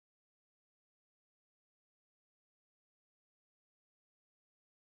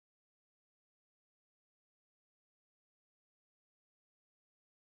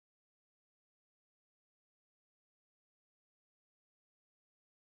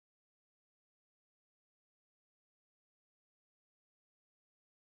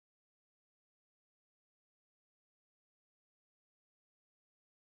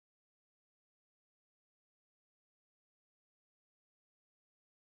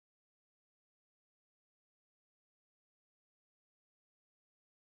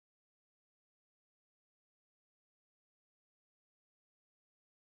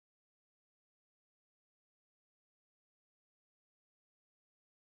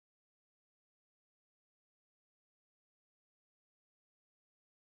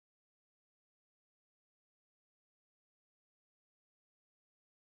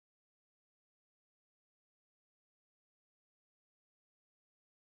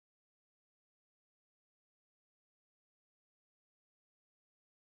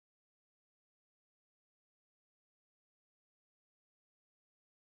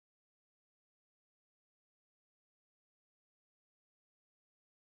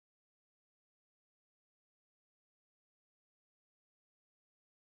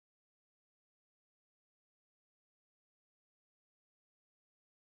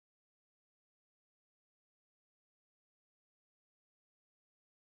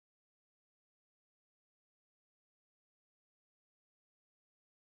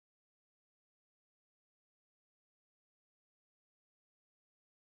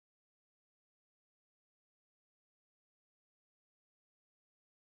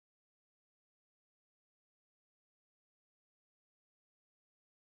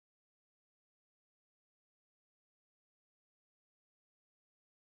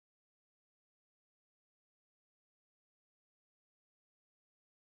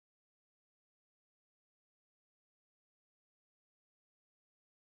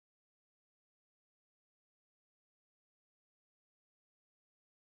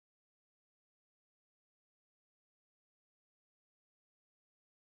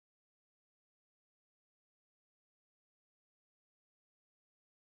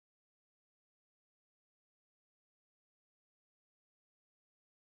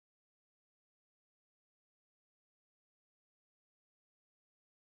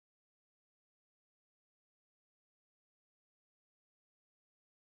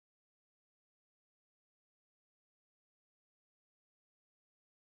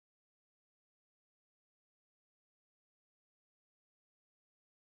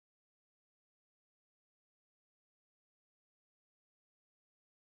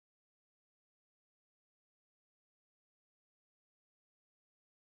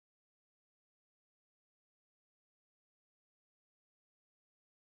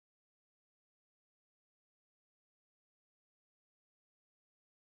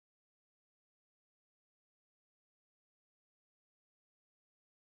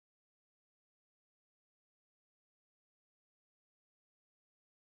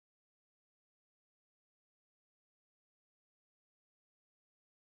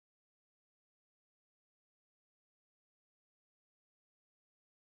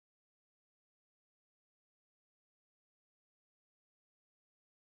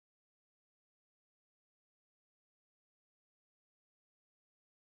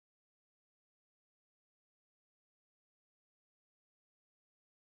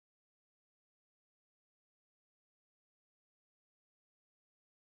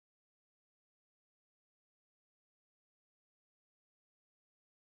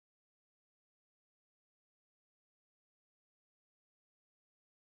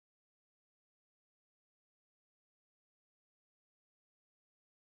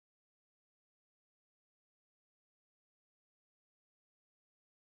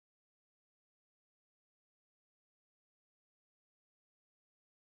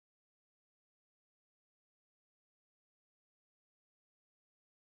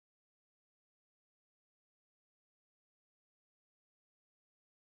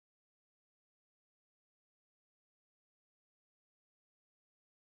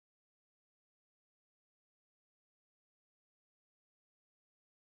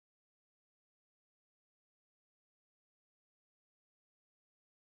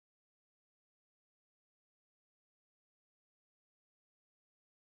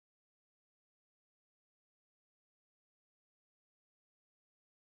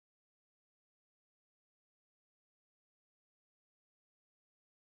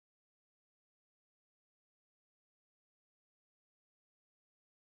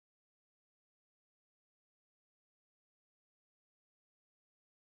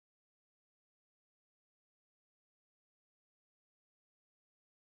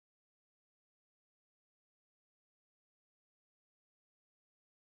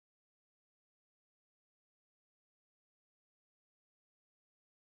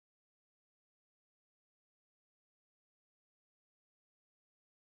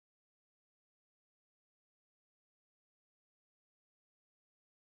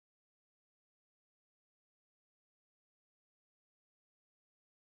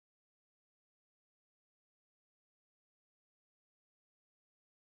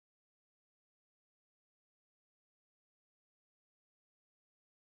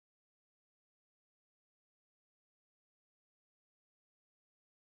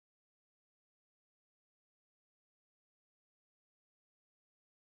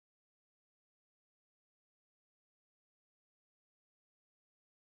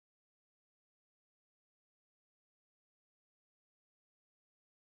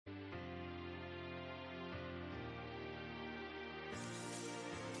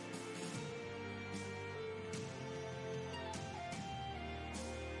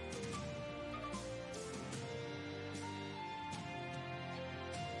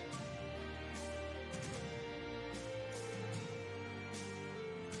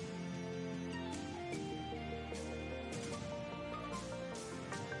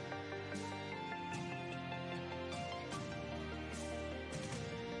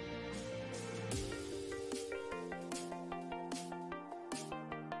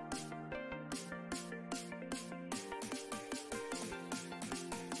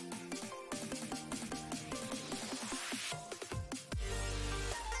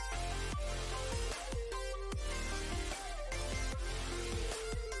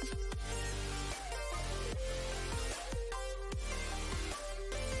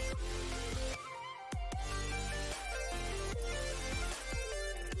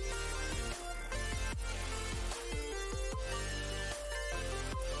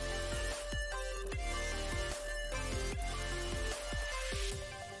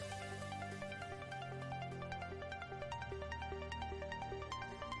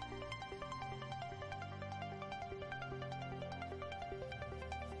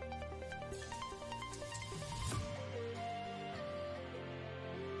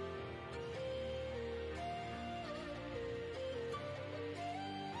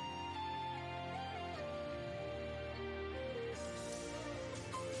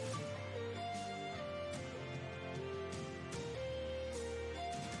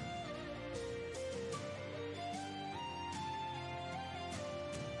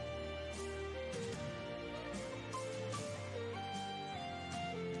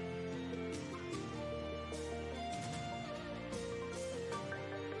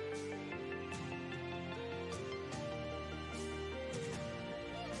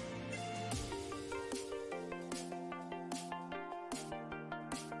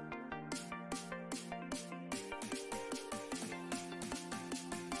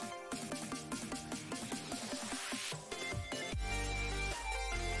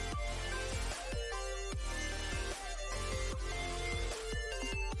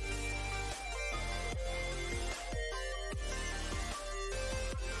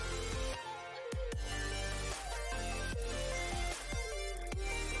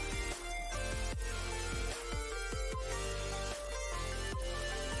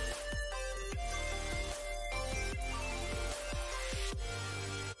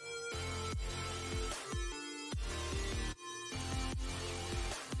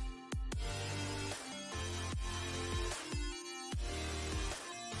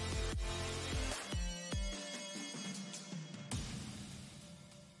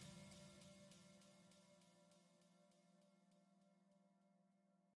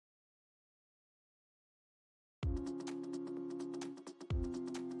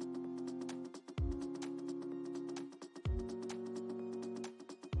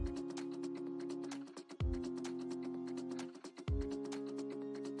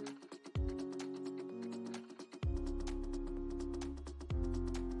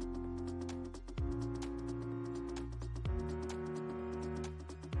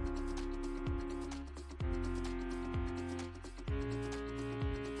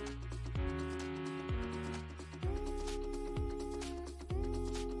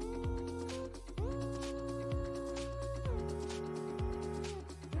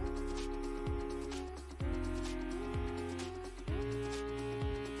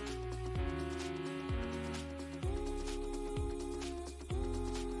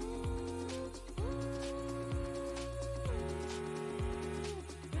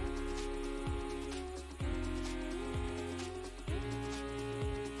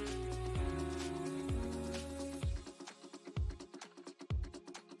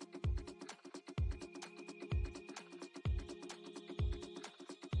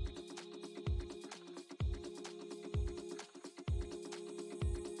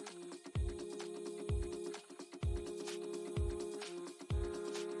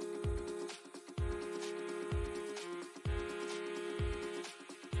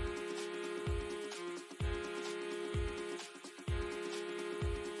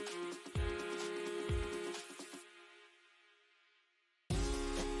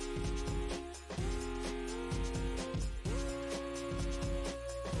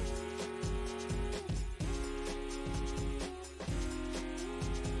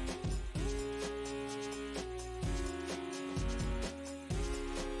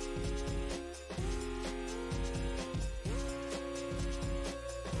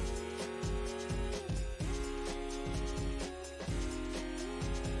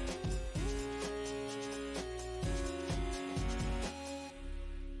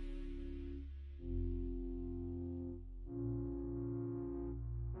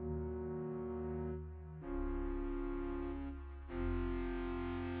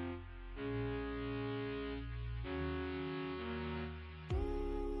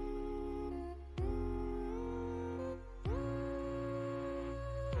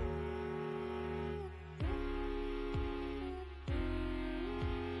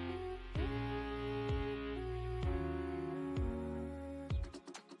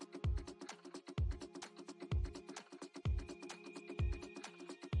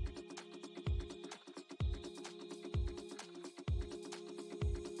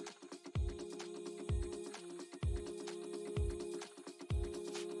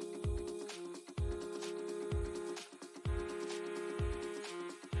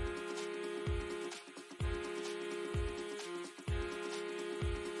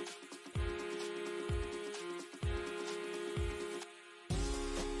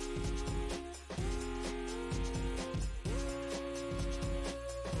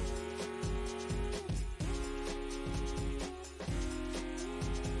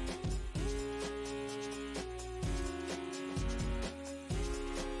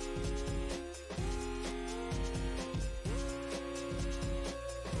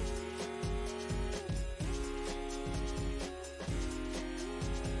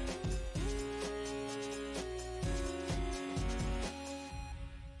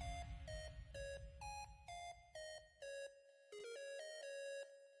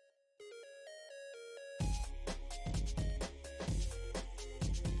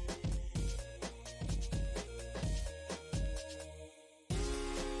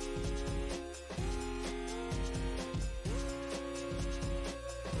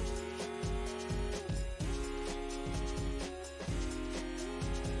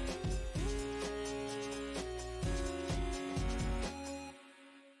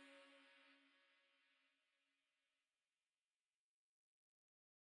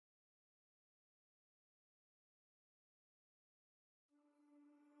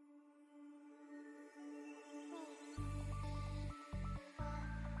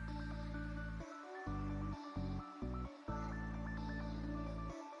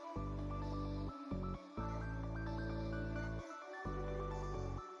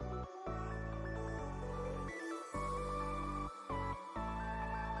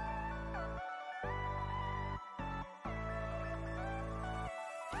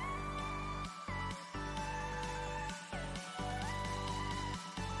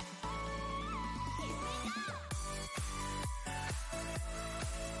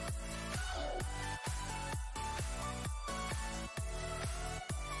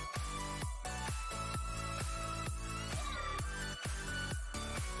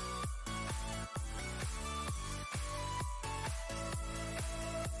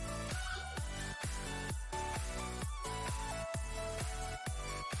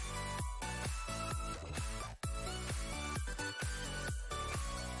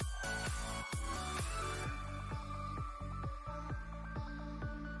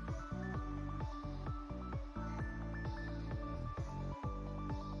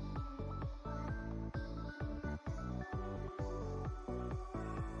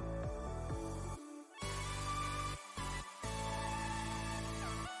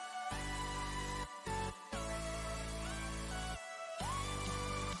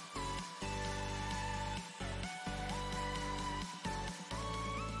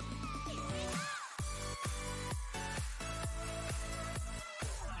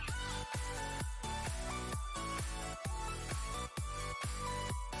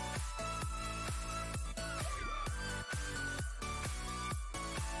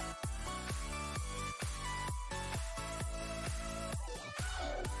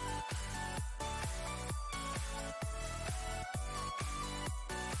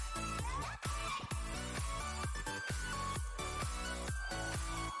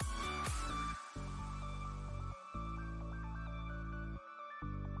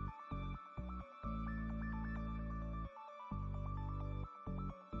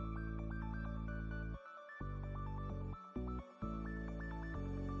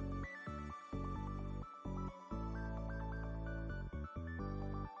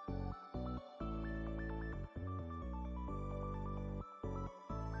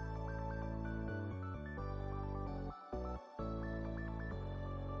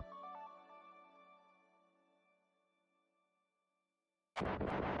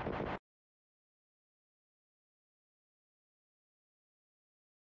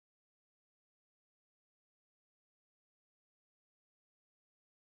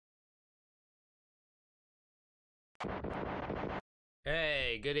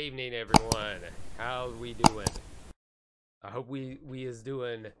Hey, good evening, everyone. How we doing? I hope we is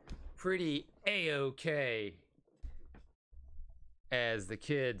doing pretty a-okay, as the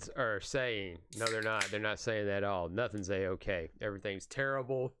kids are saying. No, they're not. They're not saying that at all. Nothing's a-okay. Everything's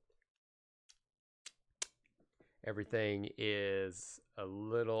terrible. Everything is a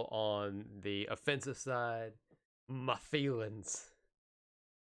little on the offensive side. My feelings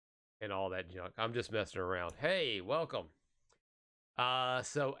and all that junk. I'm just messing around. Hey, welcome.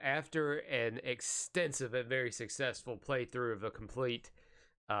 So after an extensive and very successful playthrough of a complete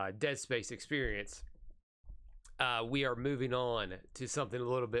Dead Space experience, we are moving on to something a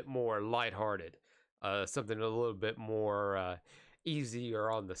little bit more lighthearted, something a little bit more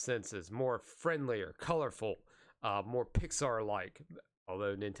easier on the senses, more friendlier, colorful, more Pixar-like,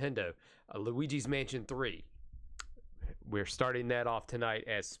 although Nintendo. Luigi's Mansion 3. We're starting that off tonight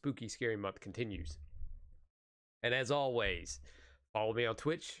as Spooky Scary Month continues. And as always, follow me on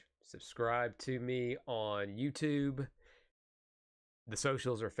Twitch, subscribe to me on YouTube. The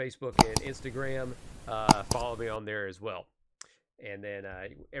socials are Facebook and Instagram. Follow me on there as well. And then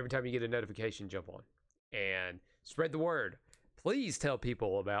every time you get a notification, jump on. And spread the word. Please tell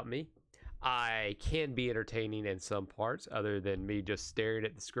people about me. I can be entertaining in some parts, other than me just staring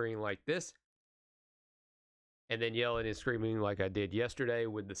at the screen like this. And then yelling and screaming like I did yesterday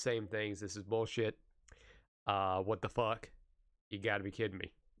with the same things. This is bullshit. What the fuck? You gotta be kidding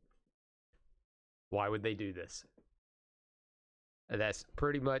me. Why would they do this? That's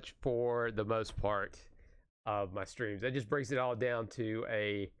pretty much for the most part of my streams. That just breaks it all down to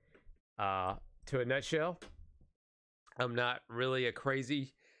a nutshell. I'm not really a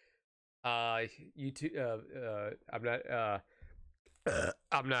crazy YouTube. I'm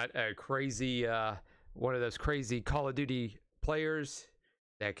not a crazy one of those crazy Call of Duty players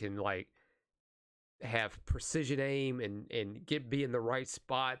that can like have precision aim and be in the right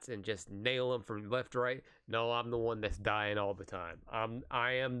spots and just nail them from left to right. No, I'm the one that's dying all the time.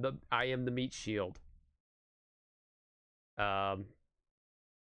 I am the meat shield.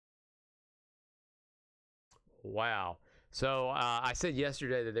 Wow. So I said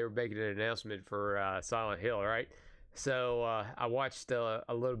yesterday that they were making an announcement for Silent Hill, right? So I watched a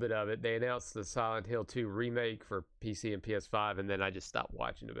little bit of it. They announced the Silent Hill 2 remake for PC and PS5, and then I just stopped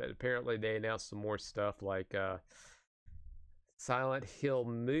watching a bit. Apparently, they announced some more stuff like Silent Hill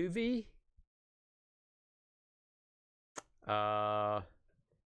movie, a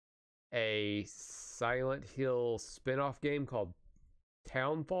Silent Hill spin-off game called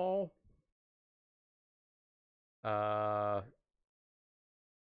Townfall,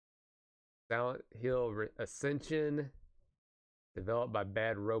 Silent Hill Ascension, developed by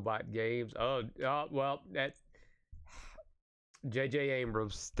Bad Robot Games. Oh well, that's J.J.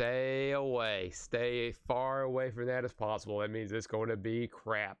 Abrams. Stay away. Stay far away from that as possible. That means it's going to be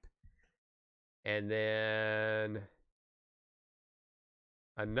crap. And then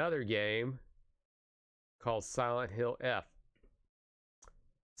another game called Silent Hill F.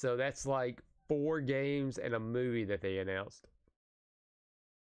 So that's like 4 games and a movie that they announced.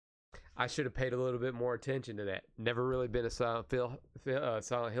 I should have paid a little bit more attention to that. Never really been a Silent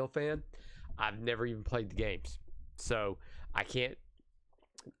Hill fan. I've never even played the games. So I can't,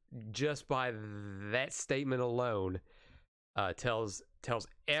 just by that statement alone, tells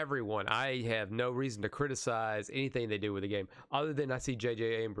everyone I have no reason to criticize anything they do with the game, other than I see J.J.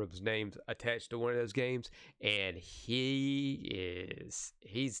 Abrams' names attached to one of those games, and he's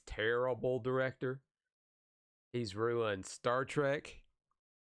terrible director. He's ruined Star Trek.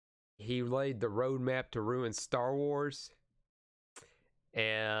 He laid the roadmap to ruin Star Wars.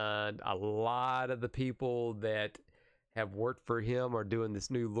 And a lot of the people that have worked for him are doing this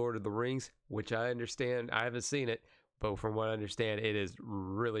new Lord of the Rings, which I understand. I haven't seen it, but from what I understand, it is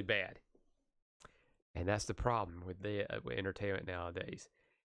really bad. And that's the problem with the with entertainment nowadays.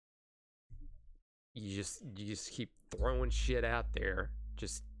 You just keep throwing shit out there,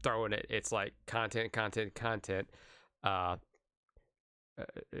 just throwing it. It's like content.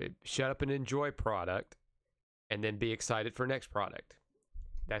 Shut up and enjoy product, and then be excited for next product.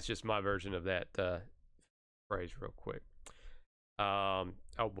 That's just my version of that phrase real quick.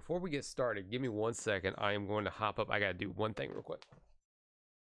 Before we get started, give me 1 second. I am going to hop up. I gotta do one thing real quick.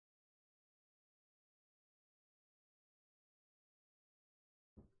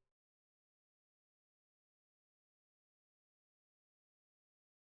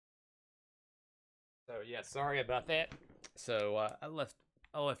 So yeah, sorry about that. So I left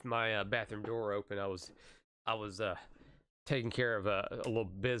my bathroom door open. I was taking care of a little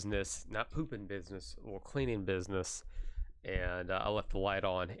business, not pooping business, a little cleaning business, and I left the light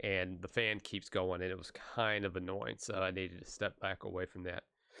on, and the fan keeps going, and it was kind of annoying. So I needed to step back away from that.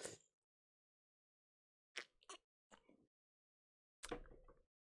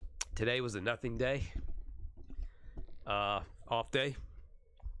 Today was a nothing day, off day.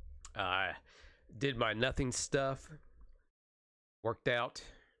 I did my nothing stuff, worked out,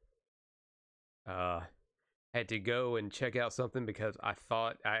 had to go and check out something because I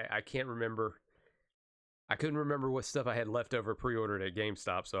thought I can't remember. I couldn't remember what stuff I had left over pre-ordered at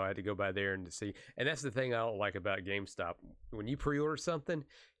GameStop, so I had to go by there and to see. And that's the thing I don't like about GameStop. When you pre-order something,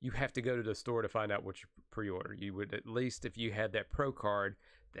 you have to go to the store to find out what you pre-order. You would, at least if you had that Pro card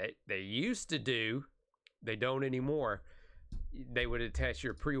that they used to do, they don't anymore. They would attach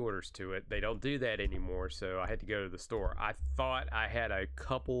your pre-orders to it. They don't do that anymore, so I had to go to the store. I thought I had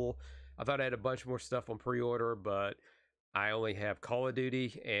a bunch more stuff on pre-order, but I only have Call of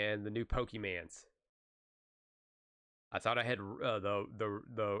Duty and the new Pokemans. I thought I had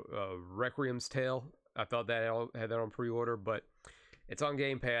the Requiem's Tale. I thought that I had that on pre-order, but it's on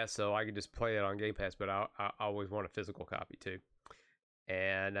Game Pass, so I can just play it on Game Pass. But I always want a physical copy too.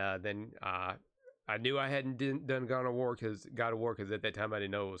 And then I knew I hadn't done God of War because at that time I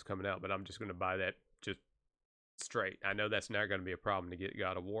didn't know it was coming out. But I'm just going to buy that just straight. I know that's not going to be a problem to get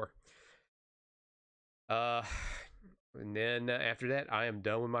God of War. And then after that, I am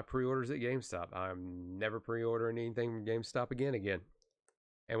done with my pre-orders at GameStop. I'm never pre-ordering anything from GameStop again.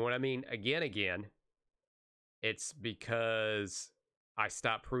 And when I mean again, it's because I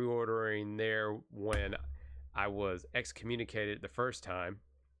stopped pre-ordering there when I was excommunicated the first time.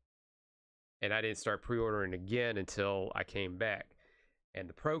 And I didn't start pre-ordering again until I came back. And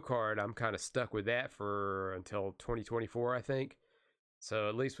the Pro card, I'm kind of stuck with that until 2024, I think. So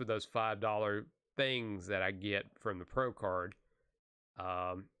at least with those $5 things that I get from the Pro card,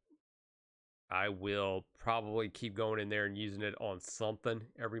 I will probably keep going in there and using it on something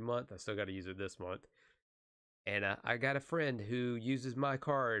every month. I still got to use it this month. And I got a friend who uses my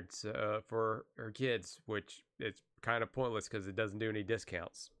cards for her kids, which it's kind of pointless because it doesn't do any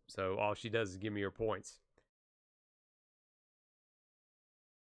discounts. So all she does is give me her points.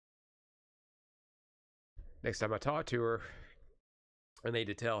 Next time I talk to her, I need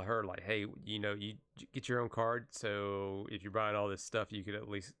to tell her, like, hey, you get your own card. So if you're buying all this stuff, you can at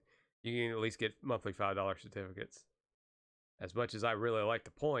least get monthly $5 certificates. As much as I really like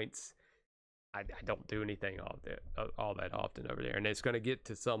the points, I don't do anything all that often over there. And it's going to get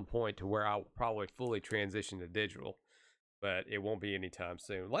to some point to where I'll probably fully transition to digital, but it won't be anytime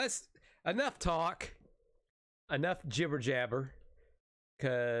soon. Enough talk, enough jibber jabber,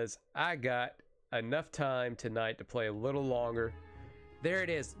 because I got enough time tonight to play a little longer. There it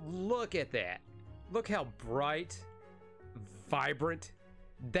is. Look at that. Look how bright, vibrant.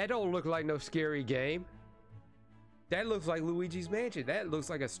 That don't look like no scary game. That looks like Luigi's Mansion. That looks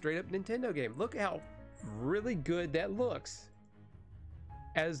like a straight up Nintendo game. Look how really good that looks.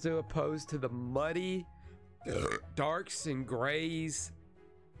 As opposed to the muddy darks and grays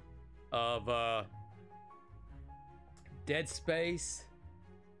of Dead Space.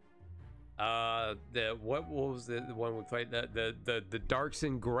 What was the one we played? The darks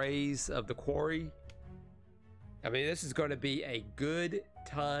and grays of the Quarry. I mean, this is going to be a good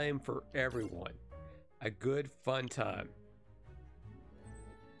time for everyone. A good fun time.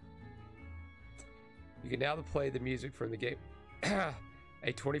 You can now play the music from the game.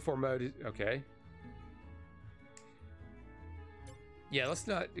 A 24 mode is okay. Yeah, let's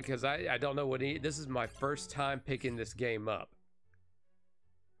not, because I don't know this is my first time picking this game up.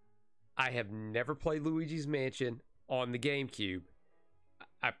 I have never played Luigi's Mansion on the GameCube.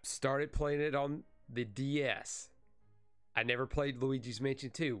 I started playing it on the DS. I never played Luigi's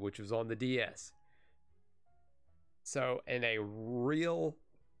Mansion 2, which was on the DS. So, in a real,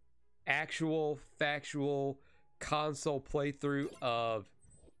 actual, factual console playthrough of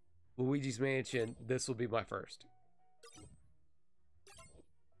Luigi's Mansion, this will be my first.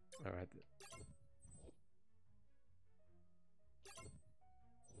 All right.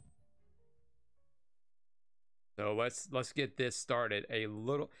 So let's get this started. A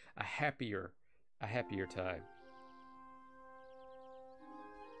happier time.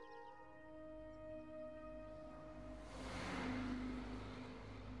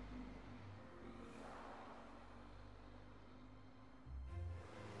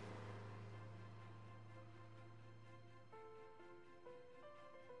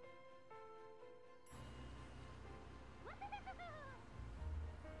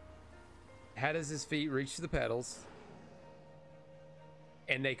 How does his feet reach the pedals?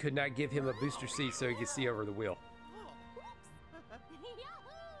 And they could not give him a booster seat so he could see over the wheel.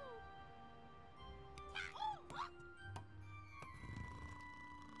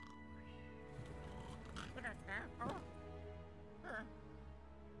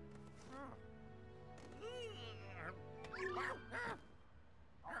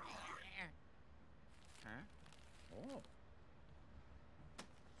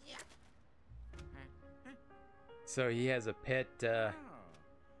 So he has a pet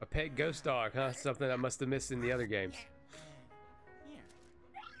ghost dog, huh? Something I must have missed in the other games.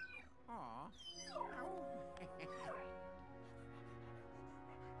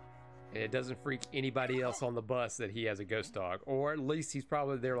 And it doesn't freak anybody else on the bus that he has a ghost dog. Or at least he's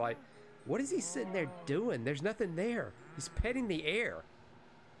probably there like, what is he sitting there doing? There's nothing there. He's petting the air.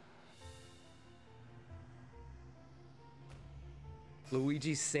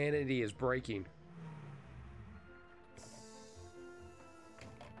 Luigi's sanity is breaking.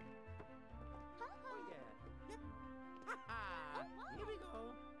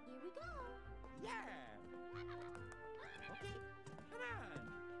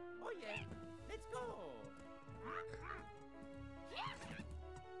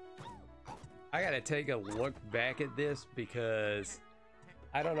 I gotta take a look back at this because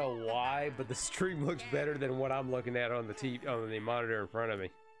I don't know why, but the stream looks better than what I'm looking at on the TV, on the monitor in front of me.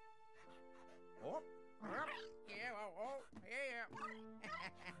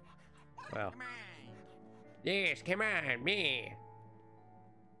 Well, yes, come on, man.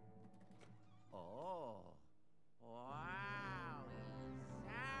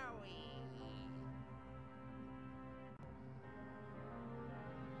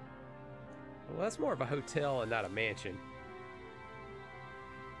 Well, that's more of a hotel and not a mansion.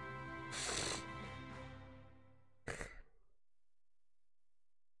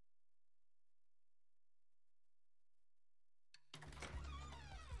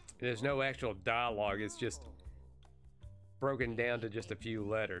 There's no actual dialogue, it's just broken down to just a few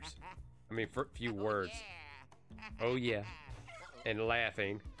letters. I mean, for a few words. Oh yeah. And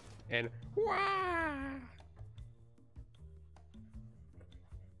laughing. And wah!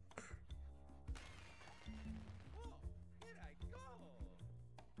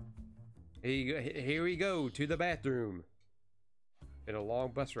 Here we go to the bathroom. Been a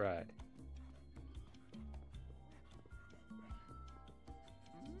long bus ride.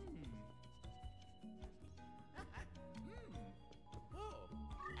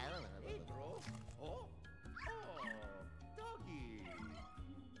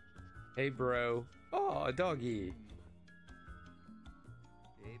 Hey bro. Oh, a doggy.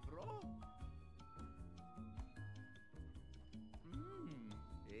 Hey bro.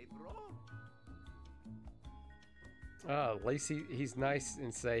 Hey bro. Oh, at least he's nice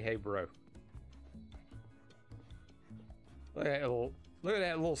and say, hey bro. Look at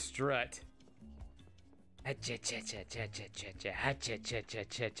that little strut.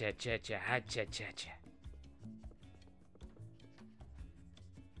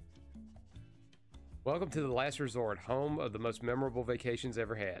 Welcome to the last resort, home of the most memorable vacations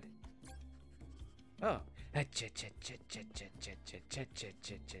ever had. Oh.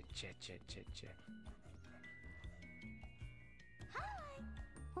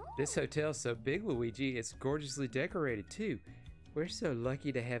 This hotel's so big, Luigi, it's gorgeously decorated too. We're so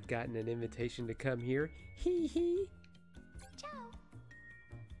lucky to have gotten an invitation to come here. Hee hee. Ciao.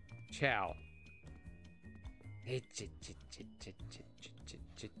 Ciao.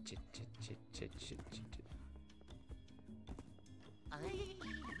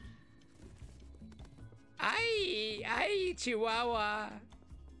 Ay, Chihuahua.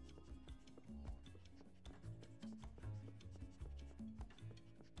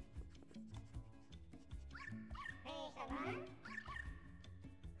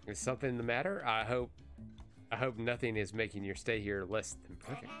 Is something the matter? I hope nothing is making your stay here less than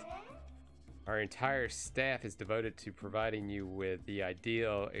perfect. Our entire staff is devoted to providing you with the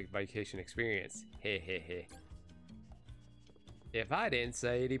ideal vacation experience. Heh heh heh. If I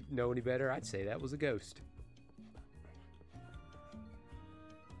didn't know any better, I'd say that was a ghost.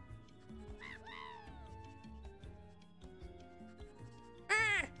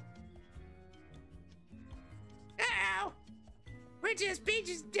 Uh-oh! Princess Peach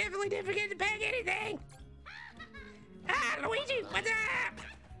is definitely didn't forget to pack anything! Ah, Luigi, what's up?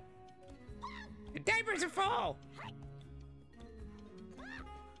 The diapers are full!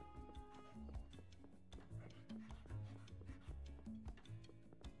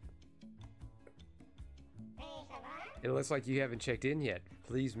 It looks like you haven't checked in yet.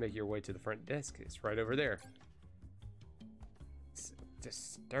 Please make your way to the front desk. It's right over there. It's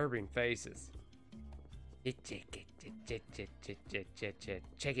disturbing faces. Check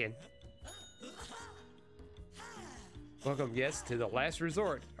in. Welcome, guests, to the last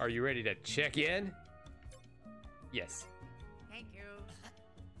resort. Are you ready to check in? Yes. Thank you.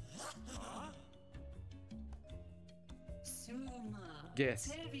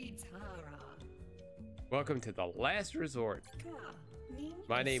 Guests, welcome to the last resort.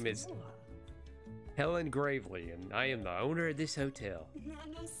 My name is Helen Gravely, and I am the owner of this hotel.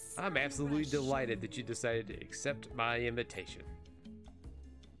 I'm absolutely delighted that you decided to accept my invitation.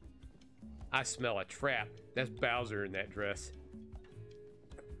 I smell a trap. That's Bowser in that dress.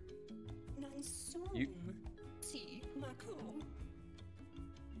 You...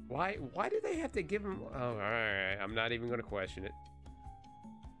 Why do they have to give him... Oh, alright. I'm not even going to question it.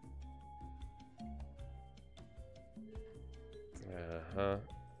 Uh-huh.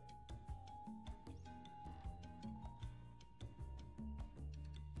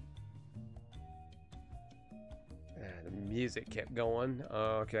 The music kept going.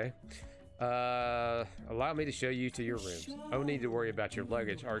 Okay. Allow me to show you to your rooms. No need to worry about your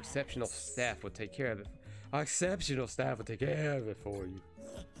luggage. Our exceptional staff will take care of it. Our exceptional staff will take care of it for you.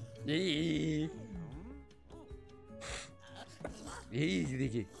 Yee.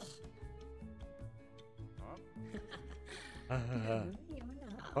 Yee.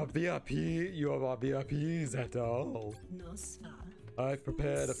 A VIP, you are my VIPs at all. I've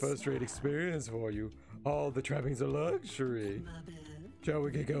prepared a first-rate experience for you. All the trappings of luxury. Shall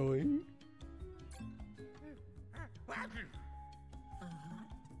we get going?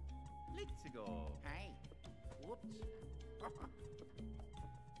 Let's go. Hey. Whoops.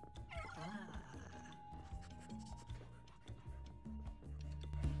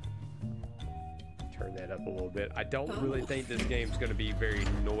 Turn that up a little bit. I don't really think this game's going to be very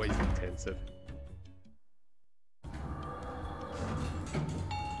noise intensive.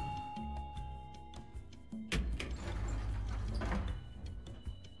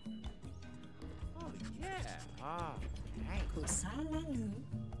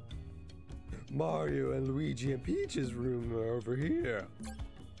 Mario and Luigi and Peach's room are over here.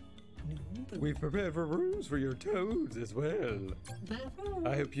 We've prepared for rooms for your toads as well.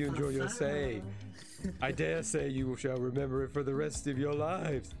 I hope you enjoy your stay. I dare say you shall remember it for the rest of your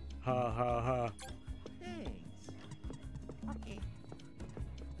lives. Ha ha ha. Thanks. Okay.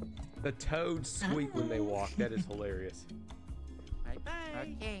 The toads squeak when they walk. That is hilarious.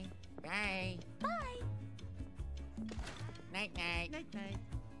 Bye-bye. Okay. Bye. Bye. Night-night. Night-night.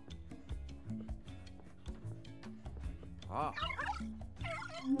 Oh.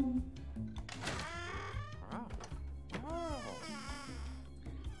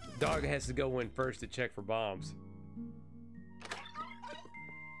 Dog has to go in first to check for bombs.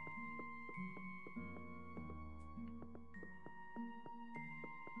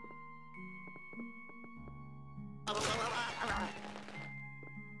 I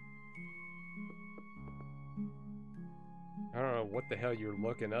don't know what the hell you're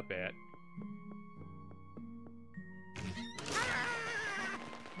looking up at.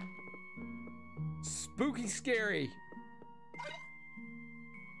 Spooky scary.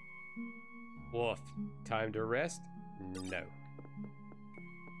 Wolf, time to rest? No.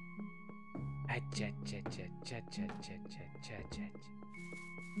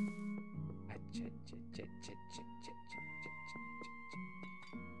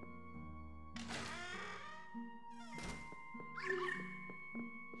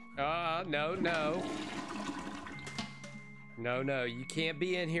 No, no. No, no, you can't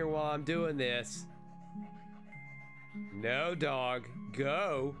be in here while I'm doing this. No, dog.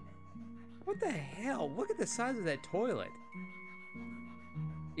 Go. What the hell? Look at the size of that toilet.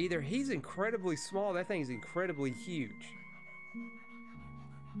 Either he's incredibly small, that thing's incredibly huge.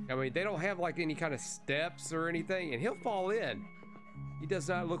 I mean, they don't have like any kind of steps or anything, and he'll fall in. He does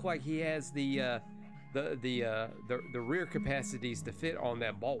not look like he has the rear capacities to fit on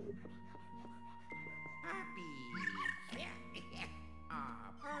that bowl. Happy.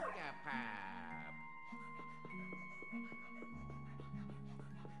 Ah, burger pop.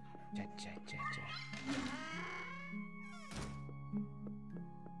 Cha cha cha cha.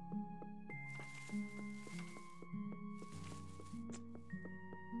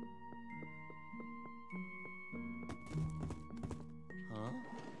 Huh?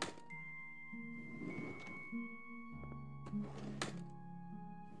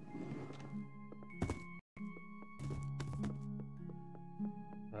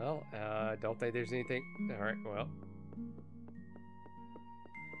 Well, don't think there's anything. All right, well.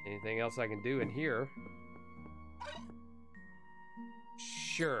 Anything else I can do in here?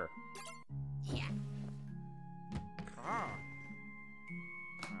 Sure. Yeah. Oh.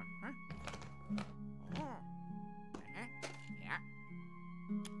 Uh-huh. Oh.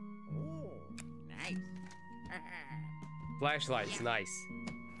 Flashlight's nice.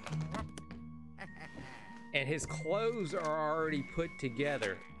 And his clothes are already put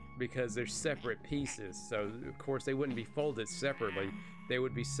together because they're separate pieces. So of course they wouldn't be folded separately. They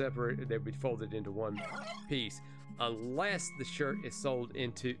would be separate. They'd be folded into one piece, unless the shirt is sewed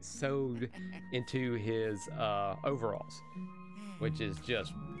into his overalls, which is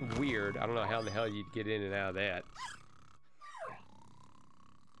just weird. I don't know how the hell you'd get in and out of that.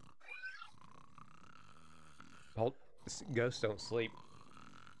 Hold, ghosts don't sleep.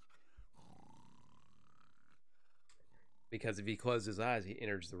 Because if he closes his eyes, he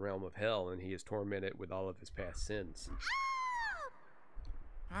enters the realm of hell and he is tormented with all of his past sins.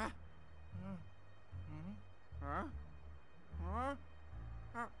 Huh? Huh? Huh?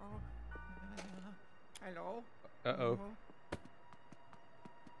 Uh-oh. Hello? Uh-oh.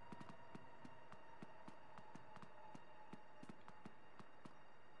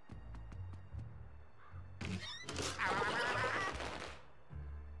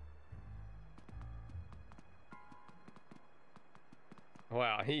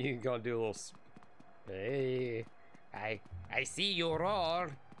 Wow, he's gonna do a little. Hey, I see you roar.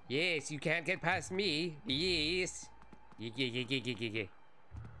 Yes, you can't get past me. Yes. Yeah.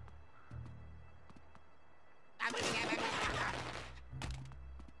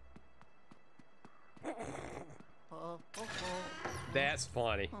 That's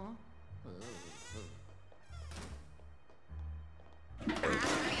funny.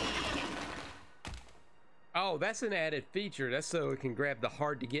 Oh, that's an added feature. That's so it can grab the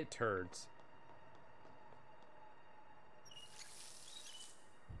hard to get turds.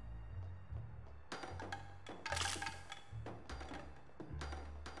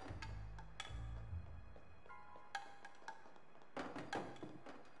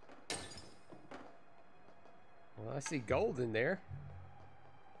 Well, I see gold in there.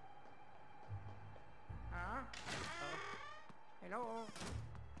 Hello?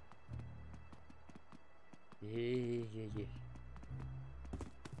 Yeah.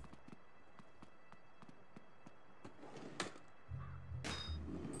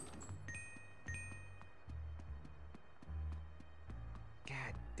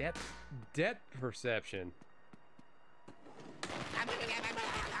 God, depth perception.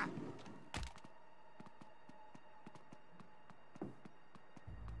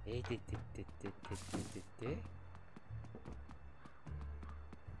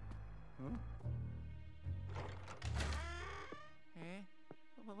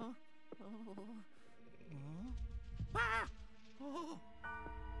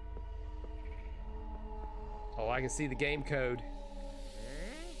 Oh, I can see the game code.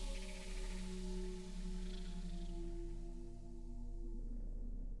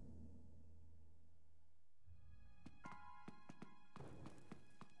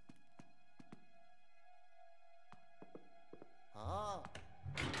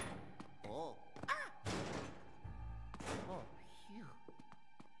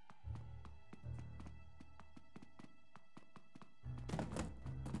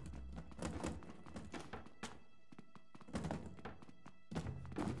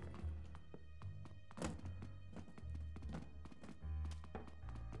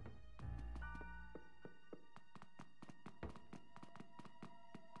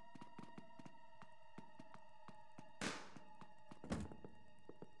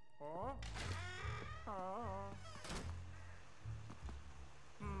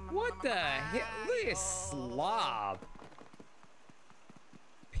 What the hell? Look at this slob.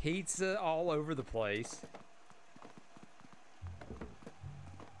 Pizza all over the place.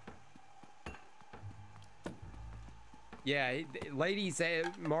 Yeah, ladies,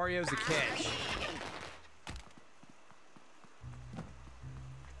 Mario's a catch.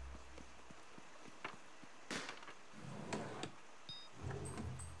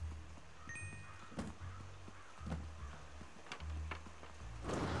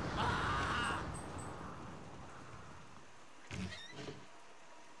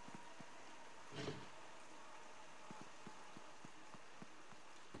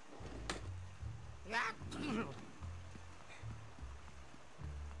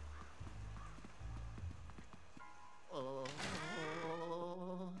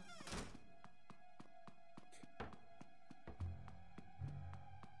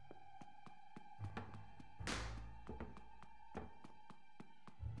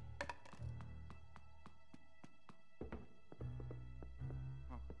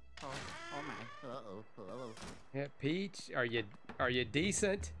 Oh my. Uh-oh. Yeah, Peach, are you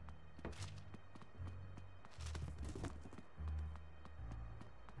decent?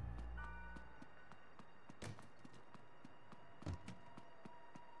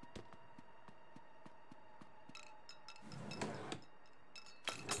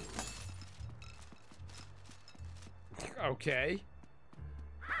 Okay.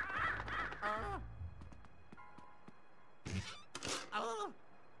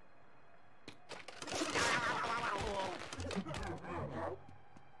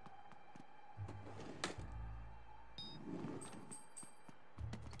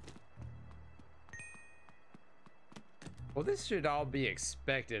 Well, this should all be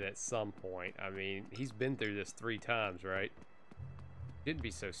expected at some point. I mean, he's been through this 3 times, right? Shouldn't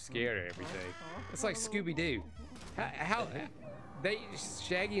be so scared of everything. It's like Scooby-Doo. How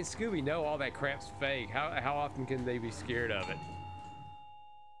Shaggy and Scooby know all that crap's fake. How often can they be scared of it?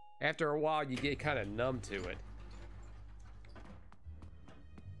 After a while, you get kind of numb to it.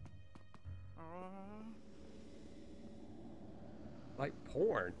 Like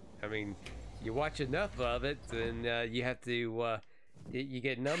porn. I mean, you watch enough of it, and you have to, you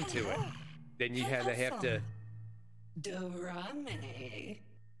get numb to it. Then you kind of have to. Dorame.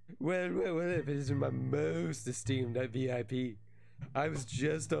 Well, if it isn't my most esteemed VIP, I was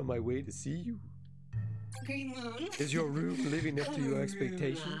just on my way to see you. Green Moon. Is your room living up to your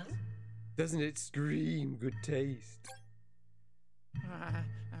expectations? Doesn't it scream good taste?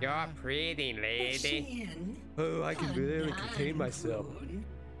 You're pretty, lady. Oh, I can barely contain myself.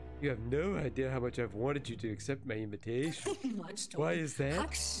 You have no idea how much I've wanted you to accept my invitation. Why is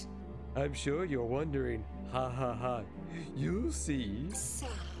that? I'm sure you're wondering. Ha ha ha. You'll see.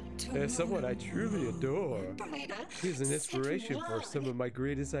 As someone I truly adore, he's an inspiration for some of my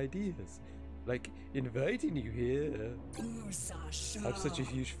greatest ideas. Like inviting you here. I'm such a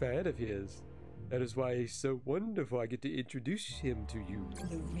huge fan of his. That is why he's so wonderful. I get to introduce him to you.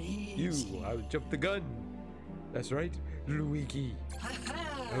 You, I'll jump the gun. That's right, Luigi. I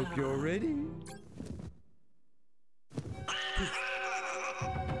hope you're ready.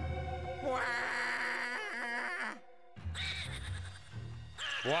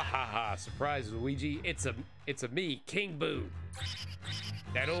 Wahaha! Surprise, Luigi! It's a me, King Boo.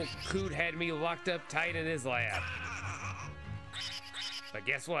 That old coot had me locked up tight in his lab. But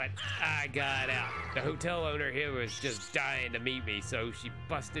guess what? I got out. The hotel owner here was just dying to meet me, so she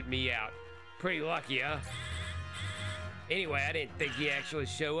busted me out. Pretty lucky, huh? Anyway, I didn't think he'd actually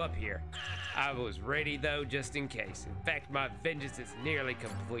show up here. I was ready though, just in case. In fact, my vengeance is nearly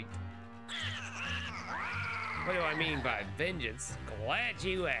complete. What do I mean by vengeance? Glad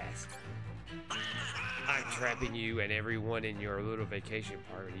you asked. I'm trapping you and everyone in your little vacation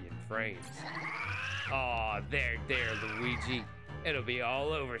party in frames. Aw, there, Luigi. It'll be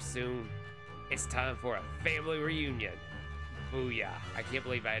all over soon. It's time for a family reunion. Booyah. I can't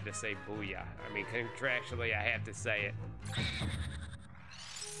believe I had to say booyah. I mean, contractually, I have to say it.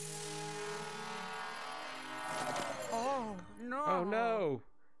 Oh, no. Oh, no.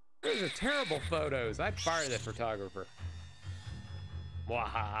 Those are terrible photos. I'd fire the photographer.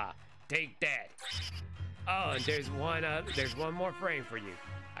 Wahaha. Take that. Oh, and there's one more frame for you.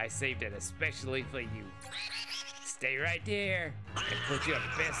 I saved it especially for you. Stay right there and put your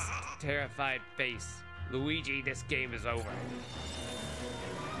best terrified face. Luigi, this game is over.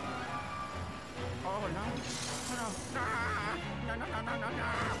 Oh, no. Oh, no. No.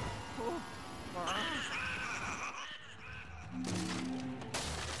 Oh,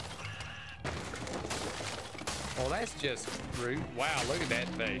 Well, that's just rude. Wow, look at that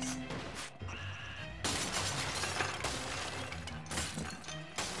face.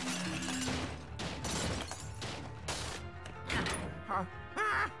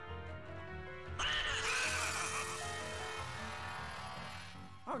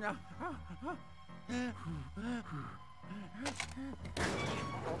 Oh, no.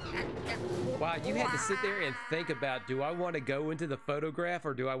 Wow, you had to sit there and think about, do I want to go into the photograph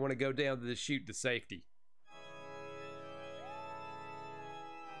or do I want to go down to the chute to safety?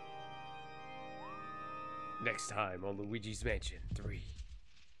 Next time on Luigi's Mansion 3.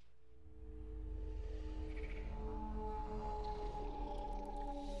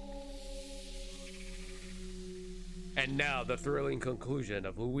 And now the thrilling conclusion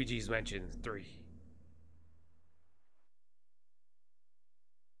of Luigi's Mansion 3.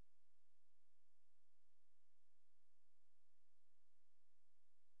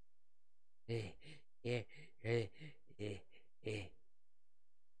 Good,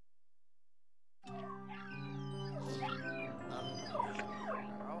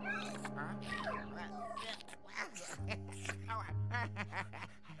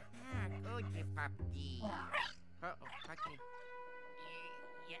 puppy. Puppy.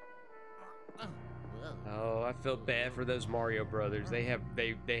 Oh, I feel bad for those Mario brothers. They have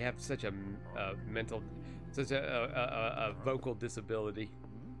such a vocal disability.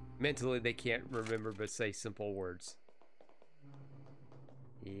 Mentally, they can't remember but say simple words.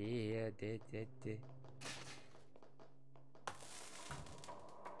 Yeah,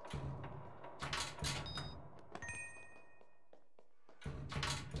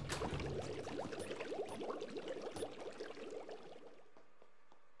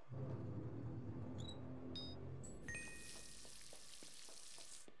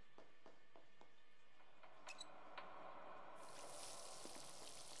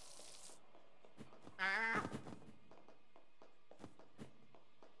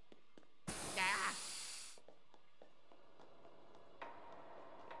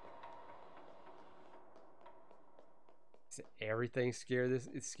 Does everything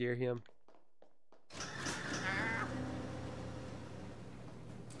scare him?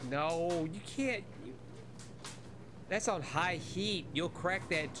 No, you can't. That's on high heat. You'll crack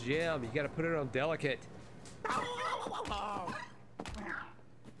that gem. You gotta put it on delicate.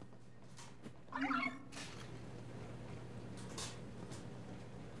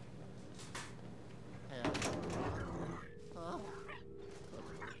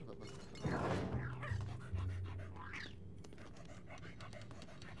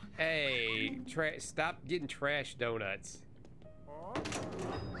 Hey, stop getting trash donuts.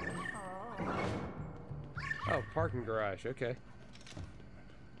 Oh, parking garage, okay.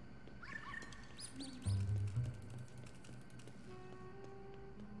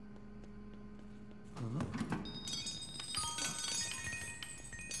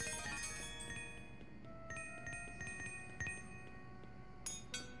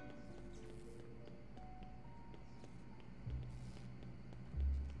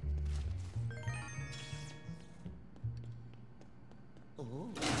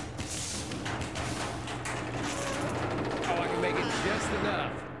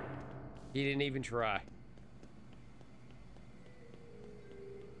 He didn't even try.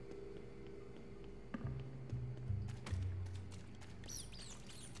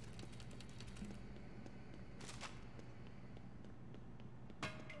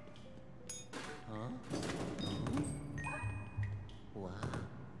 Wow.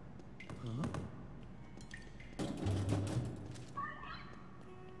 Huh?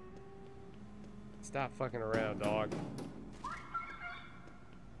 Stop fucking around, dog.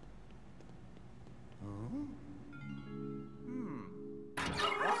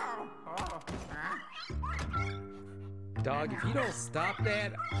 Dog, if you don't stop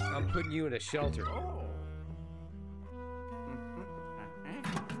that, I'm putting you in a shelter. Oh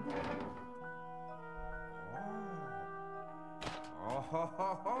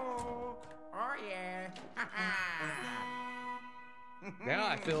yeah. Now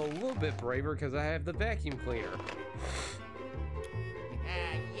I feel a little bit braver because I have the vacuum cleaner.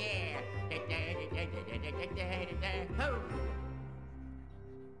 Yeah.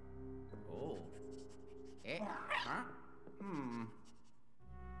 Oh. Eh? Huh? Hmm.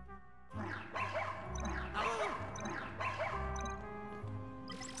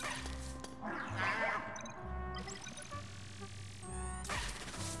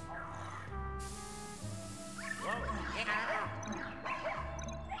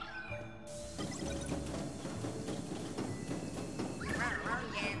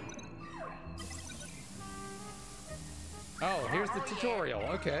 Oh, here's the tutorial.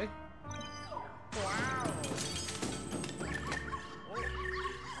 Okay. Wow.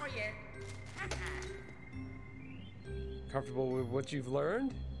 Oh yeah. Comfortable with what you've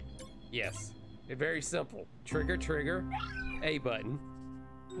learned? Yes. Very simple. Trigger, trigger, A button.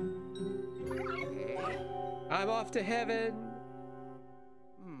 I'm off to heaven.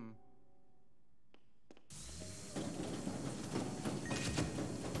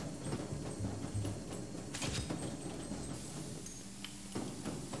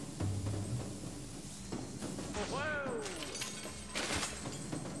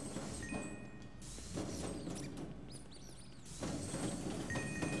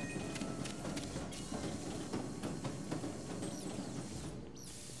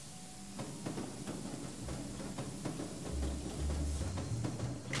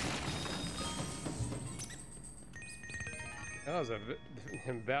 That was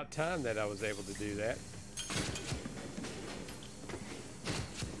about time that I was able to do that.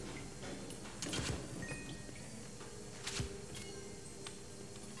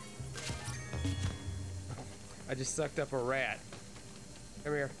 I just sucked up a rat.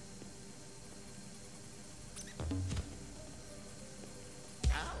 Come here.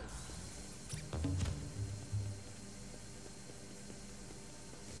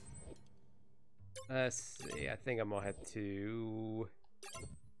 Let's see, I think I'm gonna have to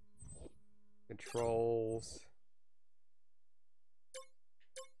controls.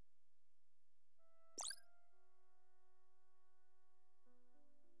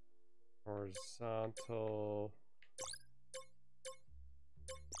 Horizontal.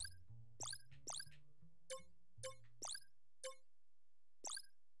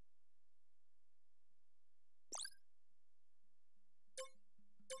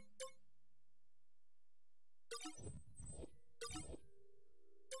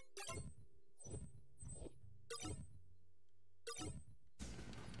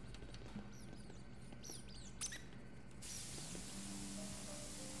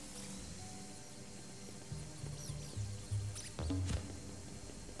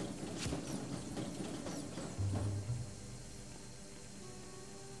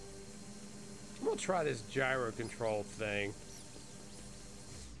 try this gyro control thing.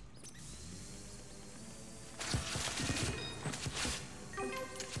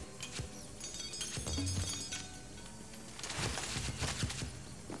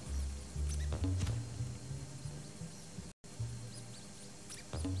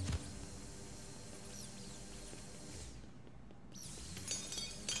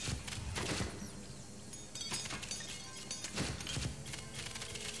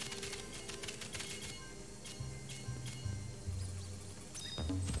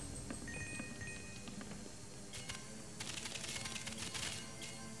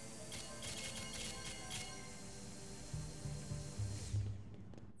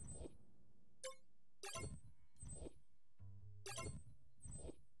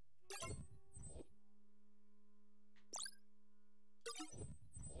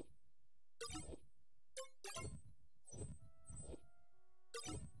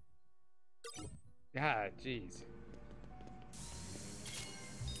 God, jeez.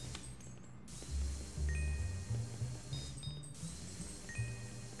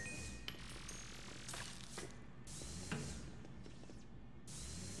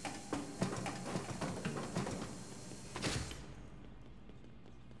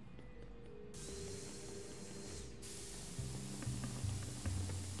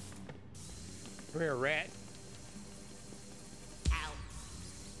 Come here, rat. Ow.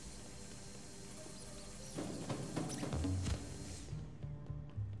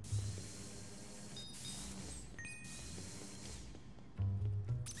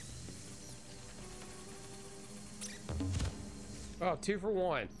 Oh, 2 for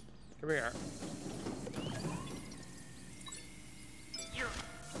 1. Come here.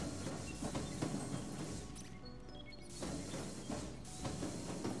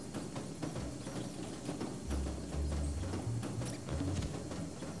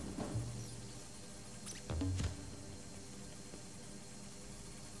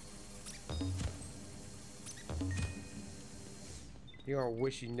 You're gonna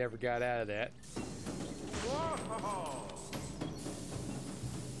wish you never got out of that. Whoa.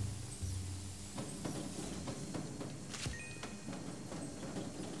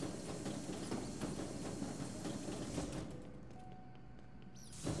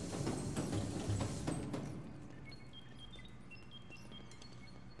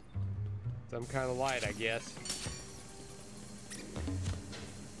 Some kind of light, I guess.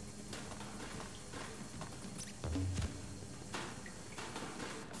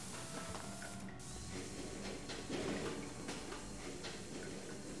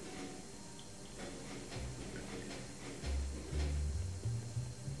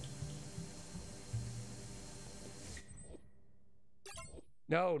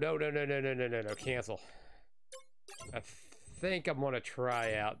 No, no, no, no, no, no, no, no, no, cancel. I think I'm gonna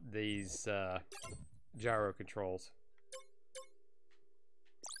try out these gyro controls.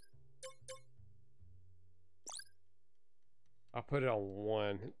 I'll put it on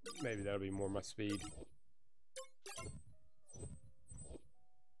 1. Maybe that'll be more my speed.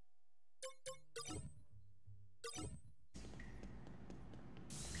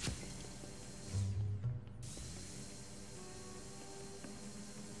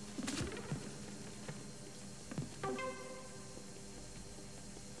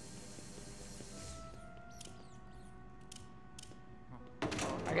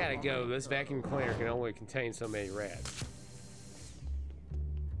 I gotta go. This vacuum cleaner can only contain so many rats.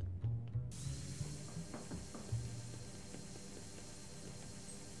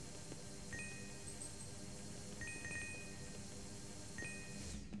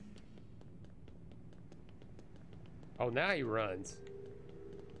 Oh, now he runs.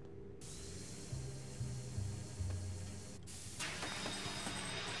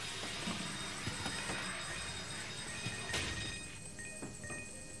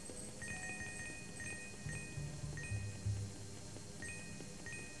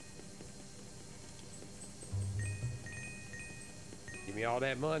 Give me all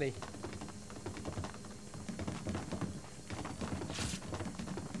that money.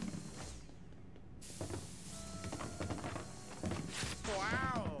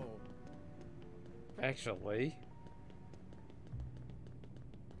 Wow. Actually.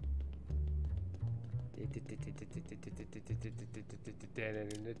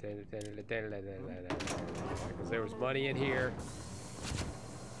 Because there was money in here.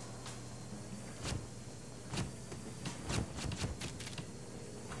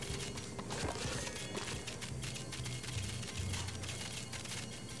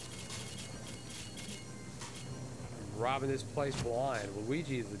 Robbing this place blind.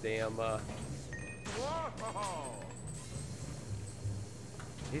 Luigi is the damn, Whoa.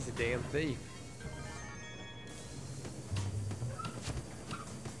 he's a damn thief.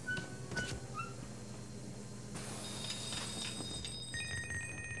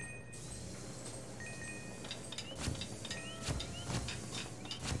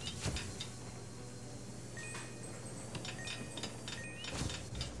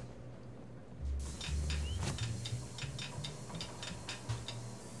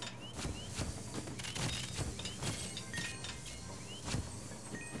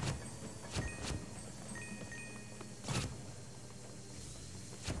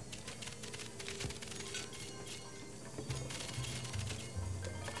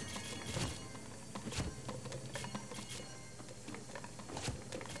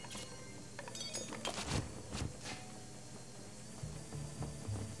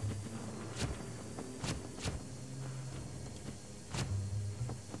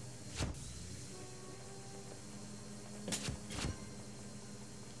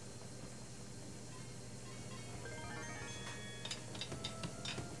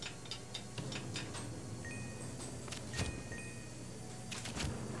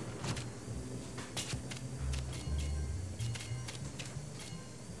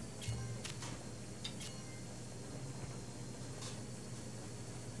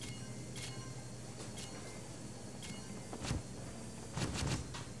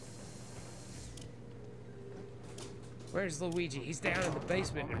 Where's Luigi? He's down in the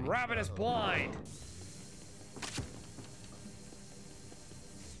basement and robbing us blind.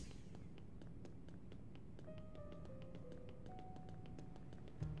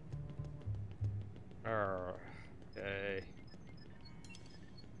 Okay.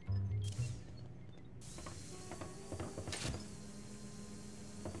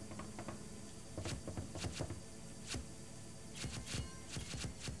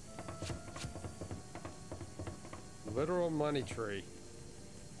 Literal money tree.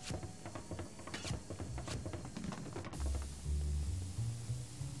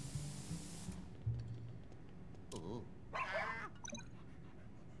 Ooh.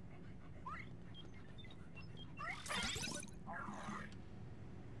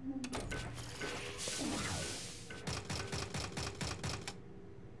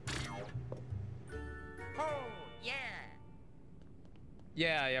 Oh, yeah.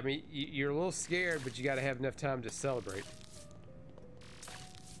 Yeah, I mean, you're a little scared, but you gotta have enough time to celebrate.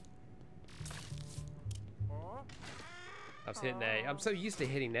 I was hitting A. I'm so used to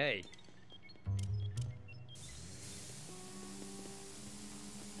hitting A.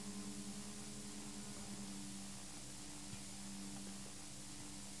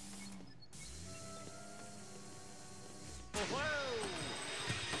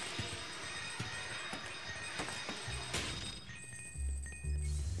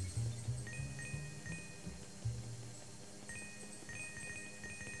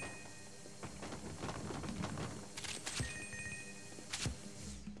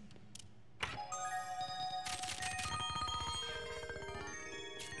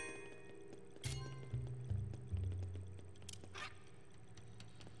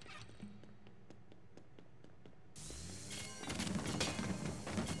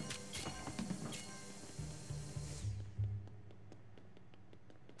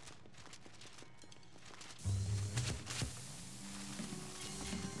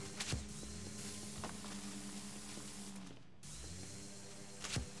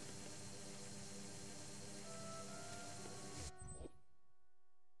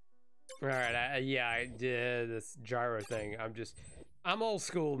 All right, yeah, I did this gyro thing. I'm old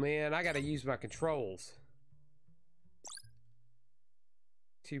school, man. I gotta use my controls.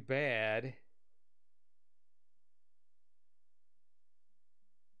 Too bad.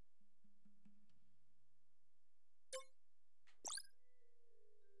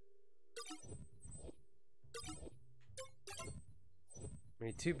 I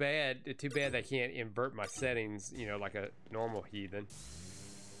mean, too bad I can't invert my settings, you know, like a normal heathen.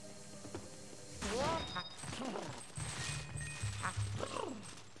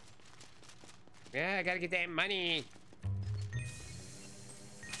 Yeah, I gotta get that money.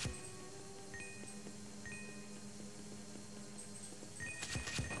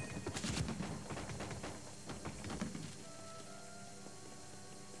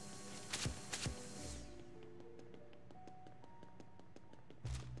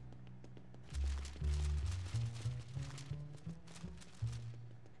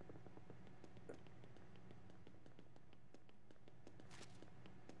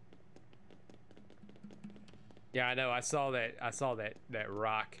 Yeah, I know. I saw that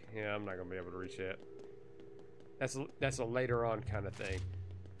rock. Yeah, I'm not gonna be able to reach that. That's a later on kind of thing.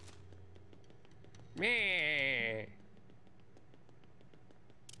 Meh.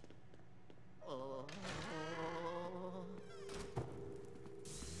 Oh.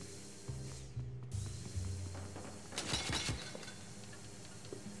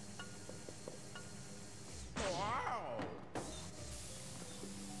 Wow.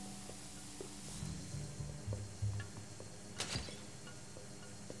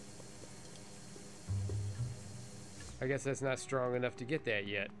 I guess that's not strong enough to get that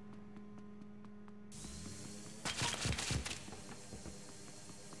yet.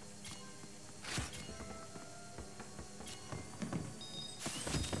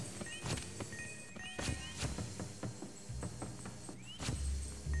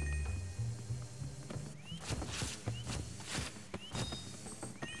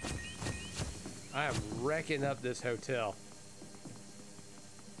 I am wrecking up this hotel.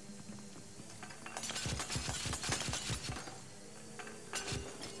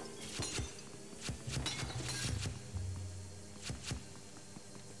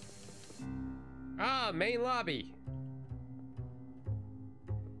 Ah, main lobby.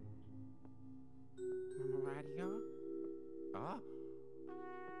 Radio? Oh.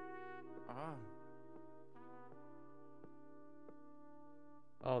 Oh.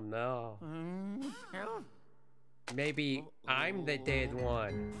 Oh no. Help. Maybe I'm the dead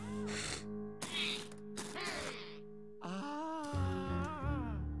one. Ah.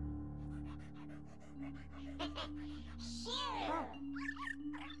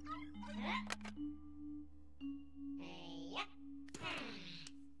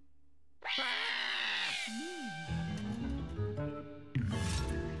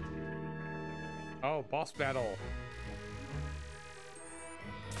 Oh, boss battle.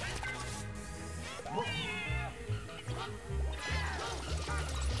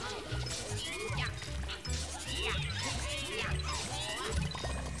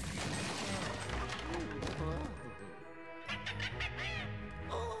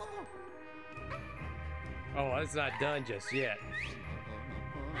 Oh, it's not done just yet.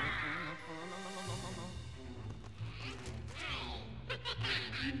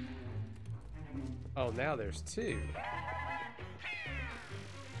 Oh, now there's two.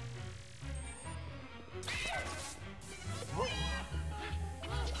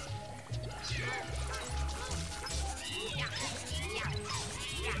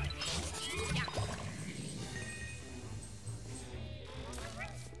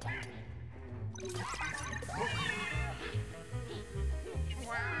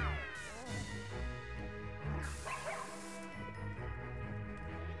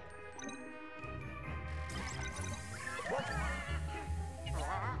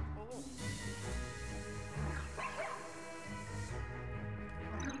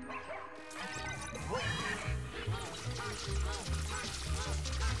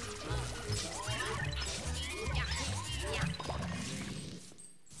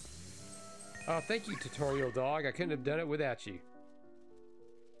 Oh, thank you, tutorial dog. I couldn't have done it without you.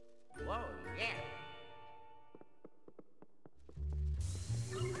 Whoa, yeah.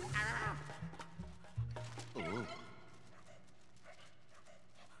 Ooh.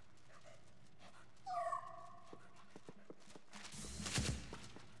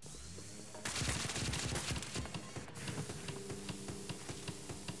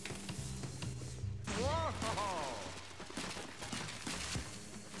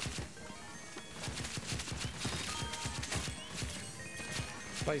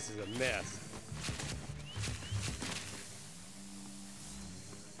 This place is a mess.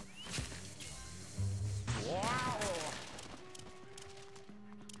 Wow.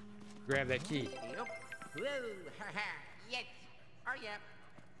 Grab that key. Yep. Whoa, haha. Yes. Oh, yeah.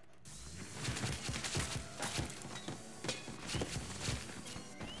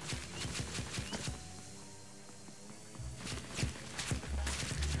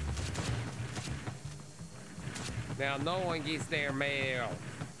 Now no one gets their mail.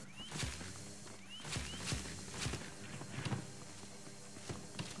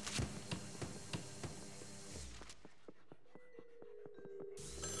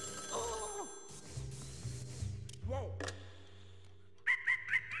 Whoa.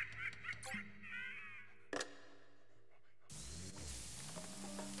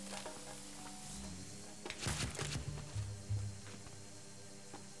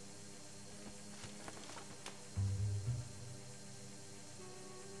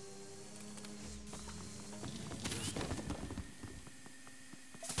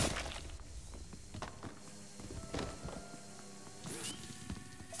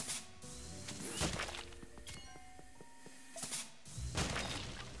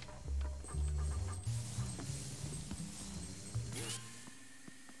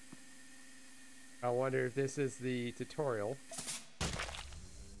 I wonder if this is the tutorial.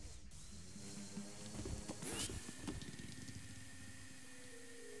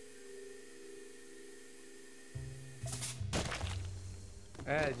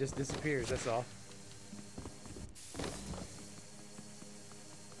 Ah, it just disappears, that's all.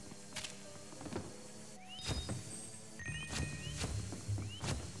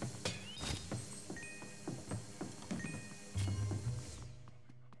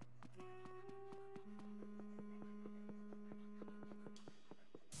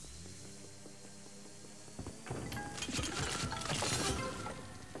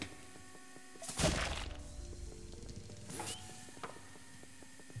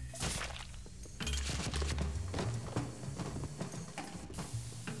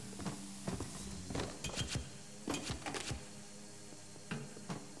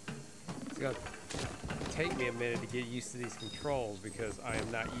 It's gonna take me a minute to get used to these controls because I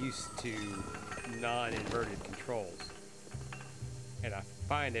am not used to non-inverted controls. And I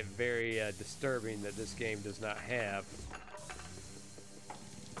find it very disturbing that this game does not have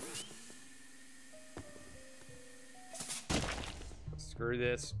screw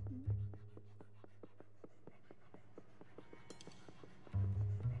this.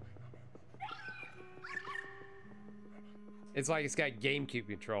 It's like it's got GameCube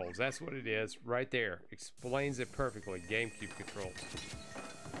controls. That's what it is right there. Explains it perfectly. GameCube controls.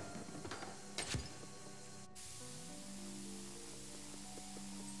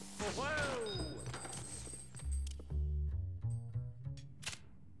 Whoa.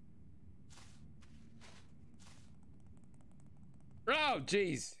 Oh,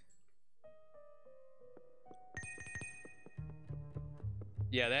 jeez.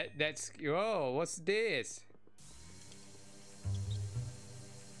 Yeah, that's. Oh, what's this?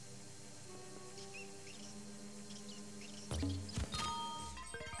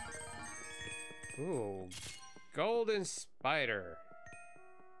 Ooh, golden spider.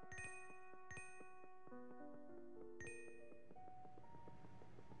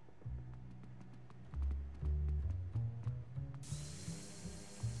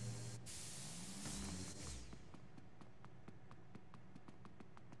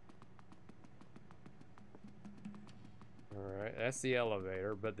 Alright, that's the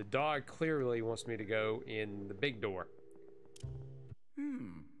elevator, but the dog clearly wants me to go in the big door.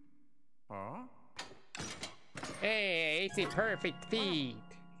 Huh? Hey, it's a perfect feed.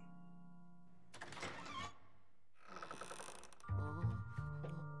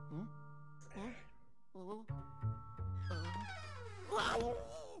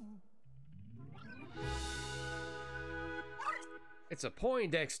 It's a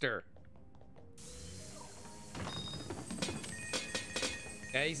Poindexter.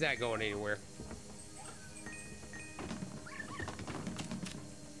 Yeah, he's not going anywhere.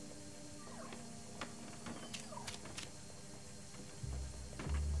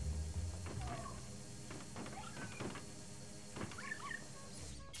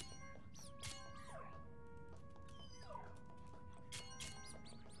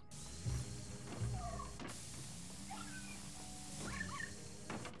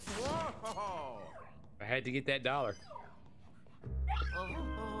 Whoa! I had to get that dollar.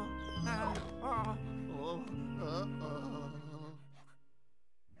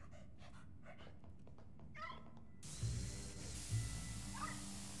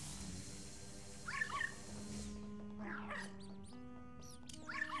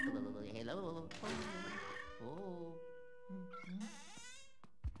 Hello.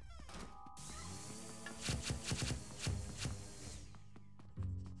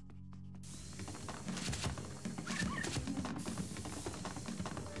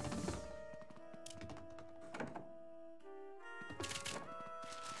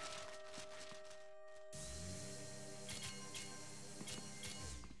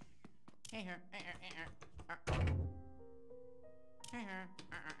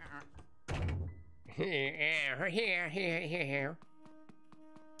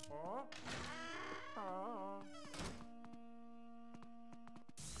 Oh.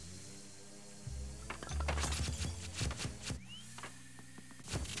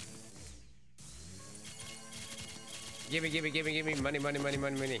 Give me money, money, money,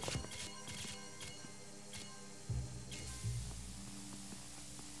 money, money.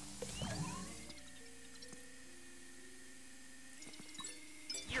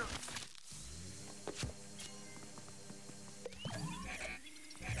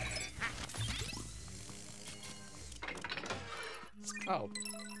 Oh.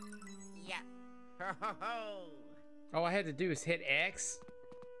 Yeah. Ho ho ho. All I had to do is hit X.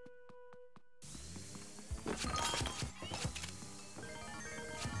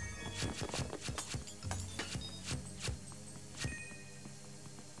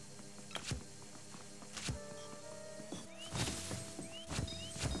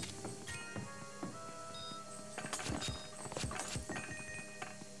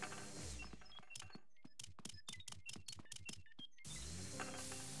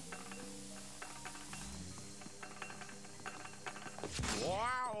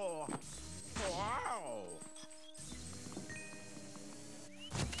 Wow. Wow.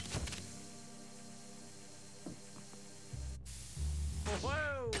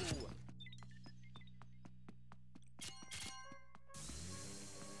 Whoa.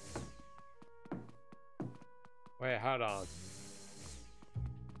 Wait, hold on.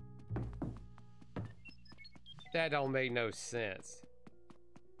 That don't make no sense.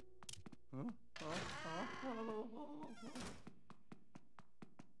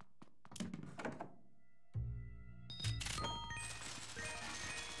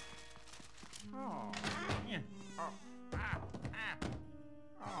 Oh. Yeah. Oh.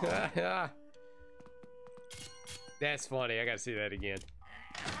 Ah. That's funny. I gotta see that again.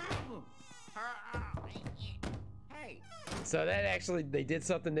 Hey. So that actually, they did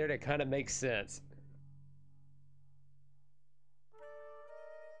something there that kind of makes sense.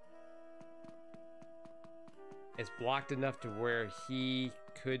 It's blocked enough to where he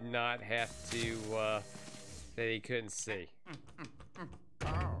could not have to, that he couldn't see.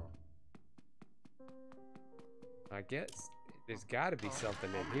 Oh. I guess there's got to be something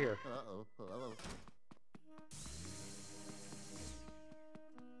in here. Uh-oh. Uh-oh.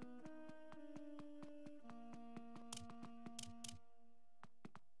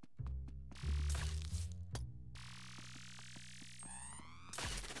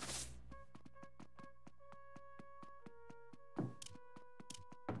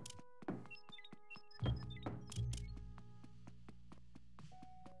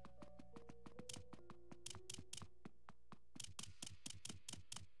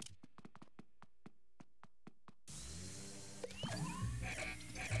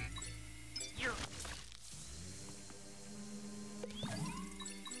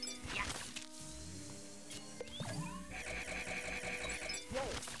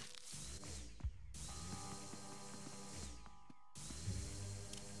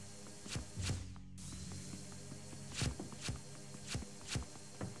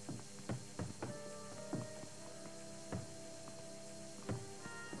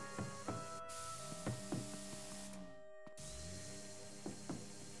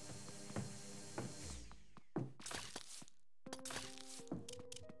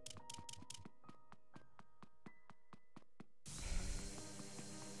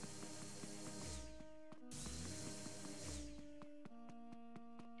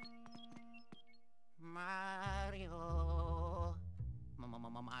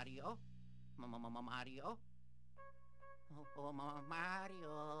 Mario. Mario. Oh,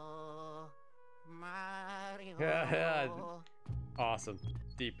 Mario. Mario. Awesome.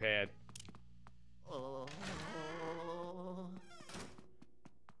 D-pad. Oh.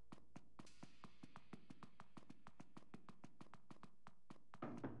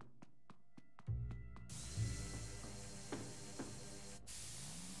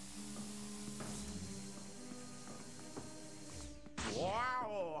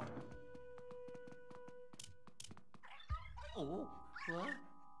 Wow. Oh. What?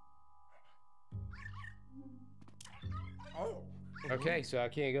 Oh. Okay, so I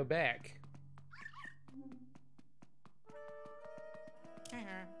can't go back.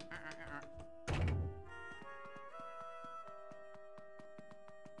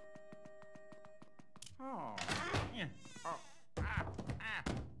 Oh. Yeah. Oh. Ah. Ah.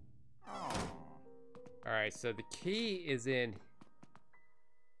 Oh. All right, so the key is in.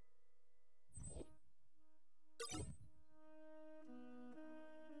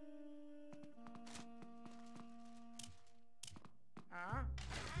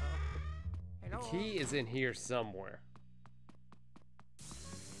 The Hello. key is in here somewhere.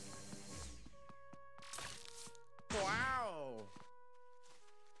 Wow.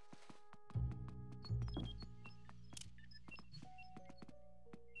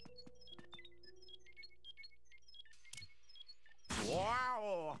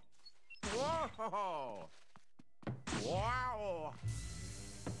 Wow. Whoa. Wow.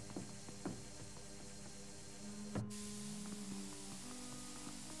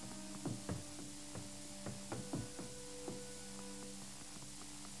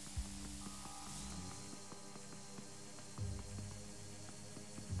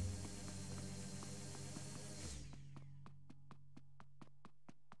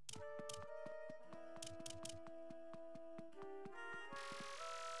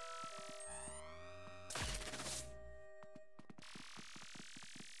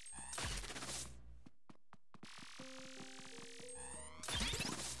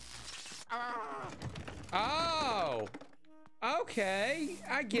 Oh! Okay,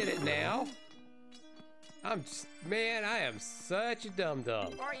 I get it now. Man, I am such a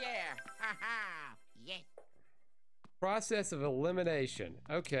dum-dum. Oh yeah. Haha. Yes. Process of elimination.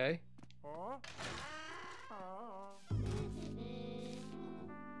 Okay. Oh.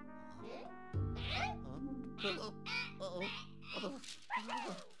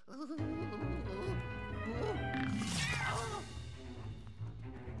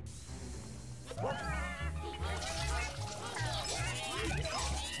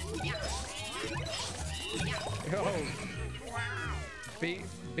 Oh,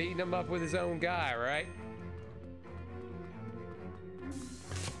 beating him up with his own guy, right?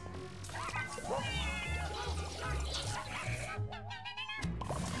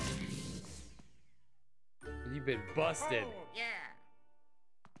 You've been busted. Oh, yeah.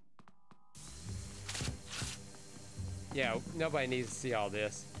 Yeah, nobody needs to see all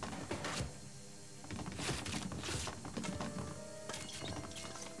this.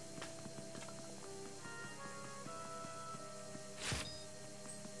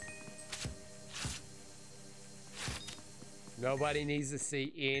 Nobody needs to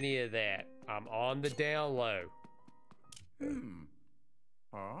see any of that. I'm on the down low.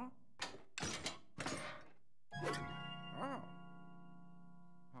 Huh? Oh.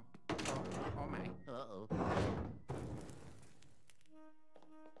 Oh my. Uh-oh.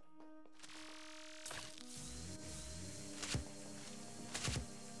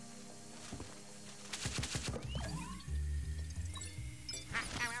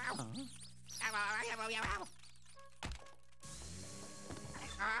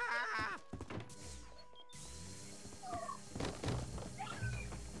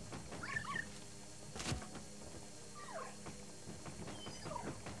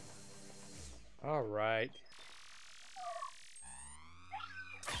 All right.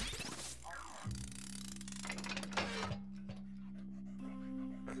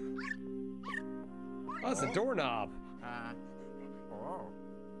 Oh, it's a doorknob. Oh.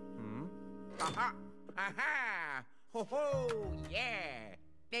 Hmm? Aha! Aha! Ho ho! Yeah!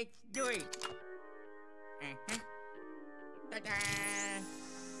 Let's do it! Uh-huh. Ta-da!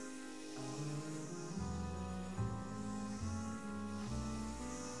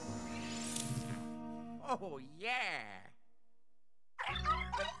 Oh yeah!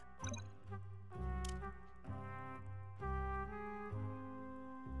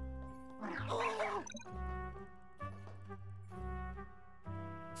 Oh!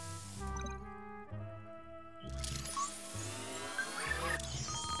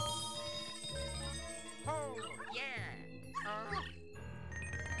 Oh yeah!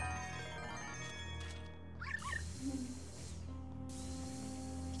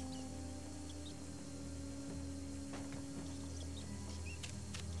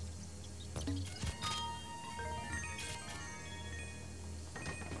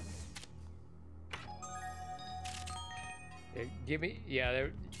 Give me, yeah,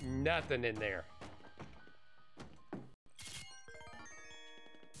 there's nothing in there.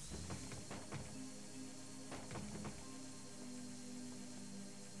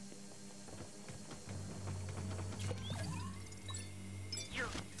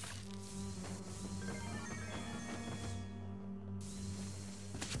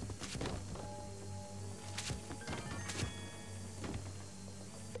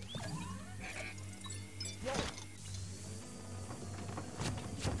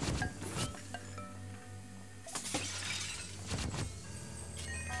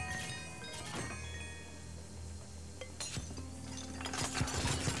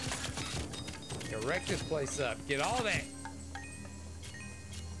 Wreck this place up. Get all that.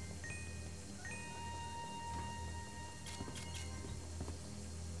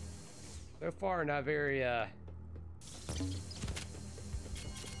 So far, not very,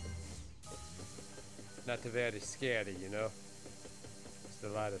 not too very scary, you know? Just a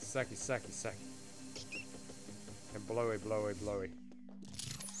lot of sucky, sucky, sucky. And blowy, blowy, blowy.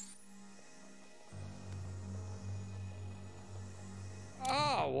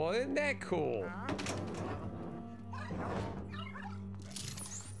 Oh, well, isn't that cool?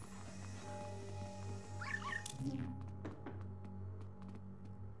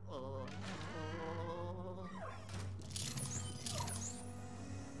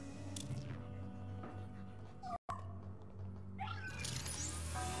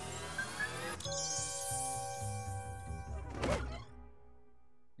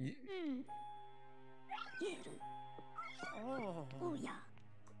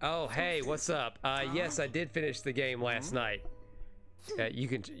 Oh, hey, what's up? Yes, I did finish the game last night. You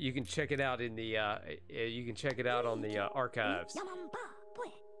can check it out in the you can check it out on the archives.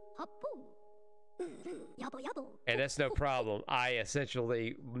 And that's no problem. I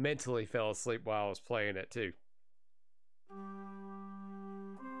essentially mentally fell asleep while I was playing it too.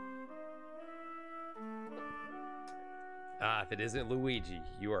 Ah, if it isn't Luigi,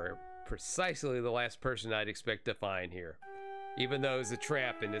 you are precisely the last person I'd expect to find here. Even though it's a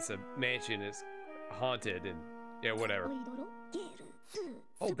trap and it's a mansion, it's haunted and yeah, whatever.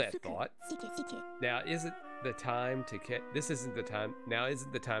 Hold that thought. Now isn't the time to catch? This isn't the time. Now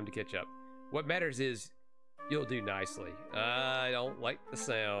isn't the time to catch up. What matters is you'll do nicely. I don't like the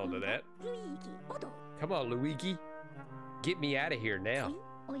sound of that. Come on, Luigi. Get me out of here now.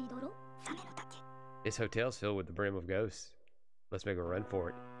 This hotel's filled with the brim of ghosts. Let's make a run for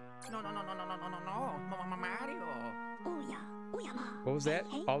it. No, Mario. What was that?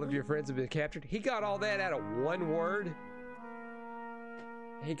 All of your friends have been captured? He got all that out of one word?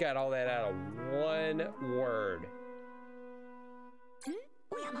 He got all that out of one word.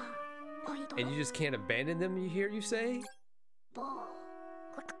 And you just can't abandon them, you hear you say?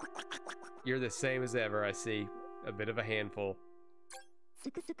 You're the same as ever, I see. A bit of a handful.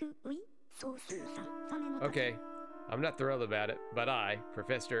 Okay, I'm not thrilled about it, but I,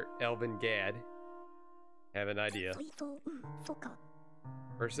 Professor Elvin Gadd, have an idea.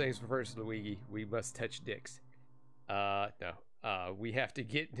 First things first, Luigi, we must touch dicks. No. We have to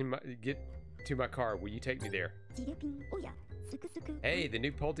get to my car. Will you take me there? Hey, the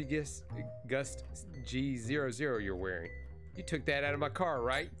new Poltergust G00 you're wearing. You took that out of my car,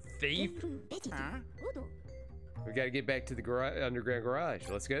 right, thief? Huh? We gotta get back to the underground garage.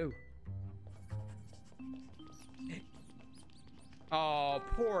 Let's go. Oh,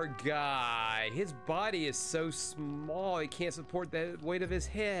 poor guy. His body is so small, he can't support the weight of his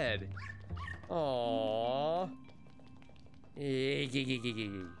head. Aww.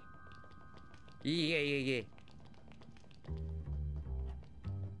 Yeah.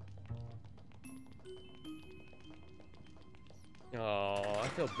 Oh, I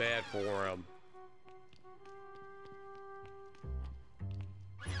feel bad for him.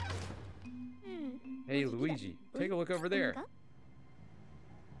 Hey, Luigi, take a look over there.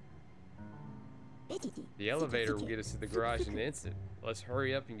 The elevator will get us to the garage in an instant. Let's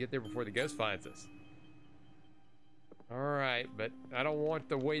hurry up and get there before the ghost finds us. Alright, but I don't want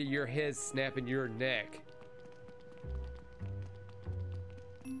the weight of your head snapping your neck.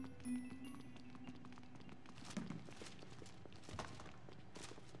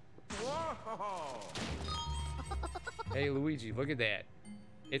 Whoa! Hey Luigi, look at that.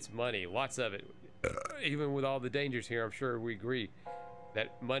 It's money, lots of it. Even with all the dangers here, I'm sure we agree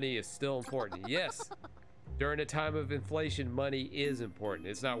that money is still important. Yes, during a time of inflation, money is important.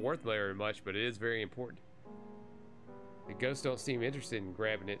 It's not worth very much, but it is very important. The ghosts don't seem interested in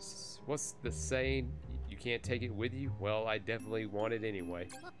grabbing it. What's the saying? You can't take it with you? Well, I definitely want it anyway.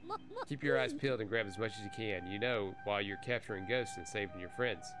 Keep your eyes peeled and grab as much as you can, you know, while you're capturing ghosts and saving your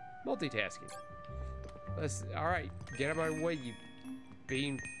friends. Multitasking. All right, get out of my way, you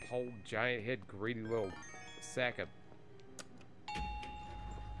beanpole giant head greedy little sack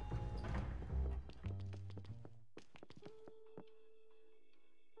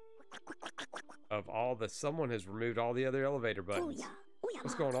of all the, someone has removed all the other elevator buttons.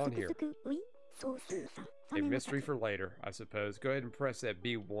 What's going on here? A mystery for later, I suppose. Go ahead and press that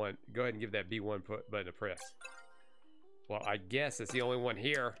B1. Go ahead and give that B1 button a press. Well, I guess it's the only one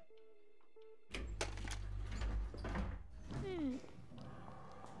here.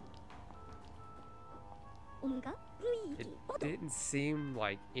 It didn't seem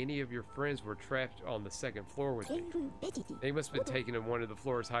like any of your friends were trapped on the second floor with me. They must have been taken to one of the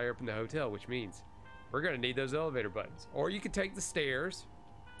floors higher up in the hotel, which means we're gonna need those elevator buttons. Or you could take the stairs.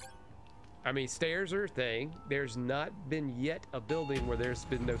 I mean, stairs are a thing. There's not been yet a building where there's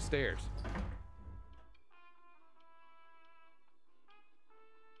been no stairs.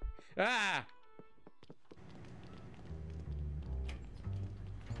 Ah!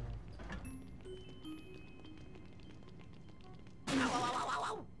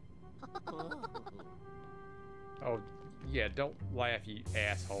 Oh, yeah, don't laugh, you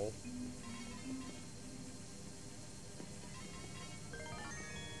asshole.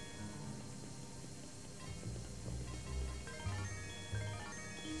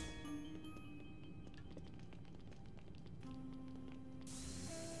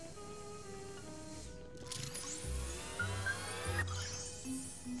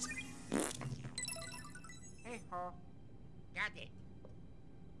 Hey ho. Got it.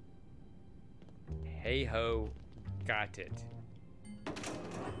 Hey ho, got it.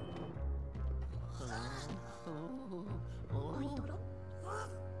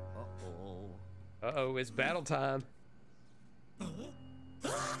 Uh-oh, it's battle time.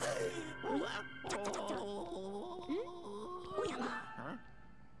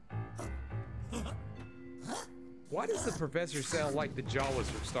 Why does the professor sound like the Jawas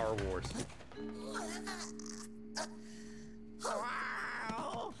from Star Wars?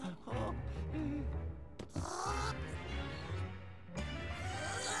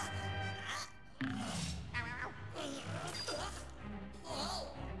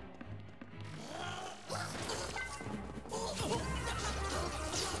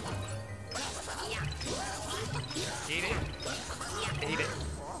 Eat it. Eat it.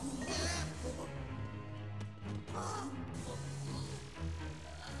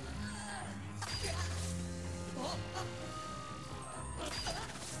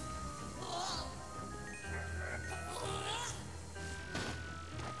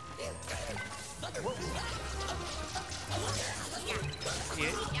 Eat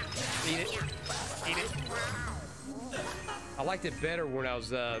it. Eat it. Eat it. I liked it better when I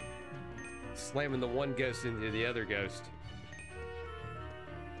was slamming the one ghost into the other ghost.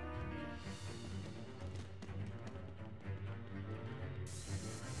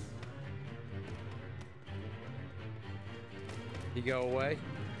 You go away.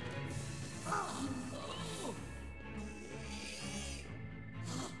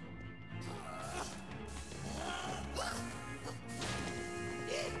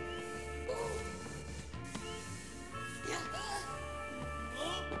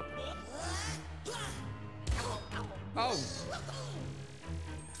 Oh!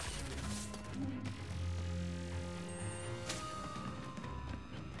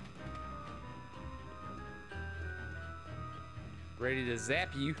 Ready to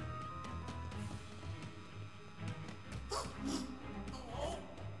zap you.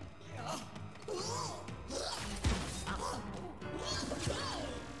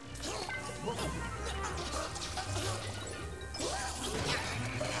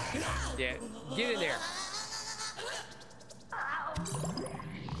 Yeah, get in there.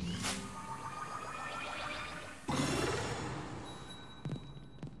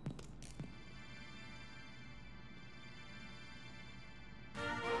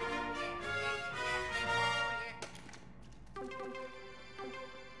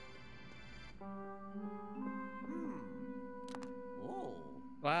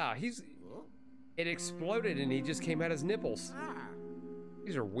 Wow, it exploded and he just came out his nipples.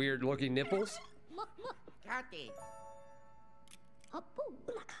 These are weird looking nipples. Got it.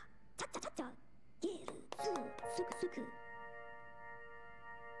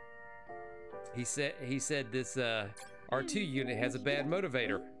 He said this R2 unit has a bad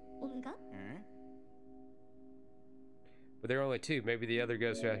motivator. But there are only two. Maybe the other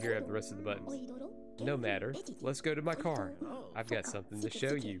ghosts out here have the rest of the buttons. No matter. Let's go to my car. I've got something to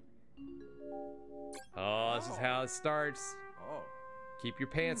show you. Oh, this is how it starts. Keep your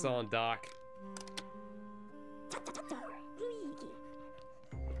pants on, Doc.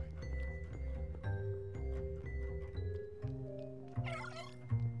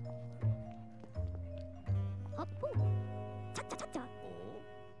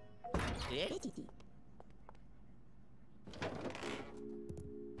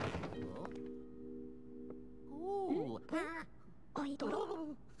 Ooh.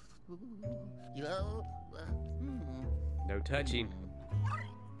 Yo. No touching.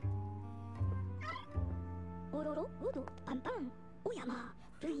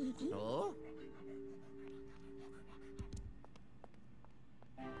 Oh.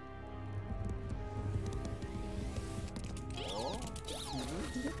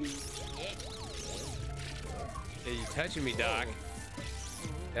 Hey, you touching me, Doc?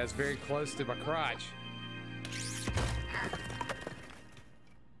 That's very close to my crotch.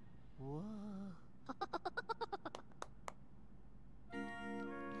 Whoa.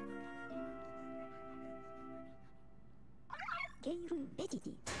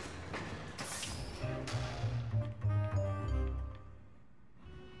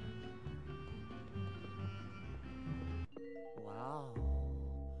 Wow.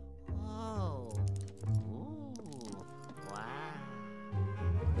 Oh. Ooh. Wow.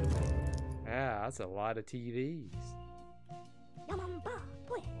 Ah, that's a lot of TVs.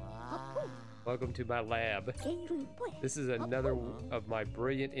 Wow. Welcome to my lab. This is another of my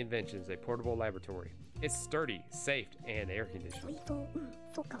brilliant inventions, a portable laboratory. It's sturdy, safe, and air conditioned.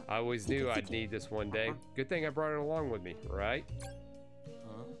 I always knew I'd need this one day. Good thing I brought it along with me, right?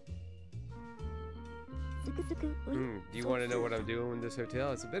 Do you want to know what I'm doing in this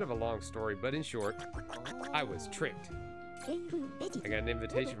hotel? It's a bit of a long story, but in short, I was tricked. I got an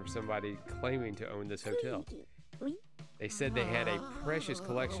invitation from somebody claiming to own this hotel. They said they had a precious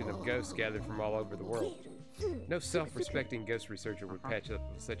collection of ghosts gathered from all over the world. No self-respecting ghost researcher would patch up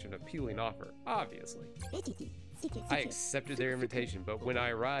with such an appealing offer, obviously. I accepted their invitation, but when I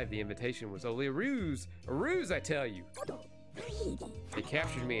arrived, the invitation was only a ruse. A ruse, I tell you. They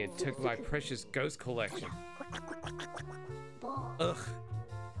captured me and took my precious ghost collection. Ugh.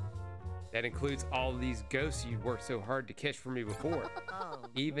 That includes all of these ghosts you worked so hard to catch for me before.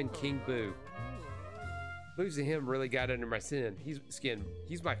 Even King Boo. Losing him really got under my skin.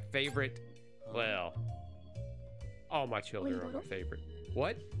 He's my favorite. Well, all my children are my favorite.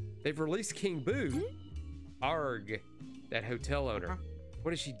 What? They've released King Boo? Arg. That hotel owner.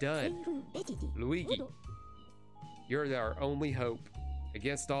 What has she done? Luigi. You're our only hope.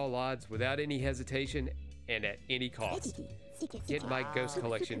 Against all odds, without any hesitation, and at any cost. Get my ghost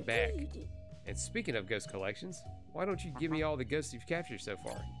collection back. And speaking of ghost collections, why don't you give me all the ghosts you've captured so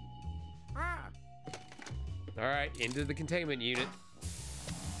far? Alright, into the containment unit.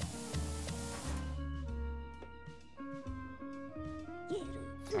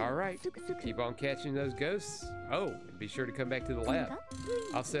 Alright, keep on catching those ghosts. Oh, and be sure to come back to the lab.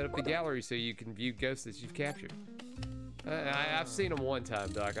 I'll set up the gallery so you can view ghosts that you've captured. I've seen them one time,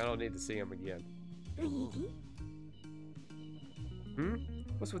 Doc. I don't need to see them again.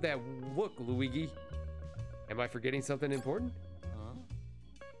 What's with that look, Luigi? Am I forgetting something important?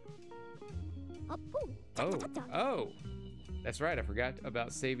 Oh. That's right, I forgot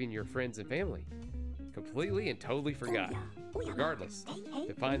about saving your friends and family. Completely and totally forgot. Regardless,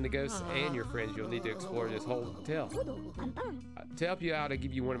 to find the ghosts and your friends, you'll need to explore this whole hotel. To help you out, I'll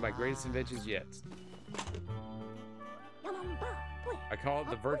give you one of my greatest inventions yet. I call it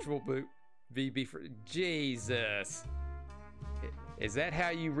the virtual boot VB for Jesus. Is that how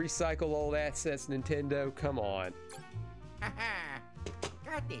you recycle old assets, Nintendo? Come on.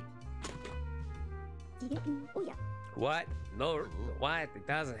 Got it. What? No, what? It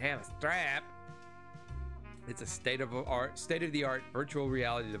doesn't have a strap. It's a state-of-the-art virtual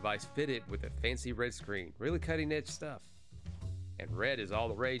reality device fitted with a fancy red screen. Really cutting-edge stuff. And red is all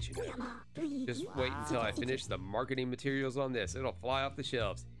the rage, you know. Just wait until I finish the marketing materials on this. It'll fly off the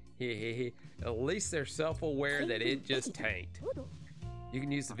shelves. At least they're self-aware that it just tanked. You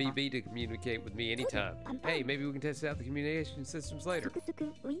can use the VB to communicate with me anytime. Hey, maybe we can test out the communication systems later.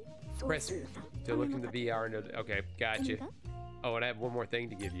 Press to look in the VR and okay, gotcha. Oh, and I have one more thing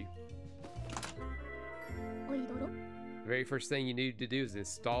to give you. The very first thing you need to do is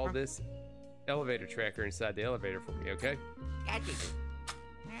install this elevator tracker inside the elevator for me, okay? Got it.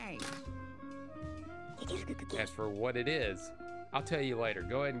 Nice. As for what it is, I'll tell you later.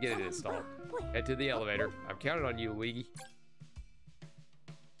 Go ahead and get it installed. Head to the elevator. I'm counting on you, Luigi.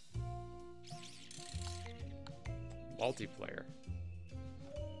 Multiplayer.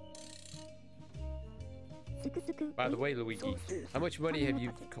 By the way, Luigi, how much money have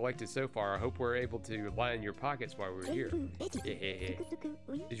you collected so far? I hope we're able to line your pockets while we're here.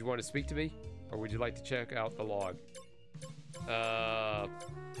 Did you want to speak to me? Or would you like to check out the log?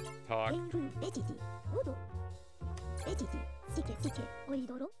 Talk.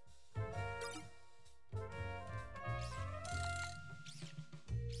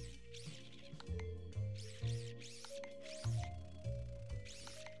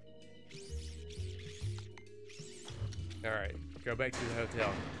 All right, go back to the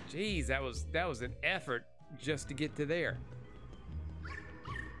hotel. Jeez, that was an effort just to get to there.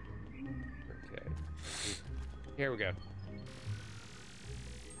 Okay, here we go.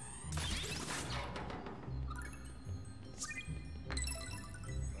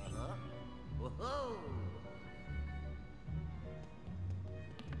 Whoa.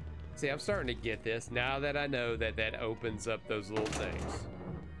 See, I'm starting to get this now that I know that that opens up those little things.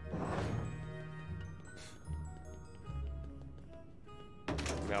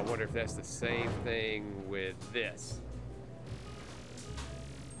 Now I wonder if that's the same thing with this.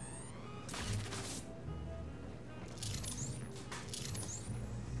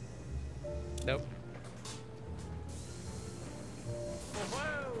 Nope.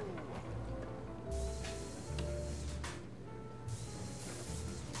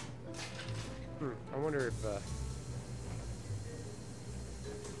 I wonder if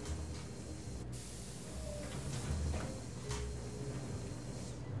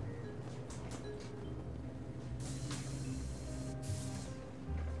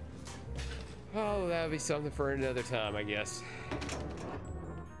oh, that would be something for another time, I guess.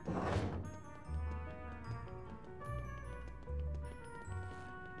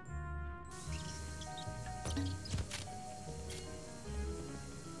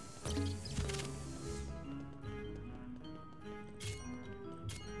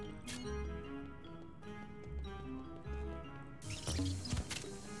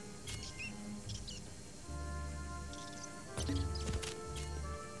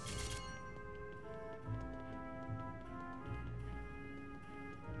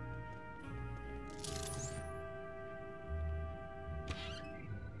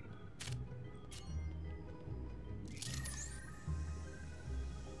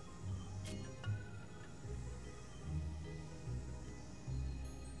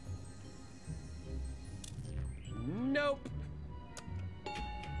 Nope.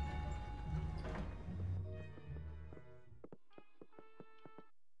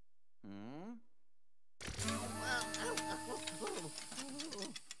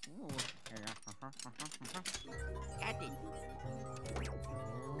 Captain.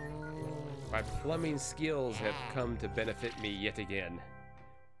 My plumbing skills have come to benefit me yet again.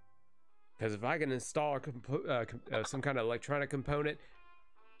 Because if I can install some kind of electronic component,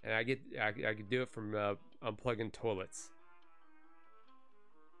 and I can do it from unplugging toilets.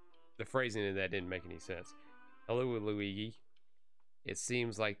 The phrasing of that didn't make any sense. Hello, Luigi. It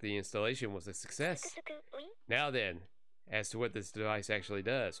seems like the installation was a success. Now then, as to what this device actually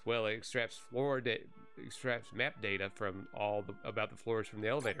does. Well, it extracts map data from about the floors from the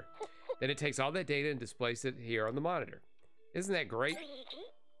elevator. Then it takes all that data and displays it here on the monitor. Isn't that great?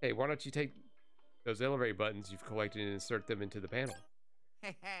 Hey, why don't you take those elevator buttons you've collected and insert them into the panel?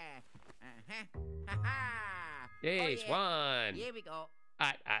 Yes, Oh, yeah. one. Here we go.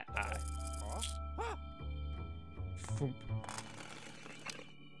 Aye. Foomp.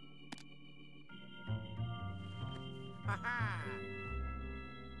 Ha-ha.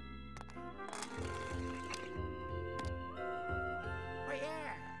 Oh,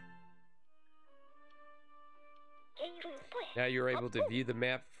 yeah. Now you're able to view the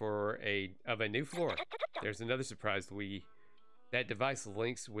map of a new floor. There's another surprise, Luigi. That device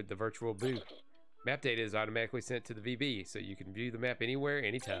links with the virtual booth. Map data is automatically sent to the VB, so you can view the map anywhere,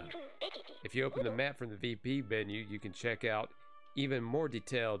 anytime. If you open the map from the VB menu, you can check out even more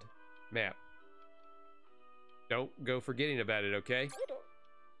detailed map. Don't go forgetting about it, okay?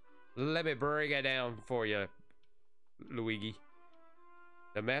 Let me break it down for you, Luigi.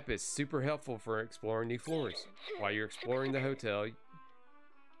 The map is super helpful for exploring new floors. While you're exploring the hotel,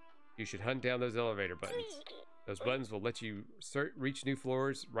 you should hunt down those elevator buttons. Those buttons will let you reach new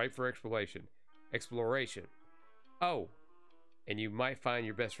floors right for exploration. Oh, and you might find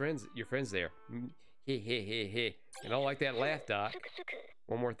your friends there. Heh. And I don't like that laugh, Doc.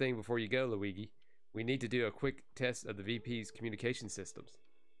 One more thing before you go, Luigi. We need to do a quick test of the VP's communication systems.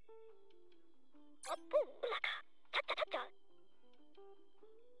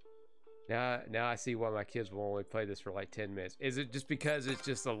 Now I see why my kids will only play this for like 10 minutes. Is it just because it's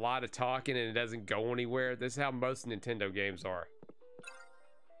just a lot of talking and it doesn't go anywhere? This is how most Nintendo games are.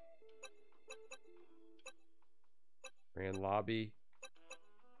 Grand lobby.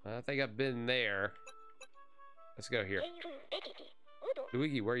 I think I've been there. Let's go here.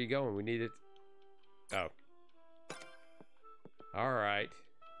 Luigi, where are you going? We need it. Oh. Alright.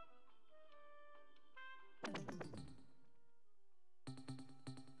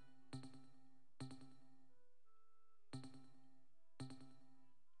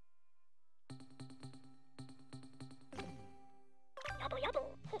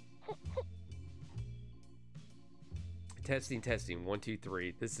 testing, testing. 1, 2,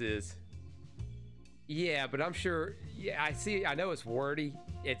 3. This is... Yeah, but I'm sure... Yeah, I know it's wordy.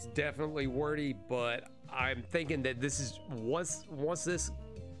 It's definitely wordy, but I'm thinking that this is... Once this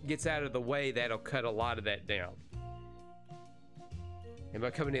gets out of the way, that'll cut a lot of that down. Am I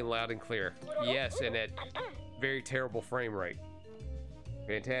coming in loud and clear? Yes, and at very terrible frame rate.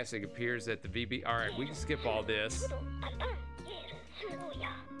 Fantastic. Appears that the VB... Alright, we can skip all this.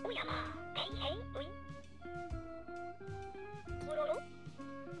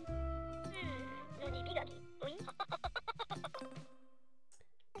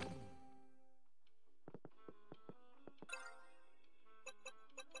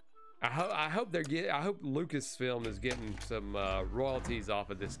 I hope I hope Lucasfilm is getting some royalties off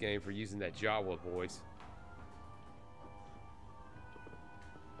of this game for using that Jawa voice.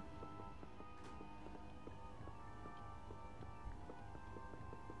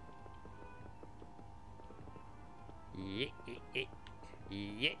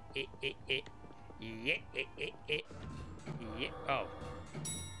 Oh.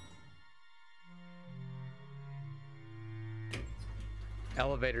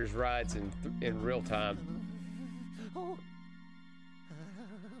 Elevators rides in real time.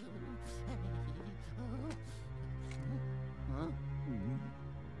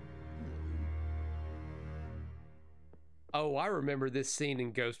 Oh, I remember this scene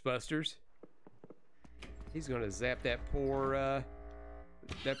in Ghostbusters. He's gonna zap that poor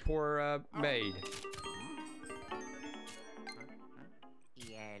maid.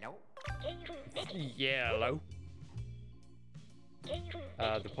 Yellow. Yellow.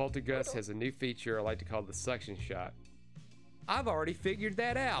 The Poltergeist has a new feature I like to call the suction shot. I've already figured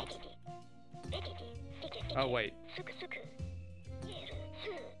that out. Oh, wait.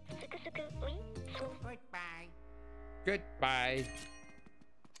 Goodbye. Goodbye.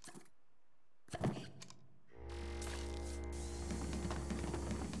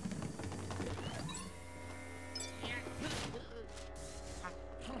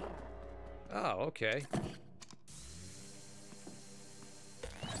 Oh, okay.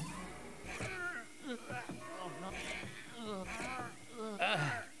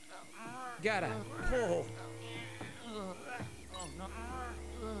 Gotta pull.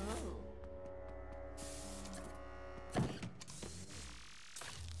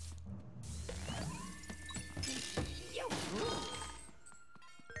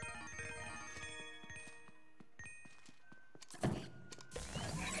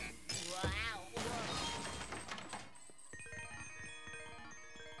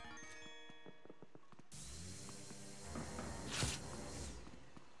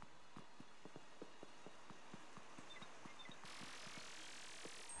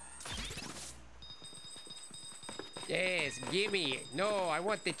 Yes, gimme. No, I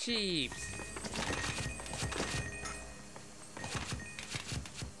want the chips.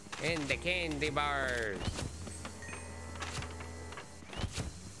 And the candy bars.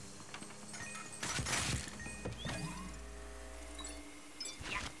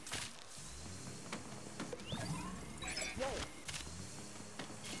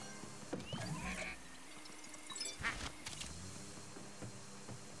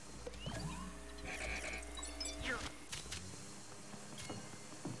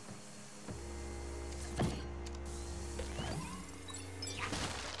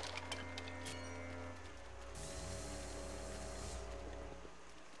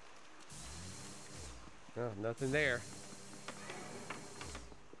 Oh, nothing there.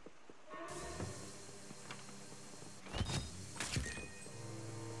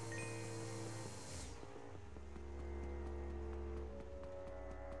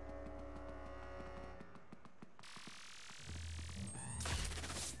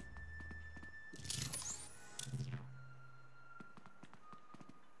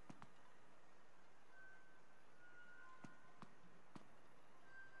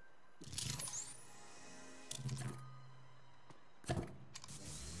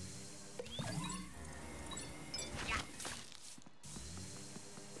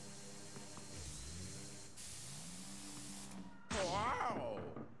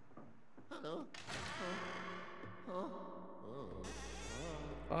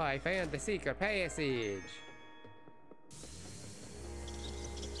 Oh, I found the secret passage.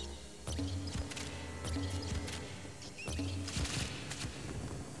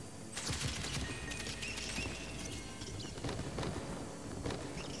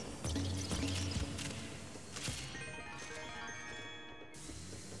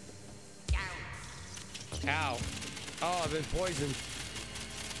 Ow. Oh, I've been poisoned.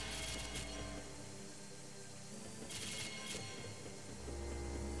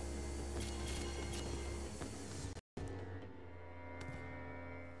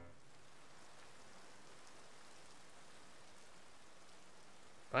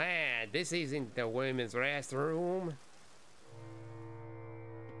 this isn't the women's restroom.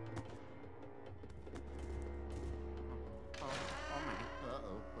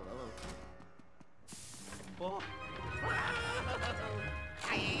 Oh.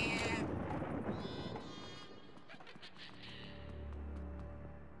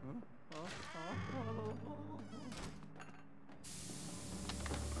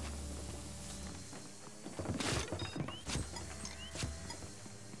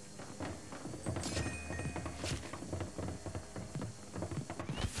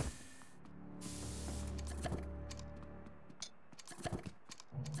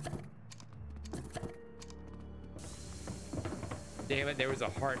 Damn it, there was a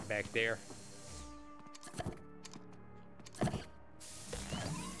heart back there.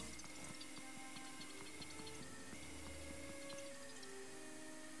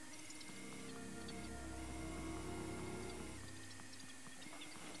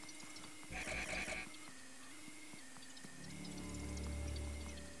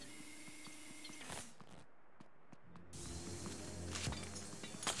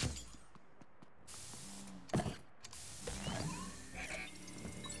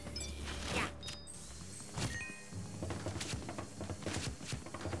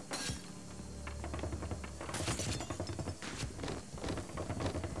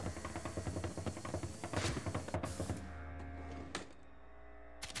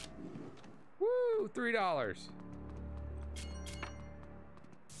 Woo, $3.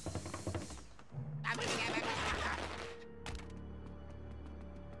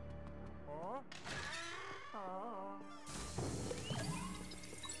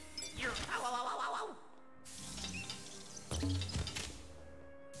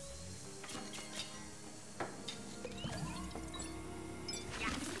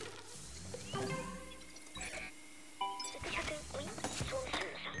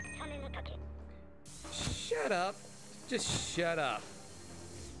 Shut up. Just shut up.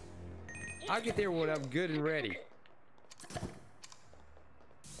 I'll get there when I'm good and ready.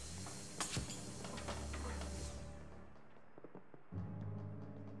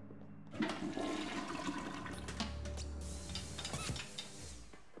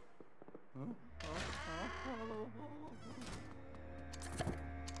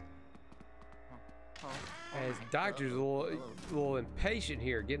 As doctor's a little impatient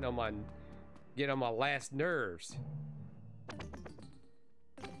here, getting on my last nerves.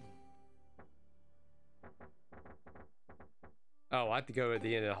 Oh, I have to go at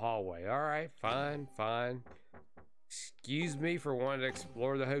the end of the hallway. All right, fine, fine. Excuse me for wanting to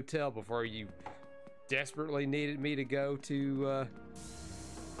explore the hotel before you desperately needed me to go to,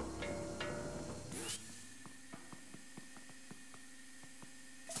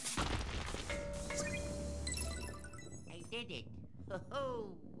 I did it. Ho-ho.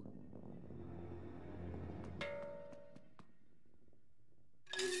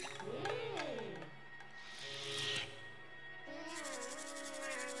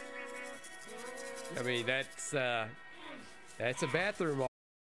 I mean, that's a bathroom.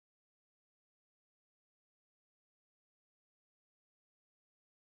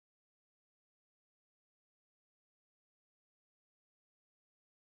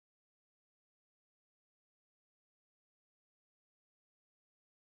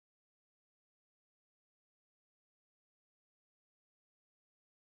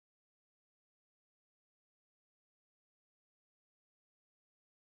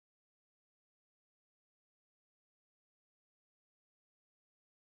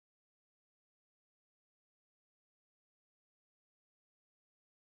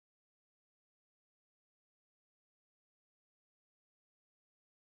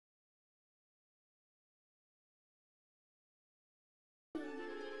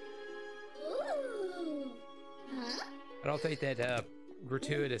 I don't think that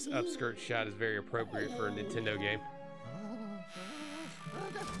gratuitous upskirt shot is very appropriate for a Nintendo game.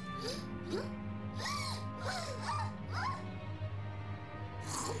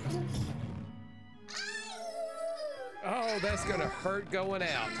 Oh, that's gonna hurt going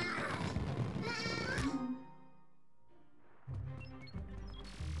out.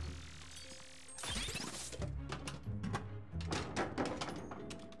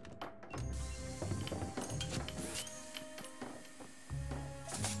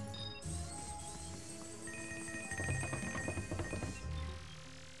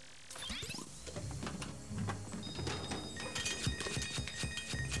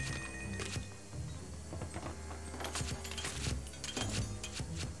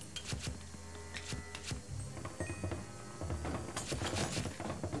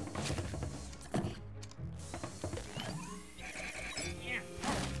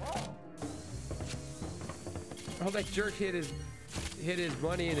 Oh, that jerk hit his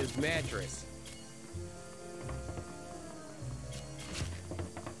money in his mattress.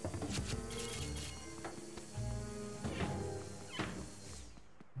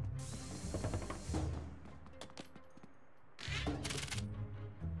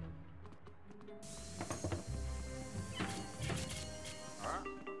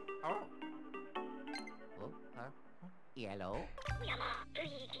 Yellow.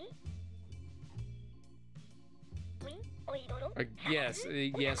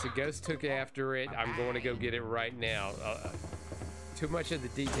 Yes, a ghost took after it. I'm going to go get it right now. Too much of the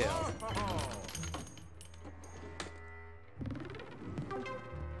details.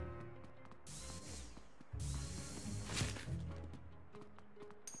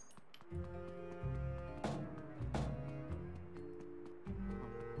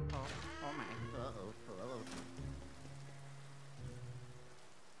 Oh my.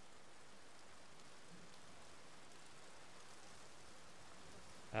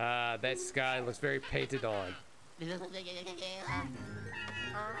 That sky looks very painted on.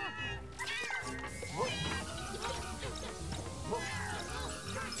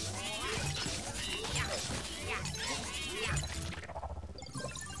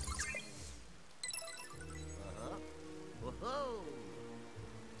 Whoa.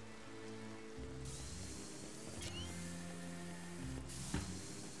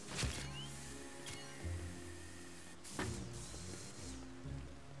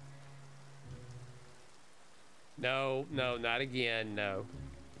 No, no, not again, no.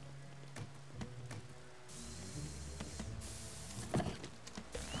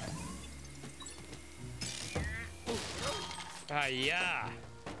 Yeah.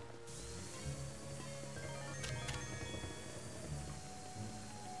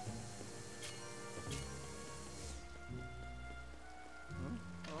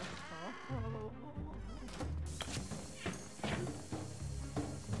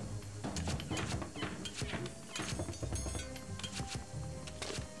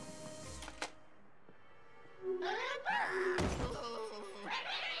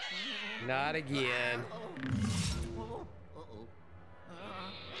 Not again.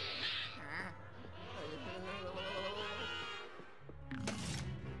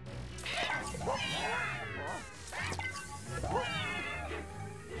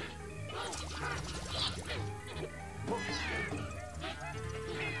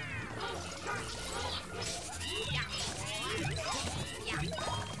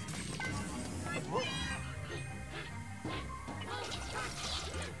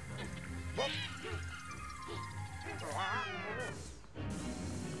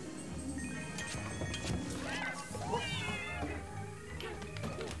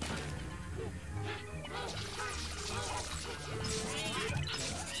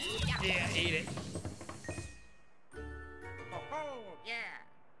 Yeah, eat it. Oh, yeah.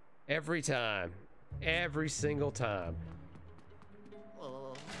 Every time. Every single time.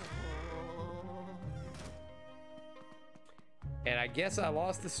 And I guess I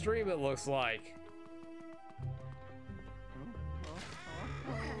lost the stream, it looks like.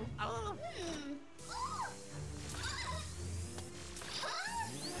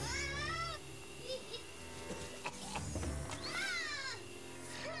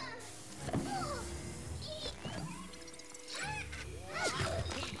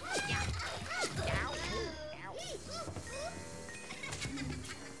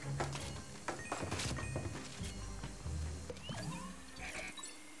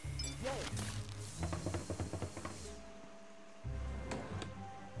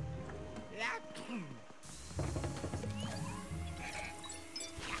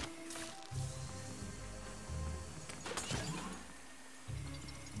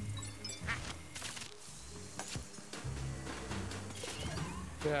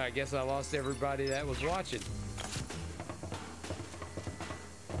 Yeah, I guess I lost everybody that was watching.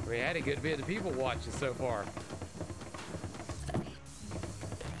 We had a good bit of people watching so far.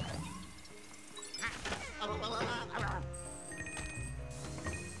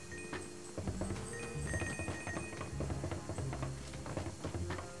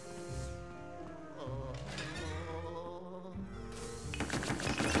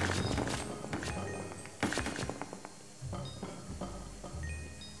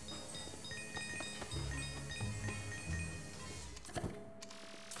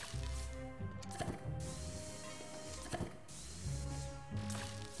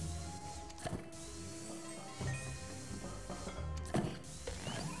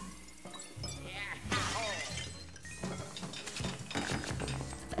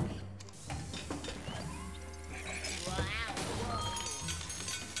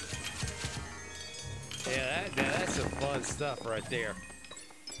 fun stuff right there.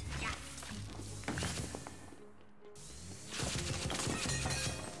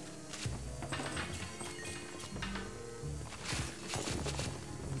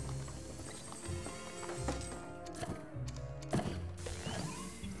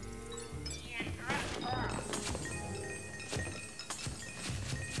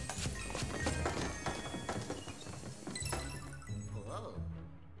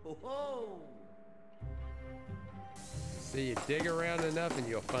 See, you dig around enough and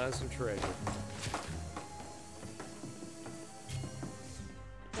you'll find some treasure.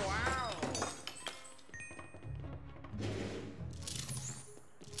 Wow.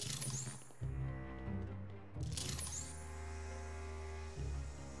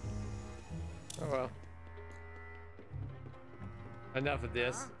 Oh well. Enough of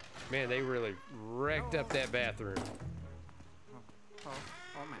this. Man, they really wrecked up that bathroom. Oh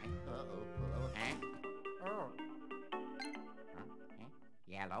my. Huh? Oh. Huh?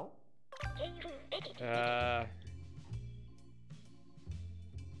 Yellow? Goodbye.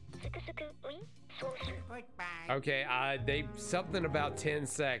 Okay, they something about 10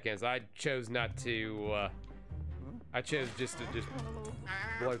 seconds. I chose not to, I chose just to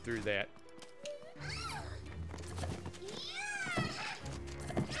blow through that.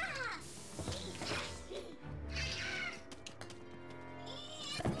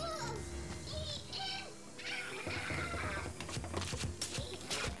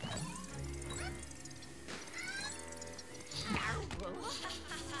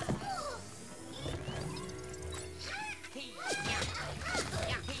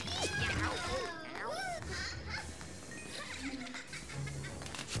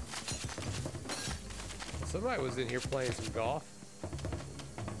 Somebody was in here playing some golf.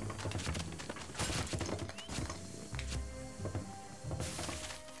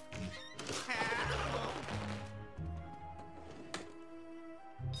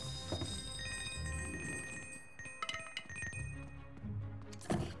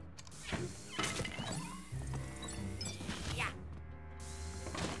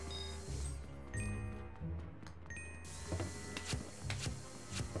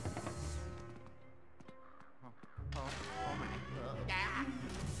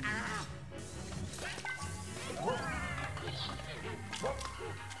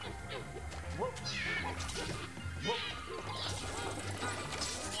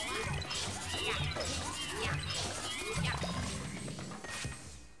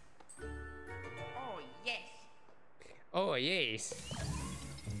 Oh, yes.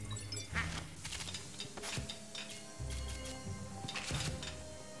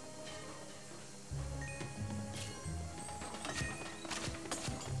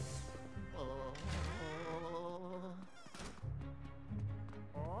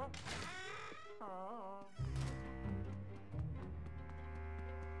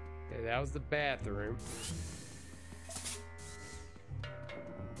 Okay, that was the bathroom.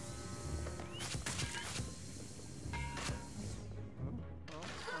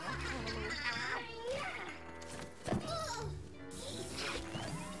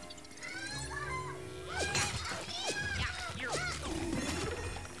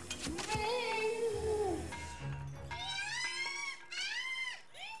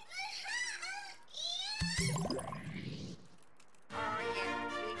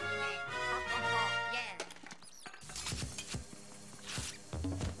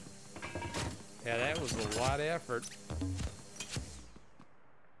 Yeah, that was a lot of effort.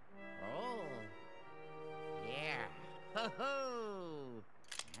 Oh. Yeah. Ho ho.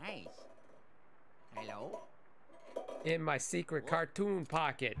 Nice. Hello? In my secret cartoon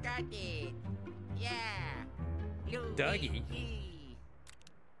pocket. Got it. Yeah. Dougie. Luigi.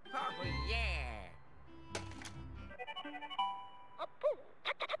 Oh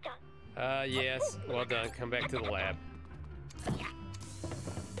yeah. Yes. Well done. Come back to the lab.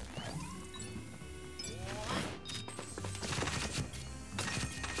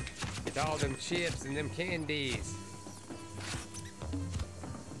 Get all them chips and them candies.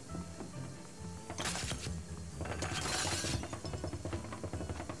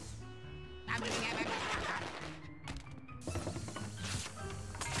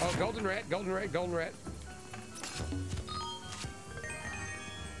 Oh, golden rat, golden rat, golden rat.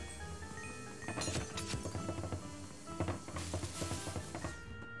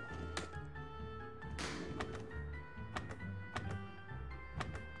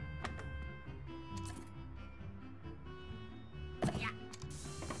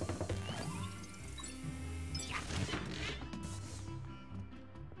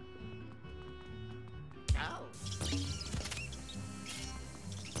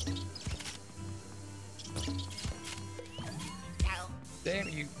 Damn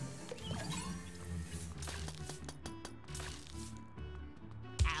you.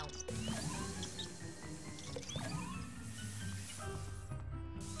 Ow.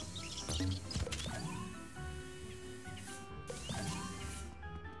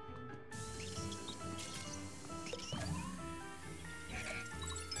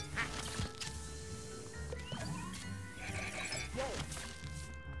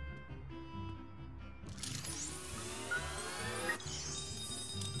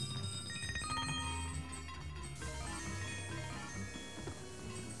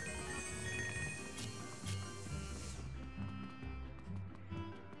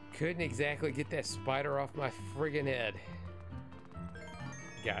 Couldn't exactly get that spider off my friggin' head.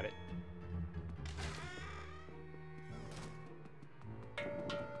 Got it.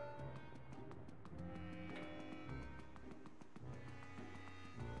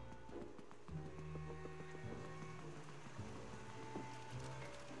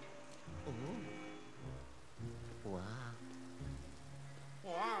 Wow.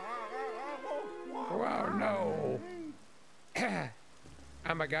 Oh no!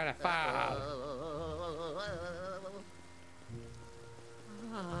 I'm gonna fall.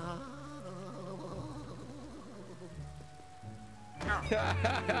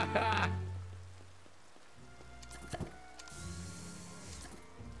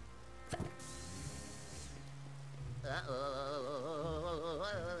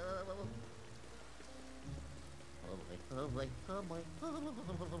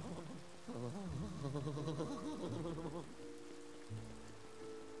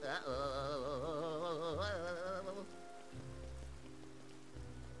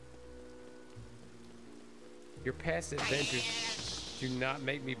 Your past adventures do not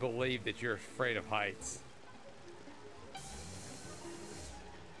make me believe that you're afraid of heights.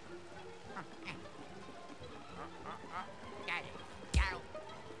 Got it. Go.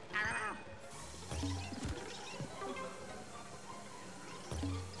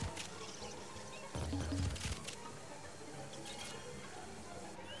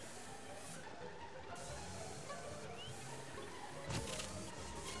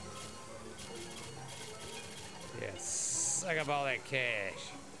 Yes, suck up all that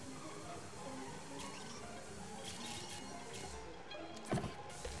cash.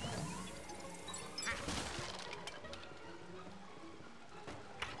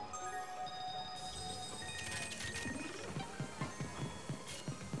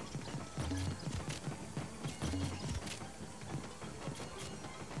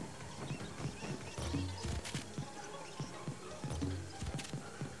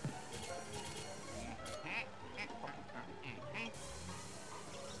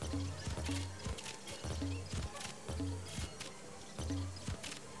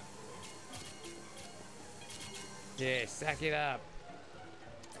 Yeah, suck it up.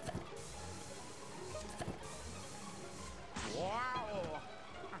 Wow.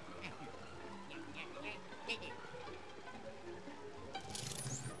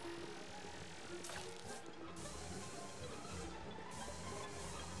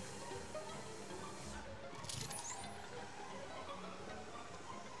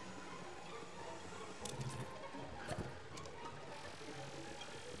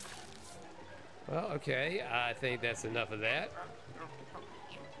 Well, okay, I think that's enough of that.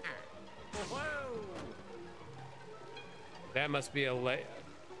 That must be a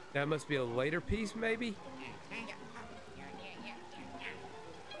later piece, maybe?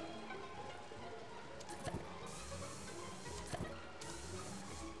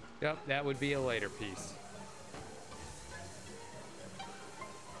 Yep, that would be a later piece.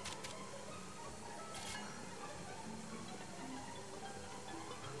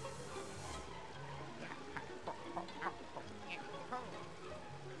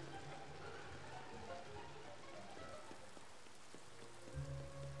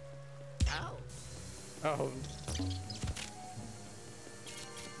 Oh.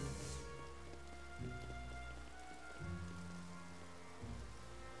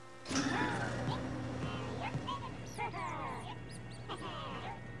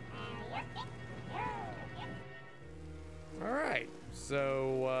 All right,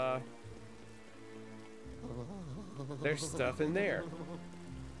 so there's stuff in there.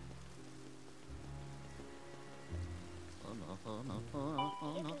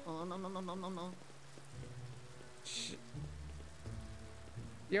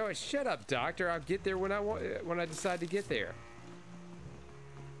 Yo, shut up, Doctor. I'll get there when I decide to get there.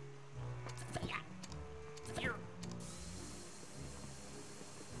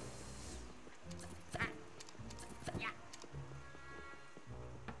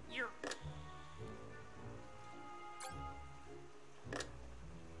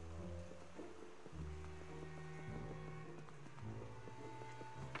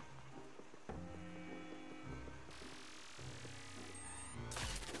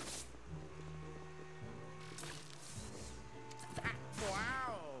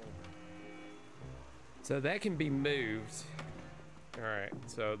 So that can be moved. All right,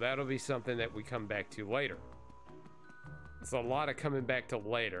 so that'll be something that we come back to later. It's a lot of coming back to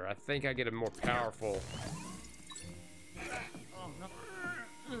later. I think I get a more powerful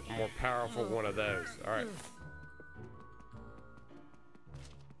one of those. All right.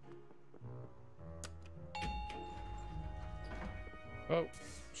 Oh,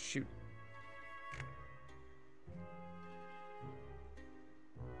 shoot.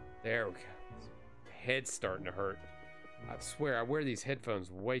 There we go. Head's starting to hurt. I swear, I wear these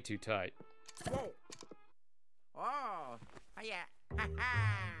headphones way too tight. Whoa. Oh, yeah. Ha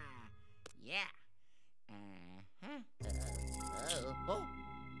ha. Yeah. Oh.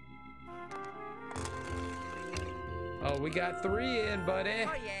 Oh, we got 3 in, buddy.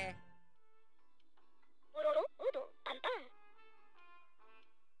 Oh, yeah.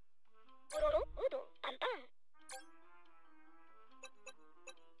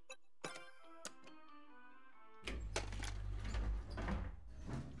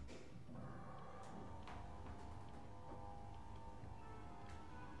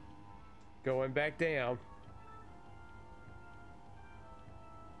 Going back down.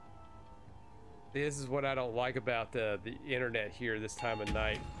 This is what I don't like about the internet here this time of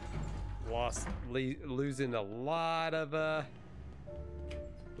night. Losing a lot of oh,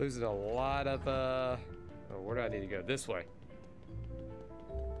 where do I need to go? This way.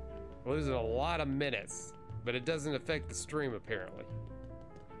 Losing a lot of minutes, but it doesn't affect the stream apparently.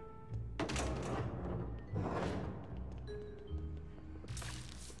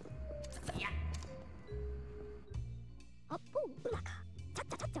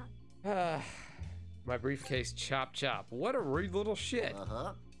 My briefcase chop chop. What a rude little shit.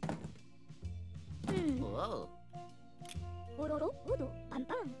 Uh-huh. Whoa.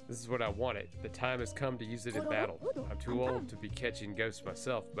 This is what I wanted. The time has come to use it in battle. I'm too old to be catching ghosts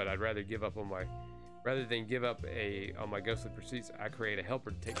myself, but I'd rather give up on my on my ghostly pursuits. I create a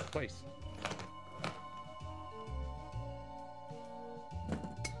helper to take its place.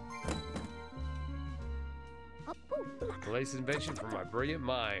 The latest invention from my brilliant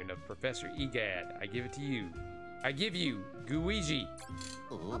mind of Professor Egad. I give it to you. I give you Luigi.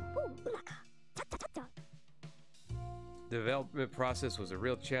 The development process was a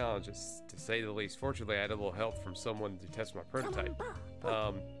real challenge, to say the least. Fortunately, I had a little help from someone to test my prototype.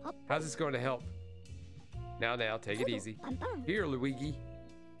 How's this going to help? Now, take it easy. Here, Luigi.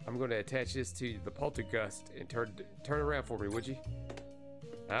 I'm going to attach this to the poltergust and turn around for me, would you?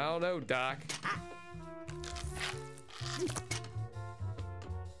 I don't know, Doc.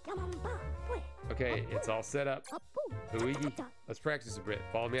 Okay, it's all set up. Luigi, let's practice a bit.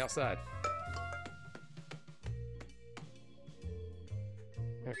 Follow me outside.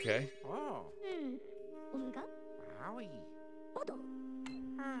 Okay. Oh. Wowie.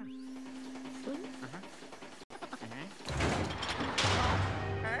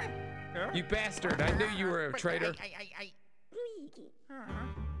 You bastard! I knew you were a traitor.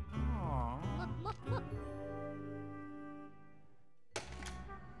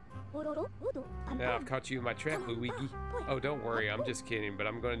 Now I've caught you in my trap, Luigi. Oh, don't worry, I'm just kidding, but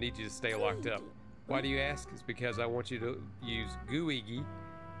I'm gonna need you to stay locked up. Why do you ask? It's because I want you to use Gooigi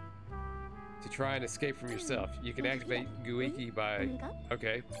to try and escape from yourself. You can activate Gooigi by...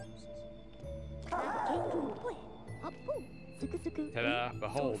 Okay. Ta-da!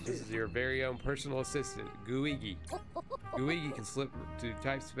 Behold, this is your very own personal assistant, Gooigi. Gooigi can slip to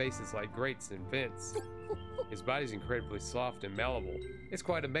tight spaces like grates and vents. His body's incredibly soft and malleable. It's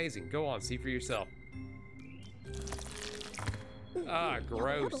quite amazing. Go on, see for yourself. Ah,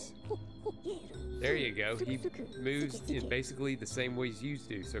 gross. There you go. He moves in basically the same ways you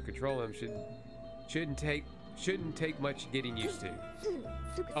do, so controlling him shouldn't take much getting used to.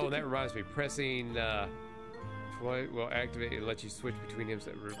 Oh, and that reminds me, pressing will activate and let you switch between him.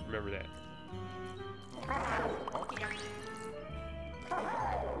 So remember that.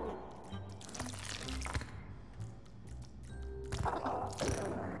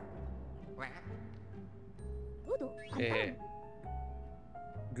 Yeah.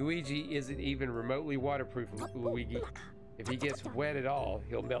 Luigi isn't even remotely waterproof, Luigi. If he gets wet at all,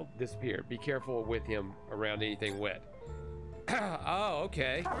 he'll melt and disappear. Be careful with him around anything wet. Oh,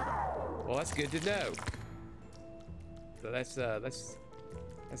 okay. Well, that's good to know. So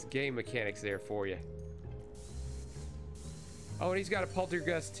that's game mechanics there for you. Oh, and he's got a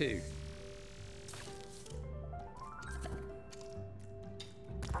poltergust too.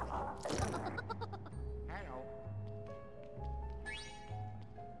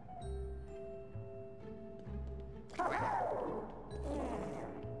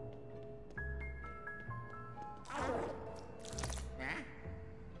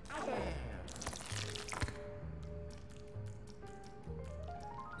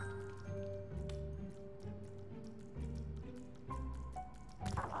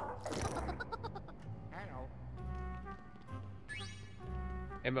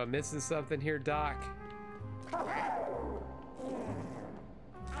 Am I missing something here, Doc?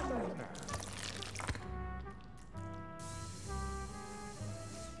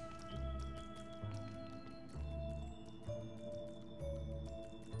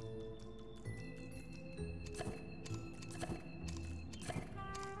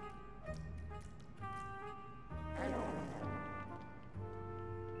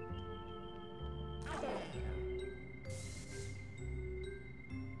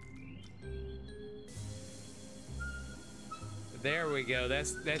 There we go.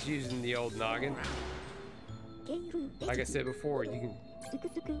 That's using the old noggin. Like I said before, you can.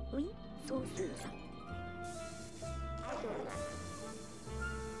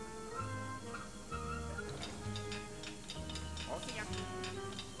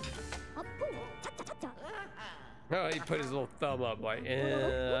 Oh, he put his little thumb up like,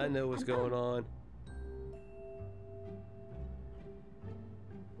 I know what's going on.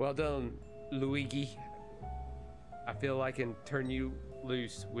 Well done, Luigi. I feel I can turn you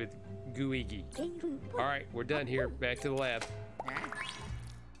loose with Guigi. Alright, we're done here. Back to the lab.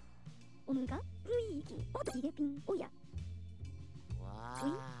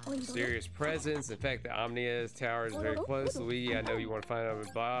 Mysterious presence. In fact, the Omnia's tower is very close. Luigi, I know you want to find out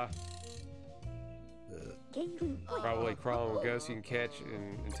about. Probably crawling with ghosts you can catch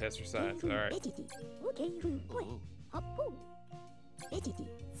and test for science. Alright.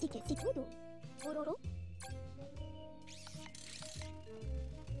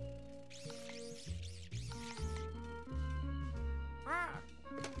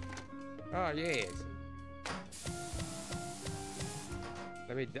 Oh, yes.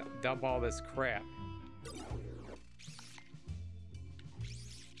 Let me dump all this crap.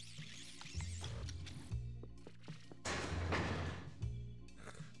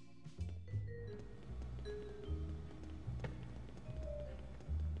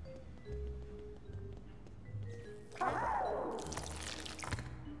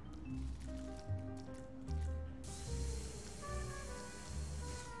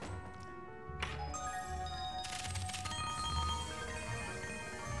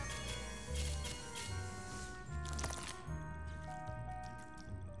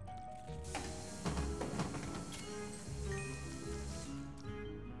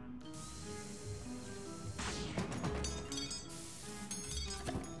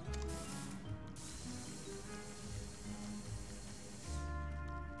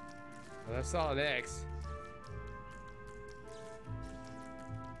 I saw an X.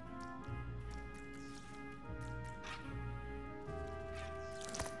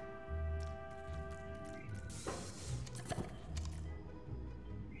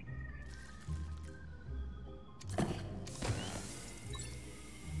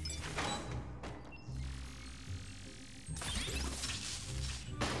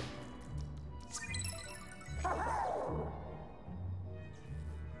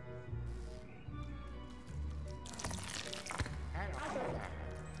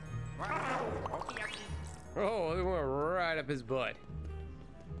 Oh, it went right up his butt.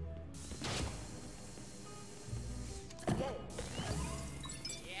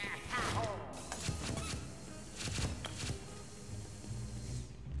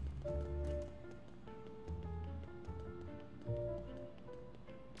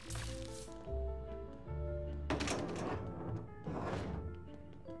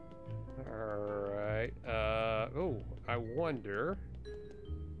 All right. Oh, I wonder.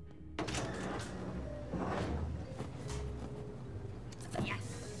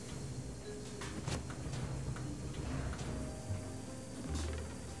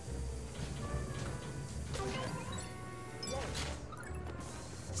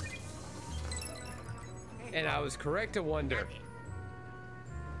 And I was correct to wonder.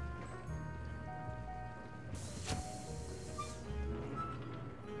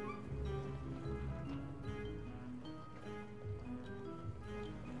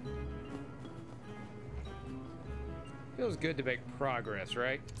 Feels good to make progress,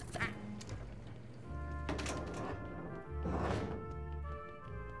 right?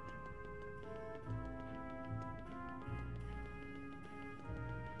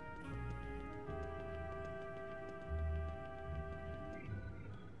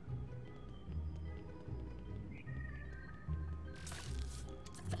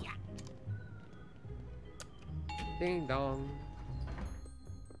 Ding dong.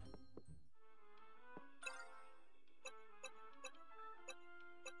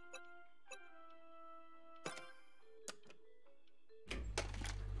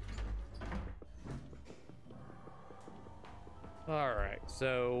 All right,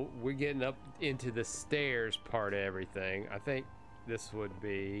 so we're getting up into the stairs part of everything. I think this would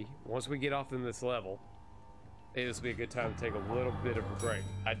be, once we get off in this level, this would be a good time to take a little bit of a break.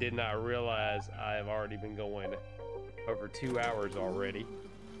 I did not realize I have already been going over 2 hours already,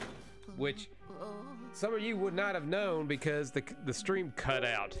 which some of you would not have known because the stream cut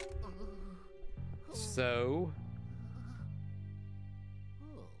out. So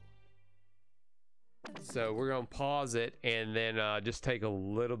we're gonna pause it and then just take a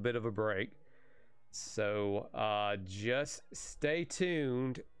little bit of a break. So just stay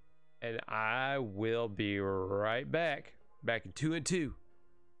tuned and I will be right back in 2 and 2.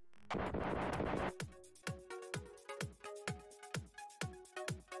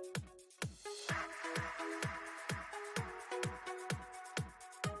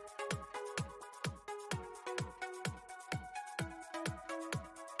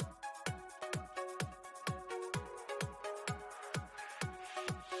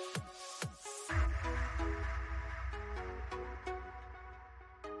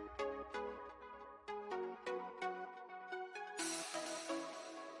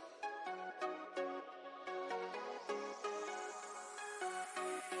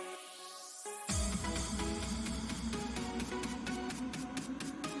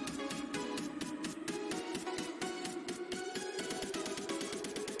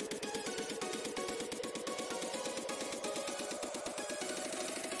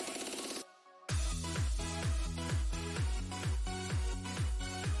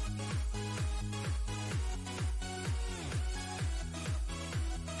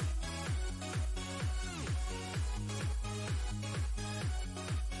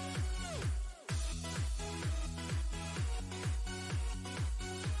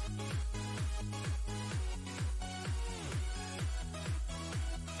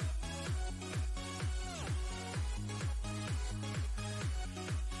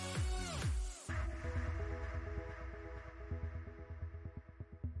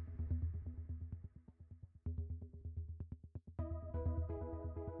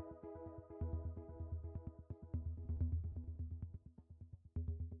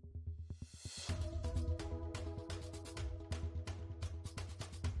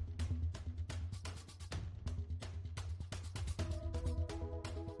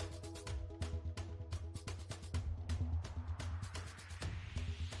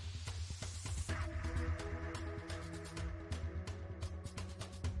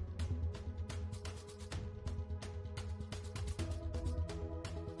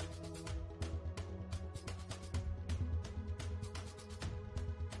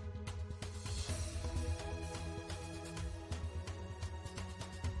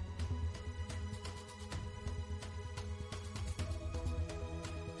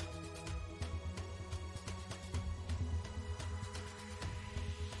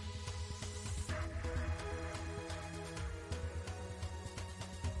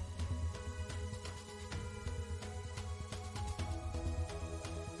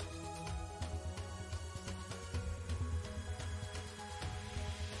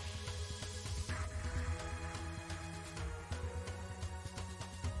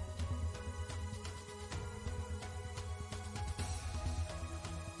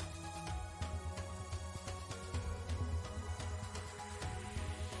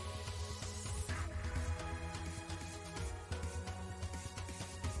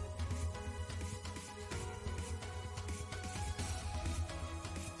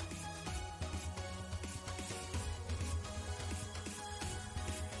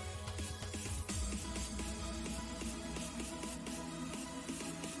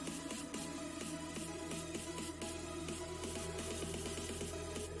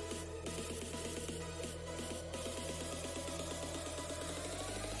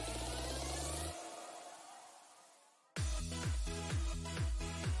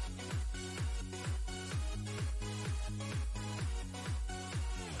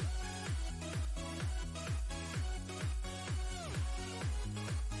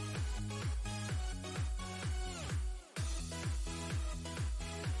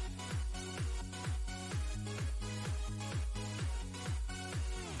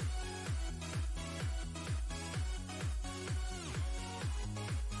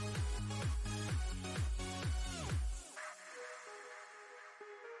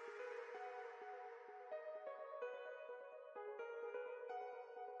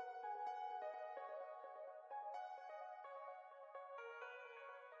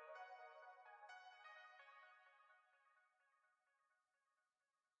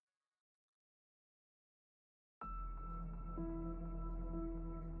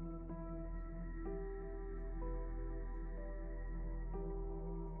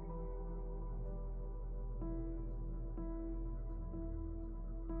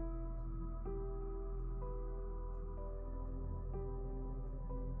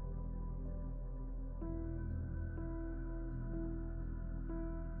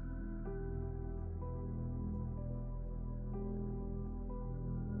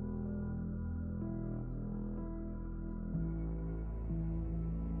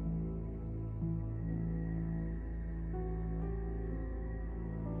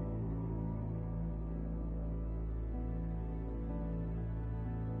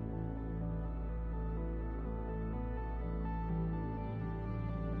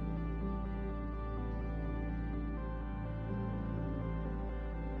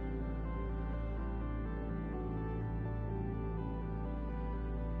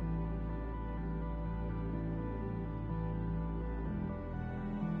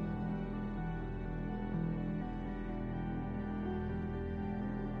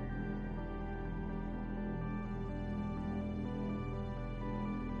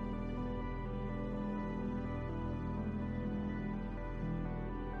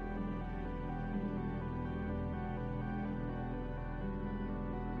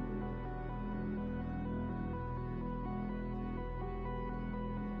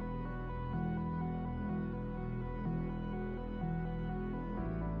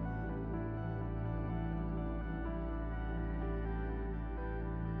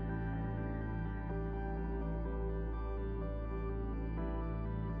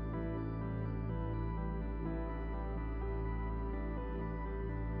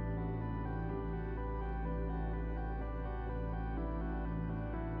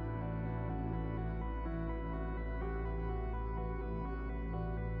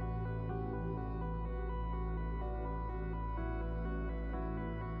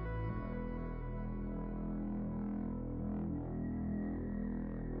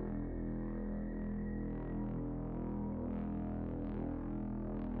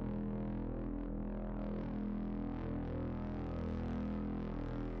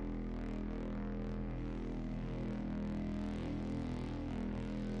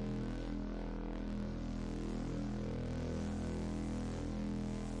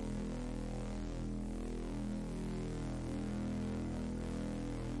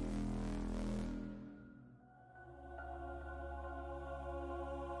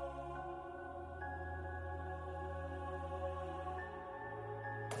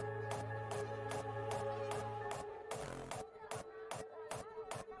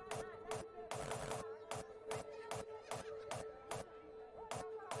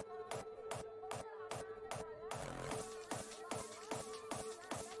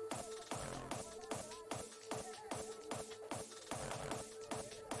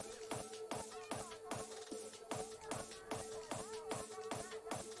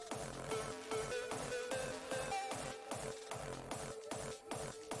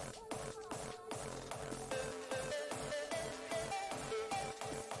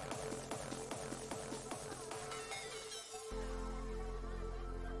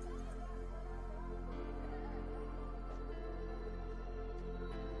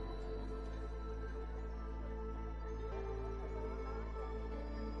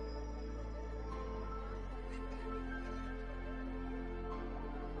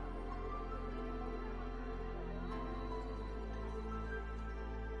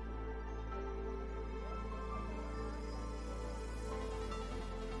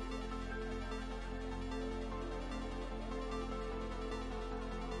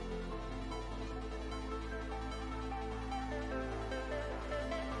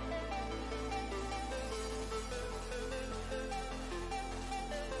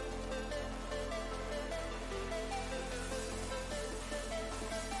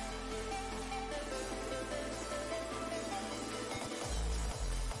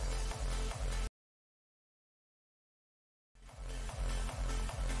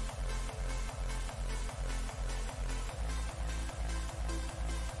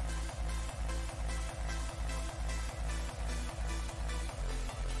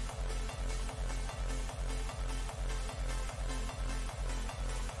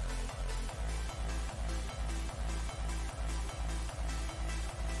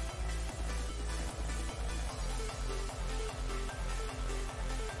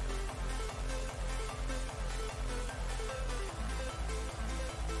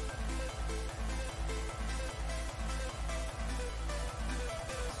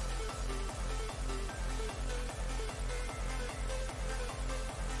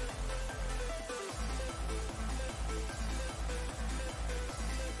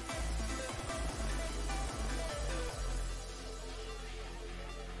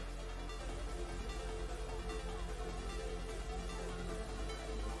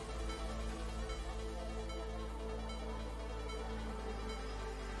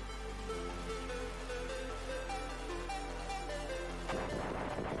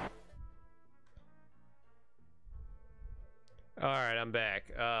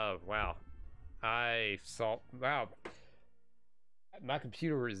 Wow. I saw, wow. My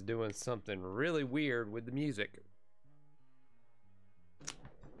computer is doing something really weird with the music.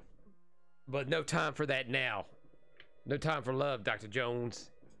 But no time for that now. No time for love, Dr.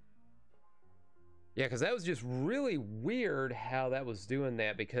 Jones. Yeah, because that was just really weird how that was doing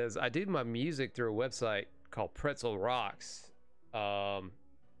that, because I do my music through a website called Pretzel Rocks. And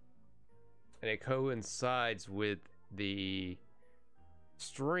it coincides with the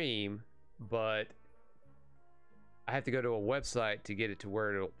stream, but I have to go to a website to get it to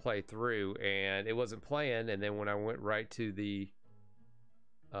where it'll play through, and it wasn't playing. And then when I went right to the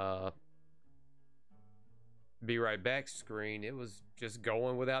be right back screen, it was just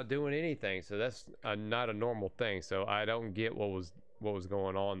going without doing anything. So that's not a normal thing. So I don't get what was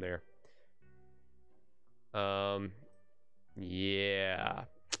going on there. Yeah.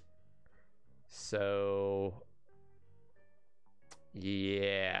 So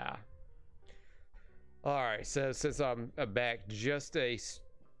yeah. All right. So since I'm back, just a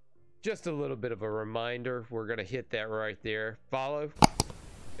little bit of a reminder. We're gonna hit that right there. Follow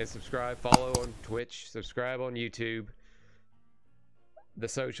and subscribe. Follow on Twitch, subscribe on YouTube. The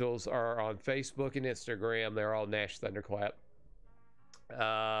socials are on Facebook and Instagram. They're all Nash Thunderclap.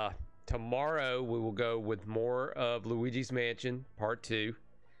 Tomorrow we will go with more of Luigi's Mansion Part 2.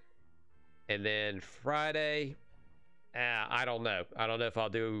 And then Friday, I don't know. I don't know if I'll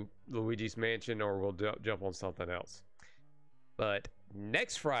do Luigi's Mansion or we'll jump on something else. But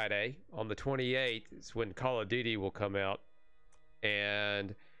next Friday, on the 28th, is when Call of Duty will come out.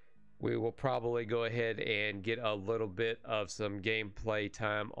 And we will probably go ahead and get a little bit of some gameplay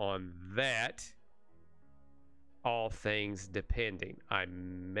time on that. All things depending. I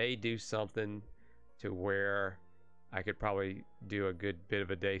may do something to where I could probably do a good bit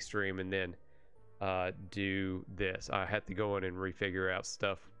of a day stream and then do this. I have to go in and refigure out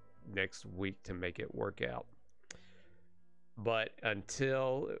stuff next week to make it work out. But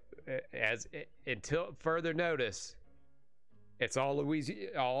until further notice, it's all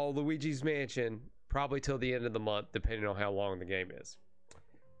Luigi's Mansion, probably till the end of the month, depending on how long the game is.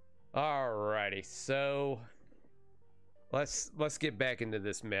 Alrighty, so let's get back into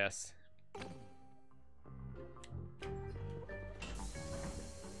this mess.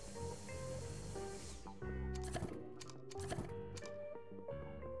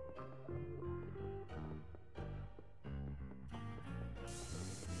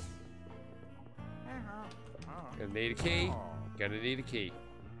 Gonna need a key. Gonna need a key.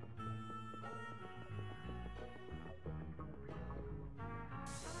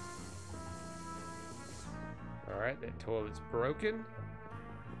 Alright, that toilet's broken.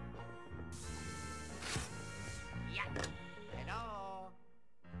 Yeah. Hello.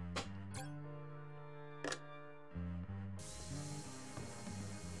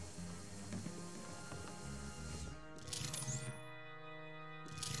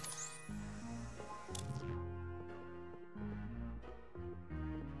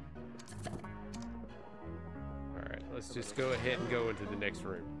 Alright, let's just go ahead and go into the next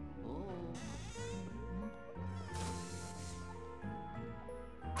room.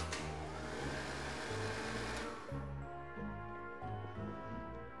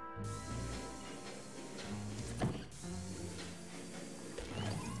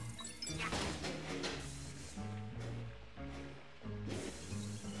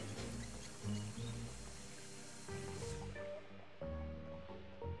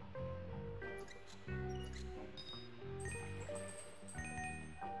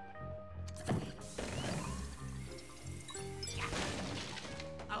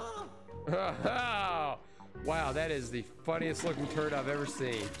 Oh, wow, that is the funniest looking turd I've ever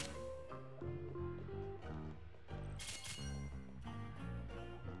seen.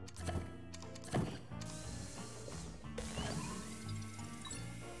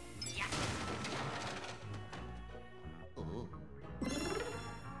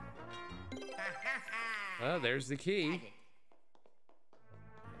 Oh, there's the key.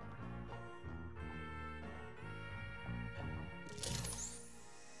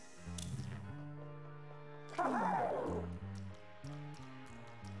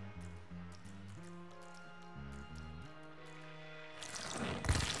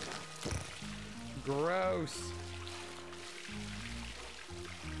 Gross.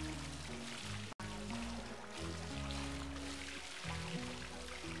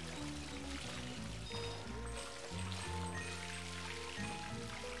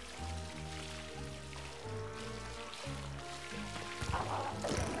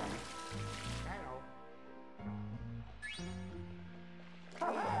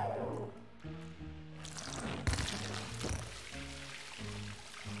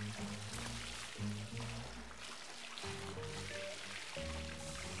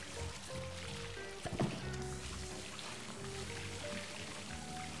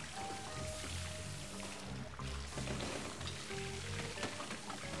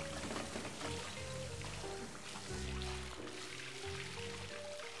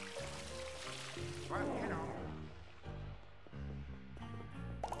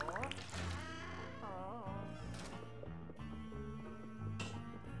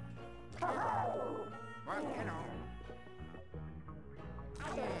 Hello.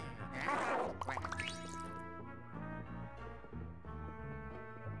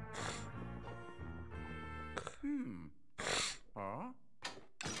 Hmm. Huh?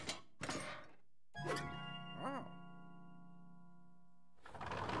 Oh.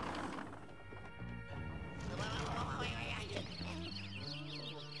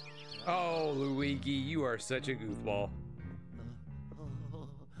 Oh, Luigi, you are such a goofball.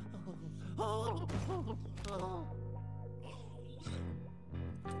 Oh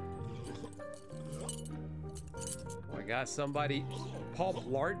my God, somebody... Paul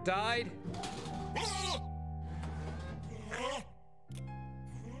Blart died?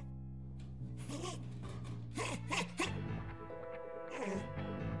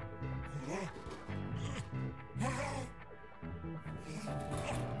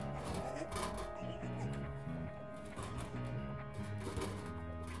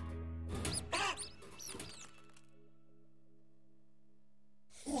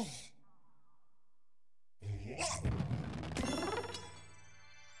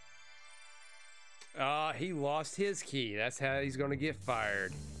 He lost his key. That's how he's gonna get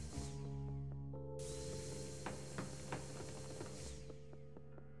fired.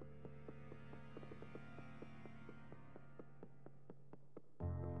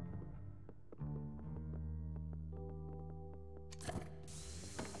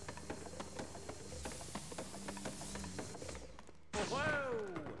 Whoa!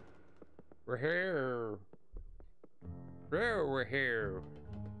 We're here. We're here.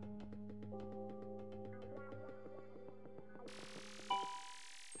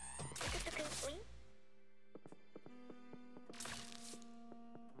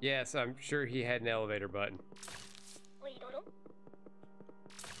 Yes, I'm sure he had an elevator button.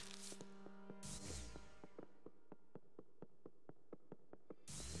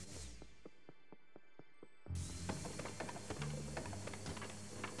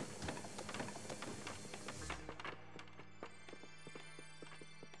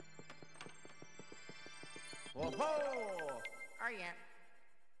 Whoa! Oh yeah.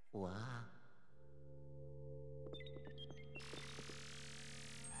 Wow.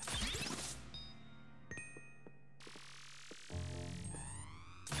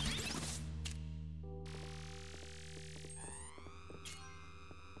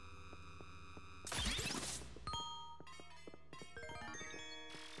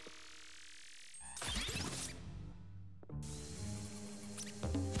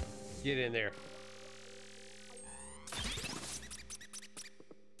 Get in there.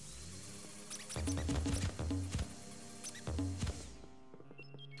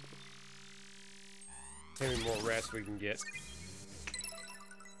 How many more rest we can get?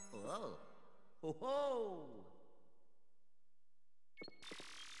 Whoa! Whoa!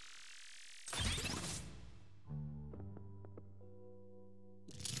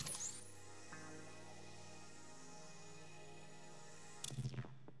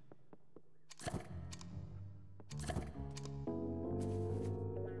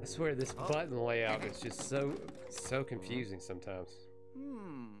 I swear this button layout is just so confusing sometimes.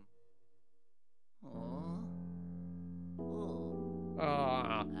 Hmm. Oh.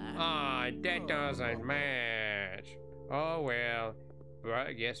 Oh. That doesn't match. Oh well.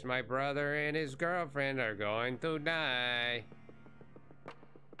 I guess my brother and his girlfriend are going to die.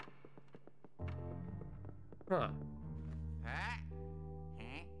 Huh. Huh?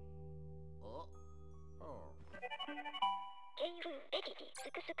 Huh? Oh. Oh. ケイルエキティ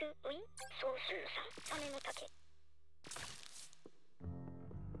スクスクウィン総数差サメの竹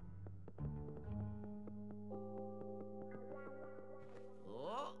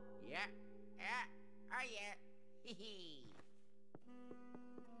Oh. Yeah. Yeah. Oh yeah. Hee hee.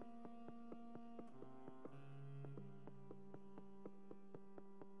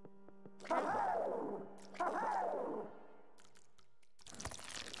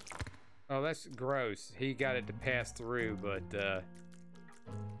 Oh, that's gross. He got it to pass through, but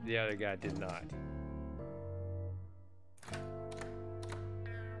the other guy did not.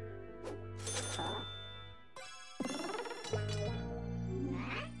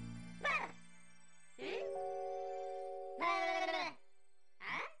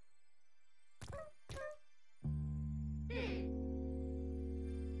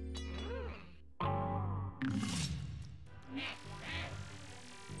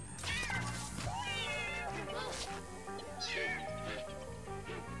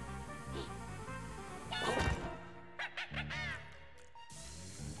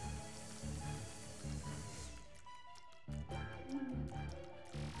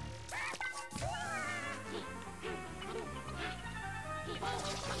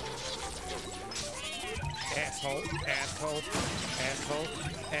 Asshole, asshole, asshole,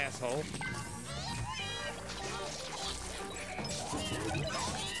 asshole.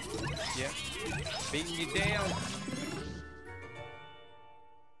 Yep. Beating you down.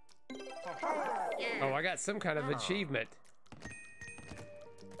 Oh, I got some kind of achievement.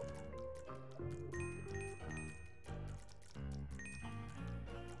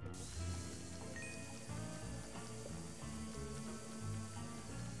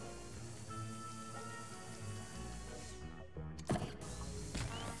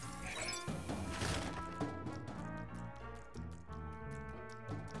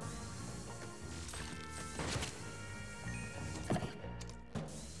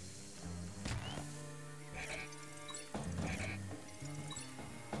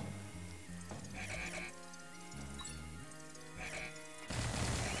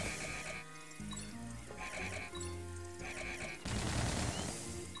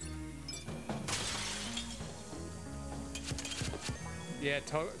 Yeah,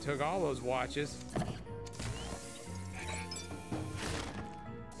 took all those watches.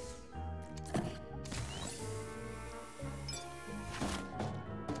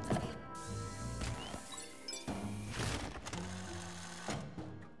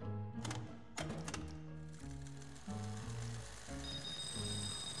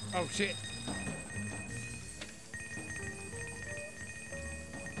 Oh shit.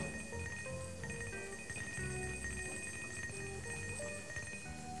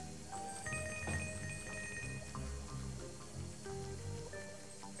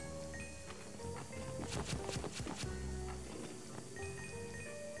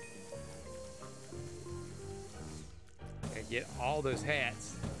 And get all those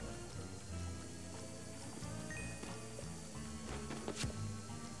hats.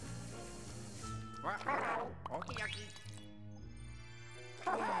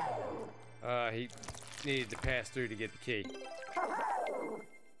 He needed to pass through to get the key.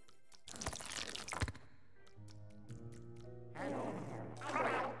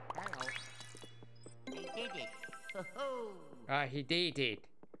 He did it.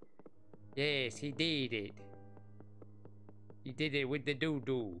 Yes, he did it. He did it with the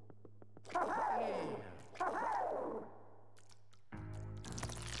doo-doo.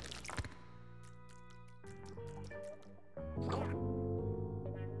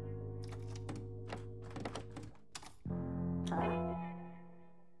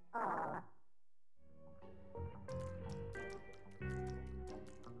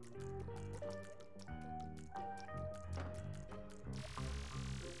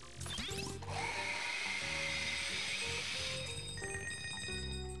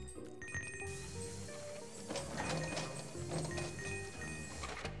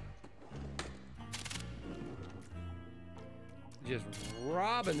 Just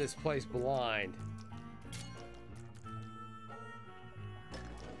robbing this place blind.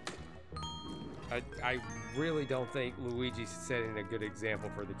 I really don't think Luigi's setting a good example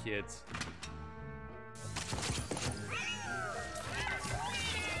for the kids.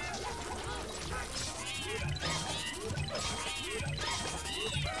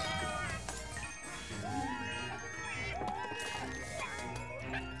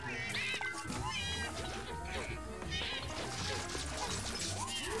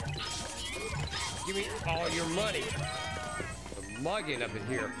 Give me all your money. I'm mugging up in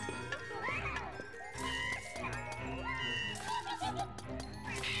here.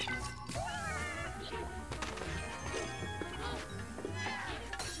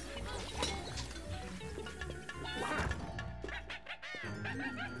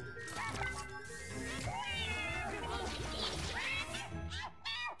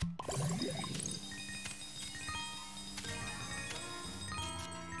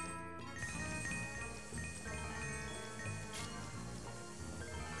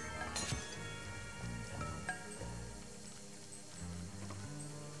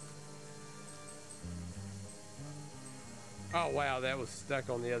 Oh wow, that was stuck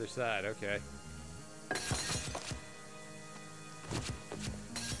on the other side. Okay.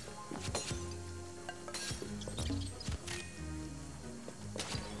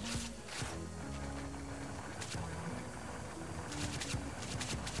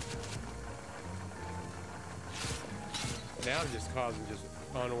 Now I'm just causing just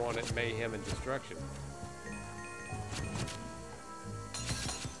unwanted mayhem and destruction.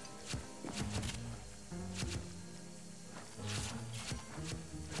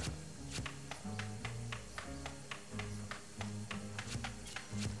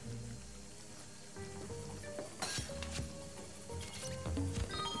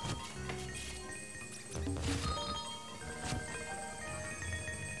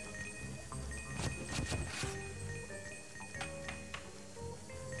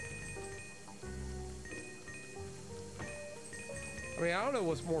 I mean, I don't know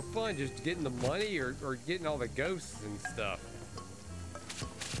what's more fun, just getting the money or getting all the ghosts and stuff.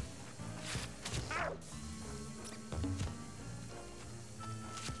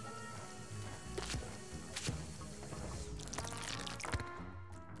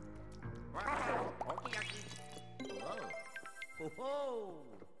 Wow. Okie dokie. Whoa. Whoa.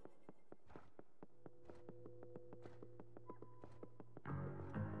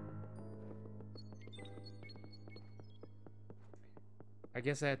 I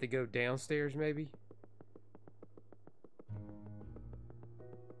guess I have to go downstairs, maybe?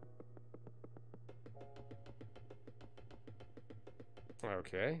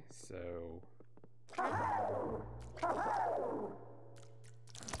 Okay, so...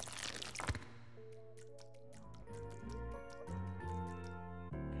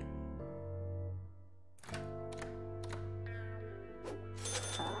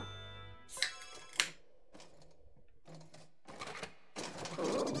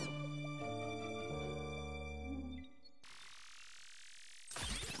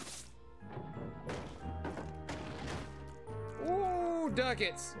 Ooh,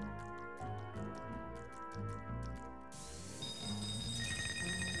 ducats!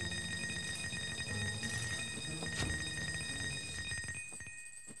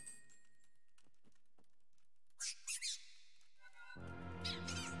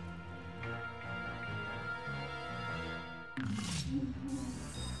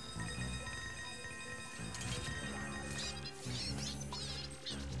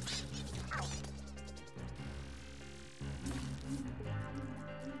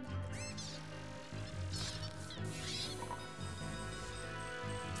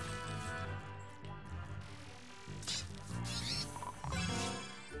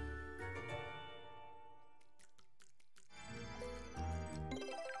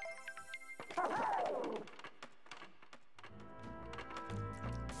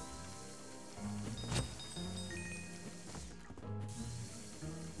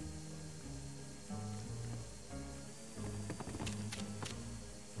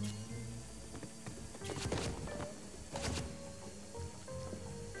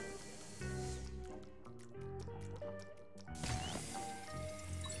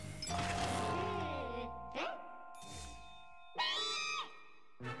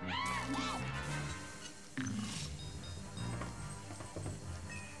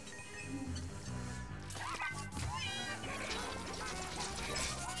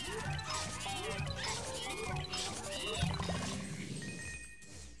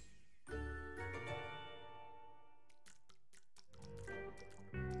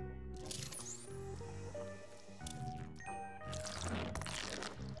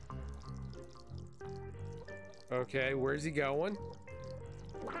 Okay, where's he going?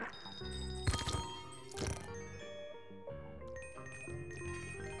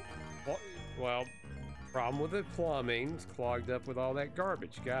 Well, problem with the plumbing. It's clogged up with all that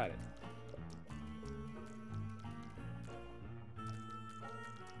garbage. Got it.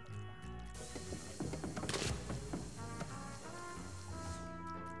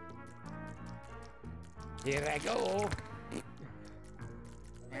 Here I go.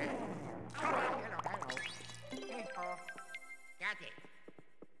 Hello. Hello. Got it.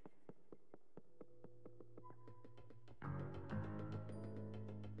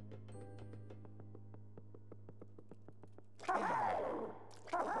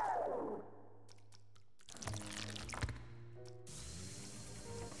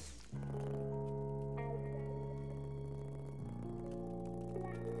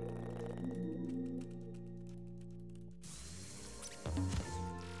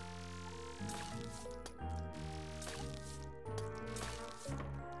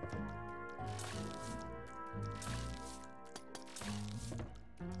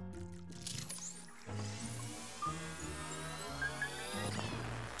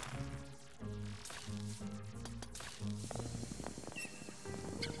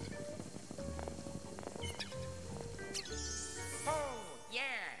 Oh, yeah.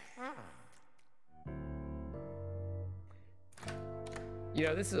 You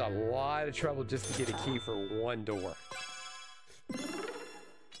know, this is a lot of trouble just to get a key for one door.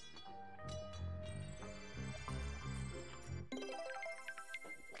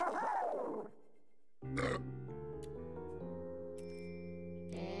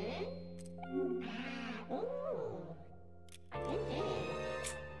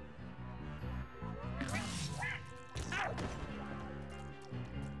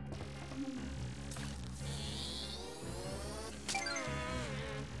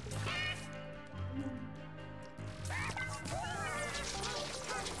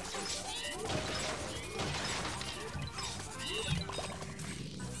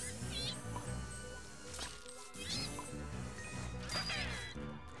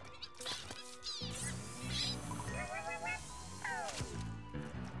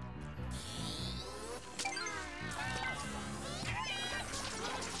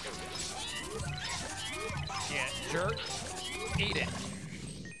 jerk. Eat it.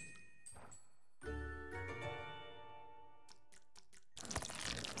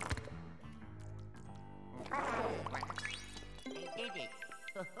 He did it.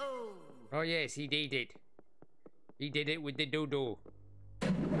 Ho-ho. Oh yes, he did it. He did it with the doo-doo.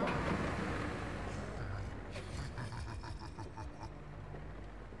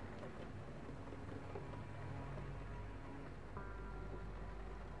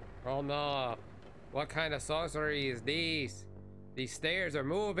 Oh no. What kind of sorcery is this? These stairs are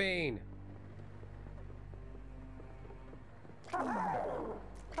moving. Ho-ho.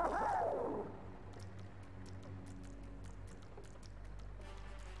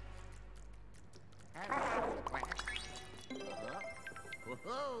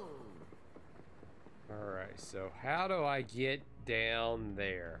 Alright, so how do I get down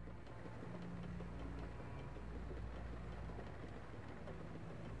there?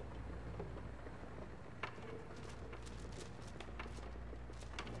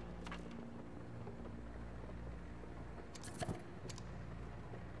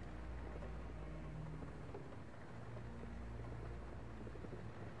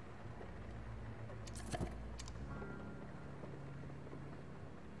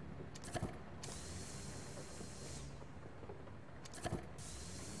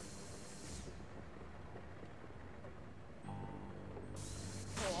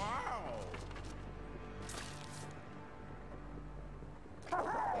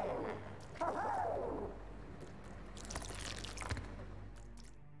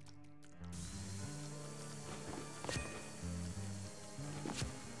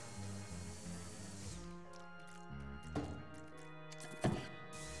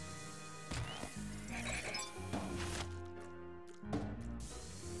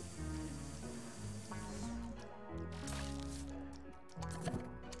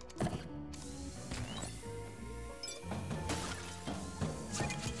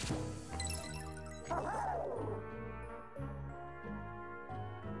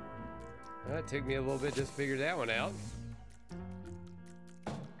 That took me a little bit just to figure that one out.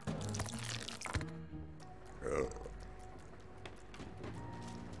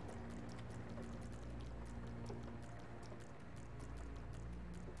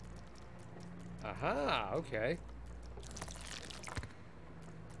 Aha, okay.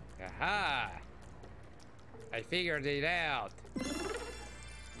 Aha! I figured it out.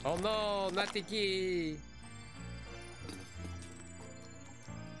 Oh no, not the key!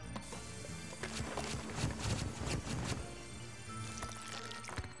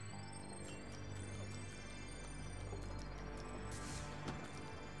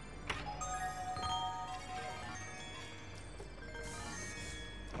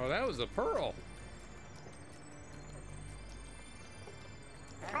 Oh, that was a pearl.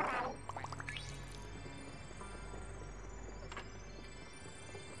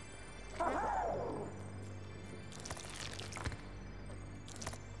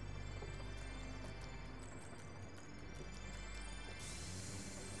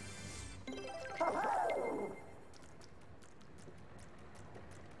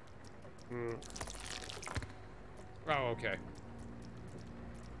 Oh, okay.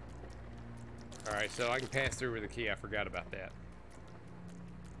 Alright, so I can pass through with the key. I forgot about that.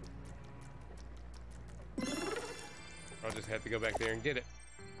 I'll just have to go back there and get it.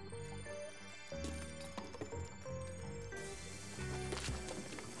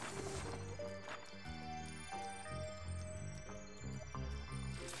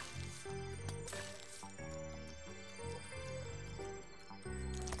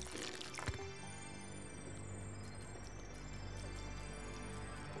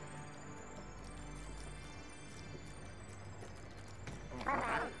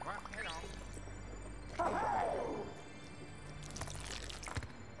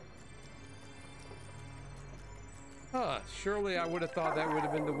 Huh, surely I would have thought that would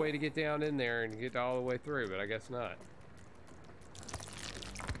have been the way to get down in there and get all the way through, but I guess not.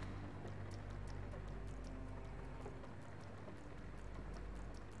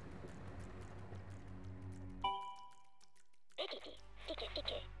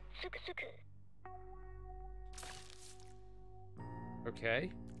 Okay.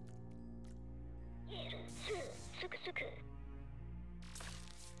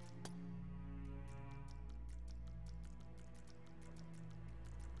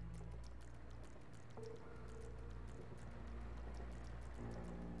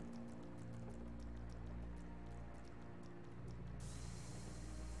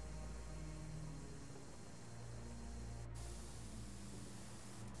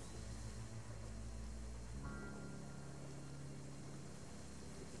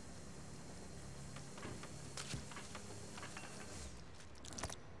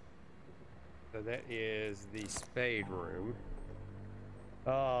 So that is the spade room.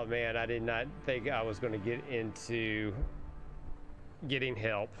 Oh man, I did not think I was going to get into getting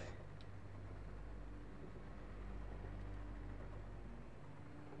help.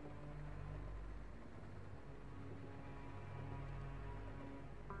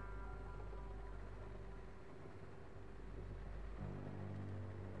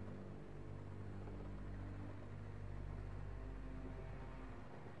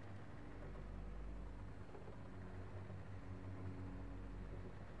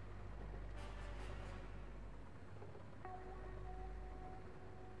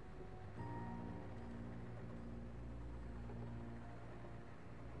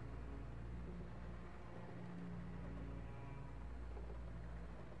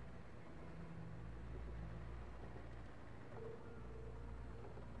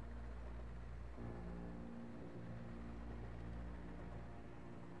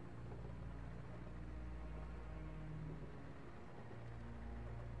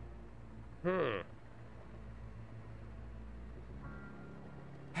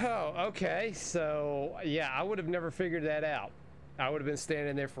 Oh, okay. So, yeah, I would have never figured that out. I would have been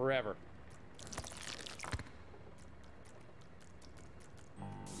standing there forever.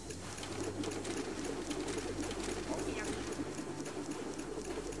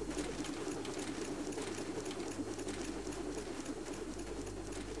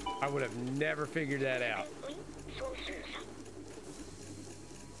 I would have never figured that out.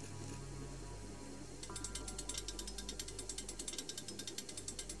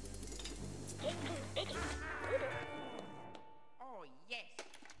 Oh, yes.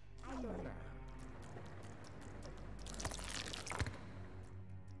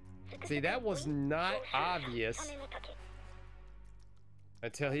 See, that was not obvious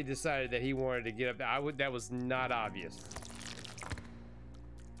until he decided that he wanted to get up there. That was not obvious.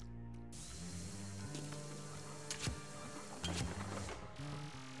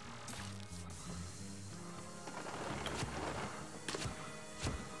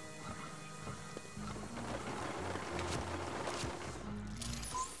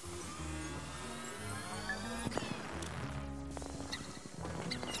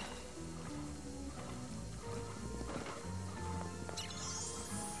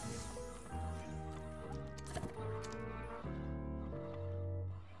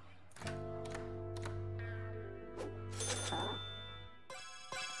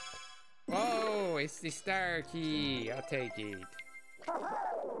 Oh, it's the star key. I'll take it.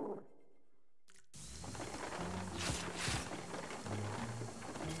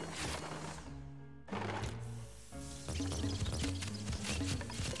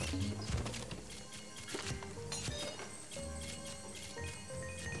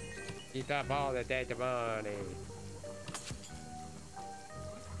 Eat up all the dead money.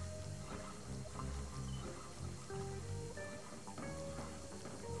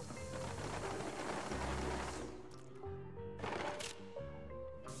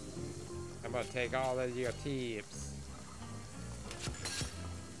 I'm gonna take all of your tips.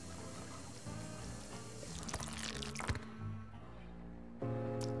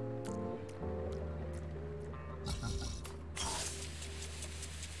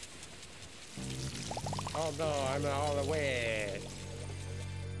 Oh no, I'm all the wet.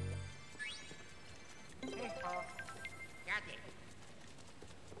 Got it.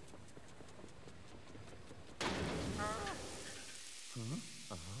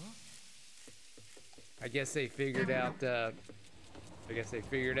 I guess they figured out. I guess they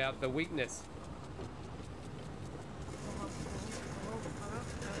figured out the weakness.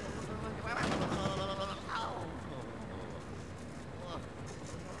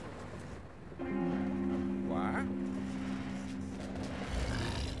 What?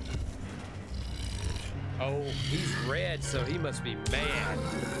 Oh, he's red, so he must be mad.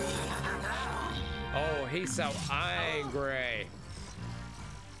 Oh, he's so angry.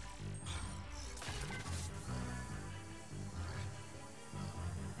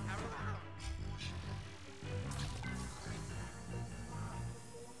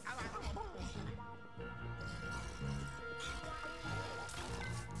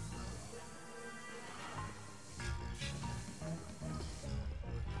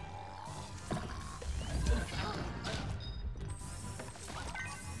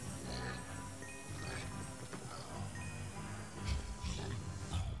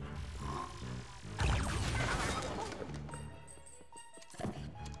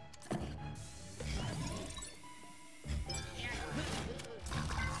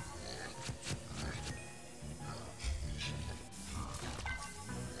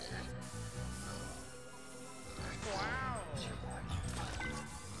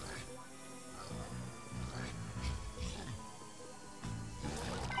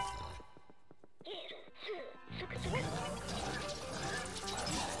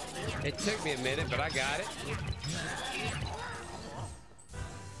 It took me a minute, but I got it.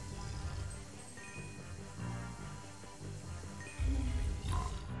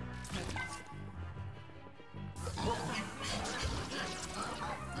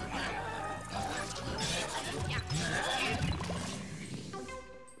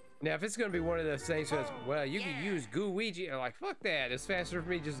 Now, if it's going to be one of those things that's, well, you can use Luigi, I'm like, fuck that. It's faster for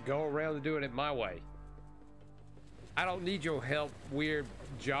me to just go around and doing it my way. I don't need your help, weird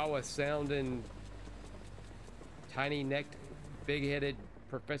Jawa sounding, tiny necked, big headed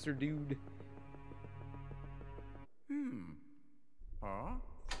professor dude. Huh?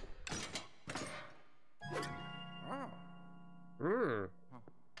 Oh. Mm.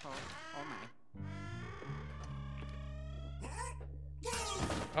 Oh my.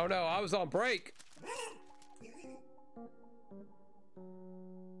 Oh no, I was on break.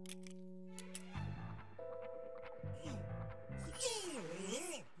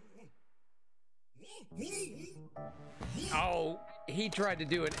 Oh, he tried to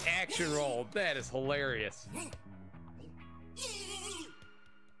do an action roll. That is hilarious.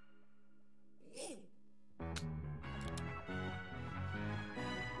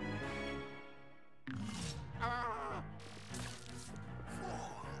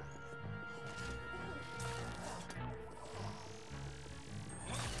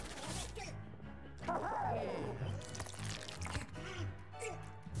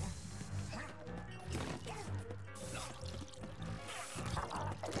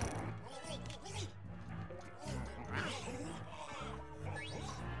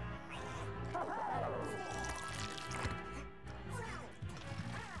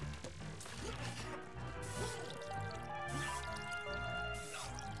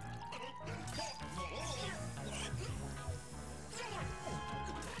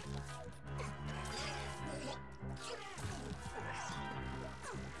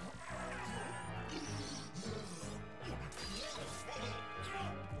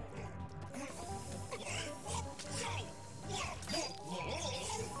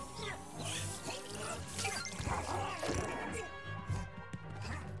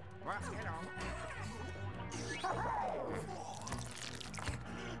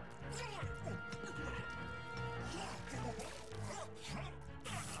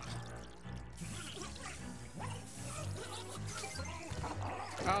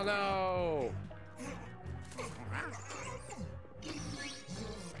 Oh no!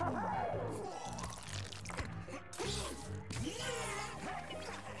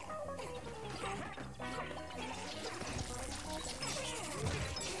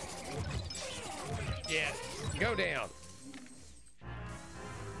 Yeah, go down.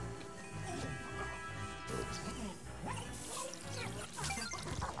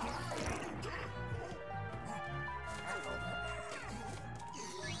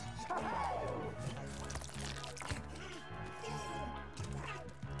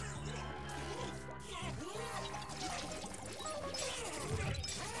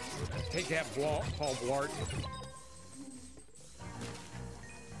 Take that ball, Paul Blart.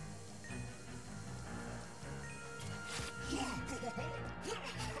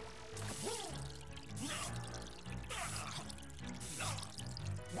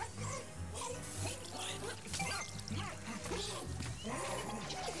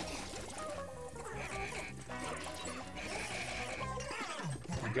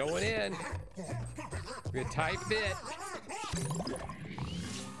 Going in. Good tight fit.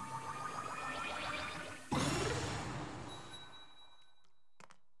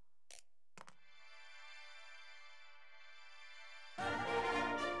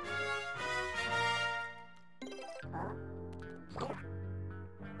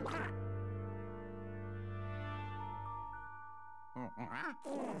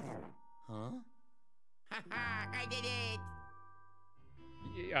 Huh? I did it!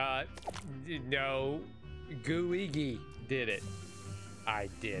 No. Luigi did it. I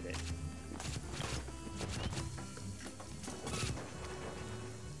did it.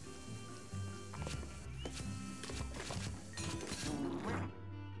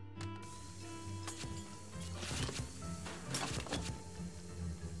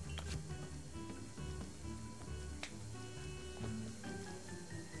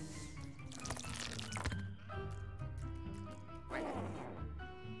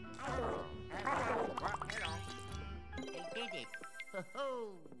 I did it!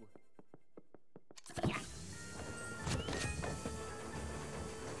 Ho-ho!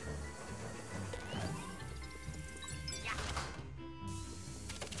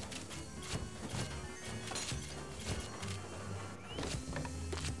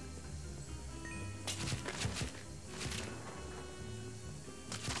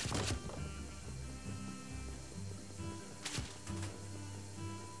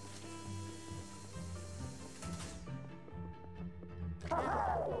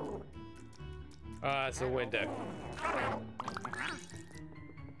 It's a window.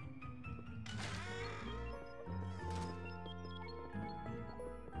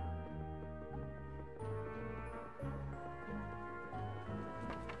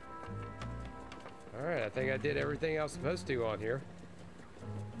 Alright, I think I did everything I was supposed to on here.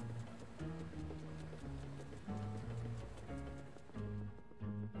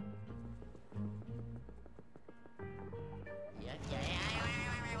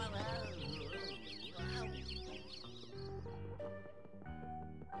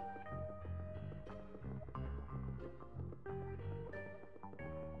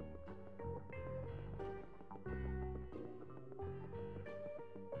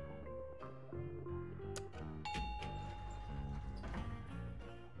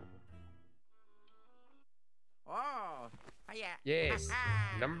 Oh, yeah. Yes,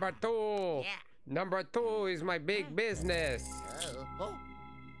 number 2. Yeah. Number 2 is my big business. Oh.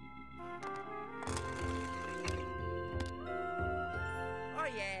 Oh,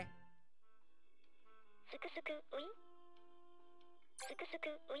 yeah. すくすくウィンすくすく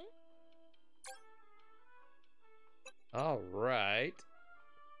ウィン All right.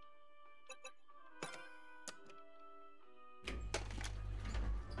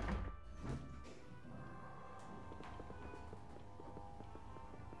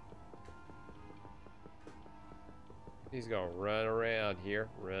 He's gonna run around here,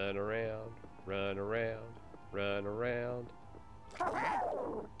 run around, run around, run around.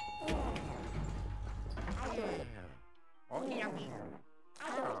 Okay, yummy.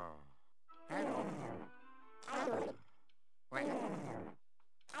 Oh. Hello. Wait.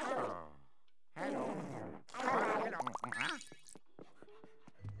 Oh. Hello. Hello.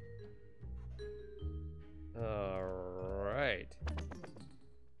 All right.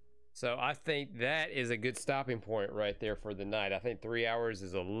 So I think that is a good stopping point right there for the night. I think 3 hours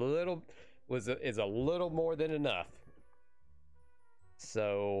is a little more than enough.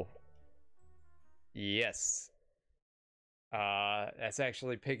 So yes, that's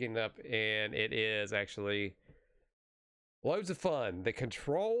actually picking up, and it is actually loads of fun. The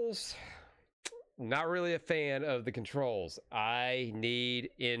controls, not really a fan of the controls. I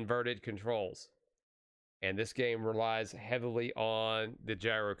need inverted controls. And this game relies heavily on the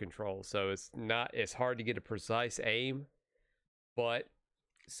gyro control. So it's hard to get a precise aim, but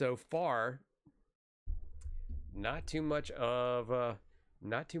so far, not too much of a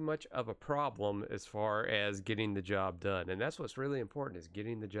problem as far as getting the job done. And that's what's really important, is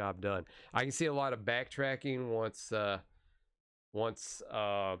getting the job done. I can see a lot of backtracking once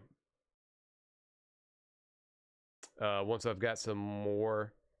I've got some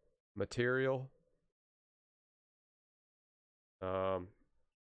more material.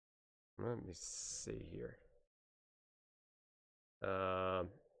 Let me see here.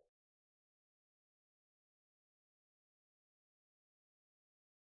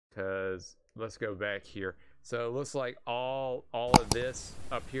 Because let's go back here. So it looks like all of this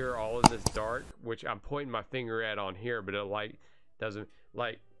up here, all of this dark, which I'm pointing my finger at on here, but it doesn't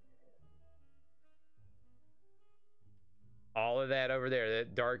all of that over there,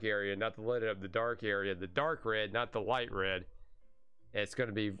 that dark area, not the lit up, the dark area, the dark red, not the light red. It's going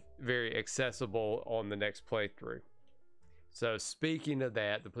to be very accessible on the next playthrough. So speaking of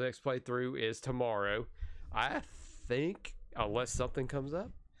that, the next playthrough is tomorrow. I think, unless something comes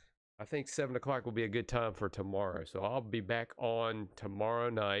up, I think 7 o'clock will be a good time for tomorrow. So I'll be back on tomorrow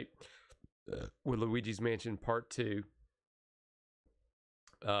night with Luigi's Mansion Part 2.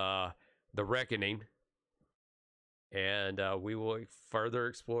 The Reckoning. And we will further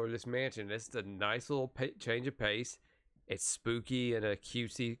explore this mansion. It's a nice little change of pace. It's spooky in a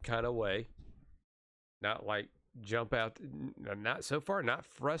cutesy kind of way. Not like jump out. Not so far. Not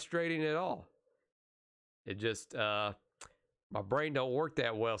frustrating at all. It just my brain don't work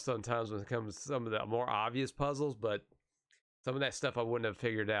that well sometimes when it comes to some of the more obvious puzzles. But some of that stuff I wouldn't have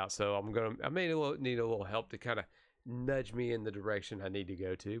figured out. So I may need a little help to kind of nudge me in the direction I need to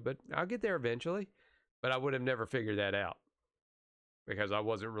go to. But I'll get there eventually. But I would have never figured that out because I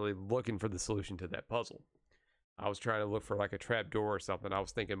wasn't really looking for the solution to that puzzle. I was trying to look for like a trap door or something. I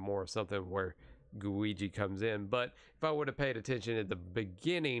was thinking more of something where Luigi comes in. But if I would have paid attention at the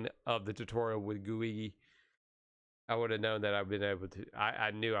beginning of the tutorial with Luigi, I would have known that I've been able to.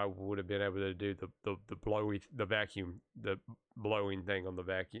 I knew I would have been able to do the vacuum, the blowing thing on the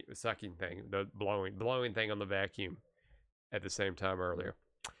vacuum, sucking thing, the blowing thing on the vacuum at the same time earlier.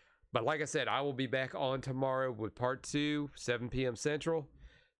 But like I said, I will be back on tomorrow with part 2, 7 p.m. Central.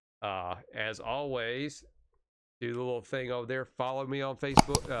 As always, do the little thing over there. Follow me on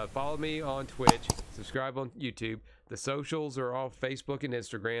Facebook. Follow me on Twitch. Subscribe on YouTube. The socials are all Facebook and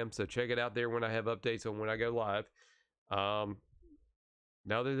Instagram, so check it out there when I have updates on when I go live. And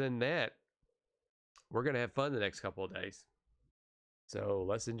other than that, we're going to have fun the next couple of days. So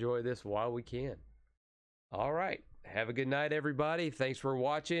let's enjoy this while we can. All right. Have a good night, everybody. Thanks for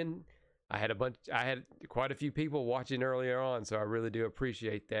watching. I had quite a few people watching earlier on, so I really do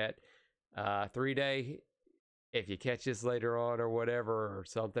appreciate that. 3-day, if you catch this later on or whatever or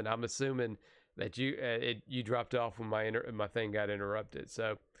something, I'm assuming that you dropped off when my thing got interrupted.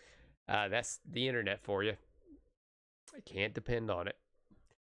 So that's the internet for you. I can't depend on it.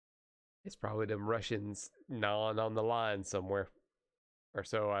 It's probably them Russians gnawing on the line somewhere, or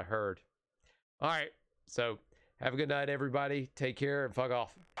so I heard. All right, so have a good night, everybody. Take care and fuck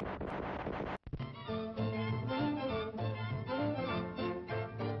off.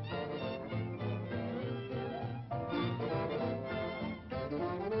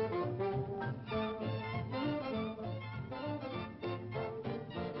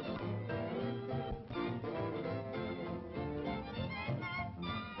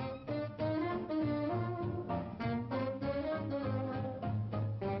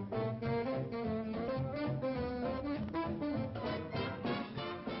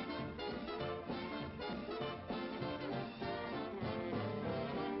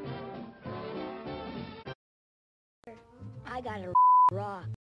 I got a rock.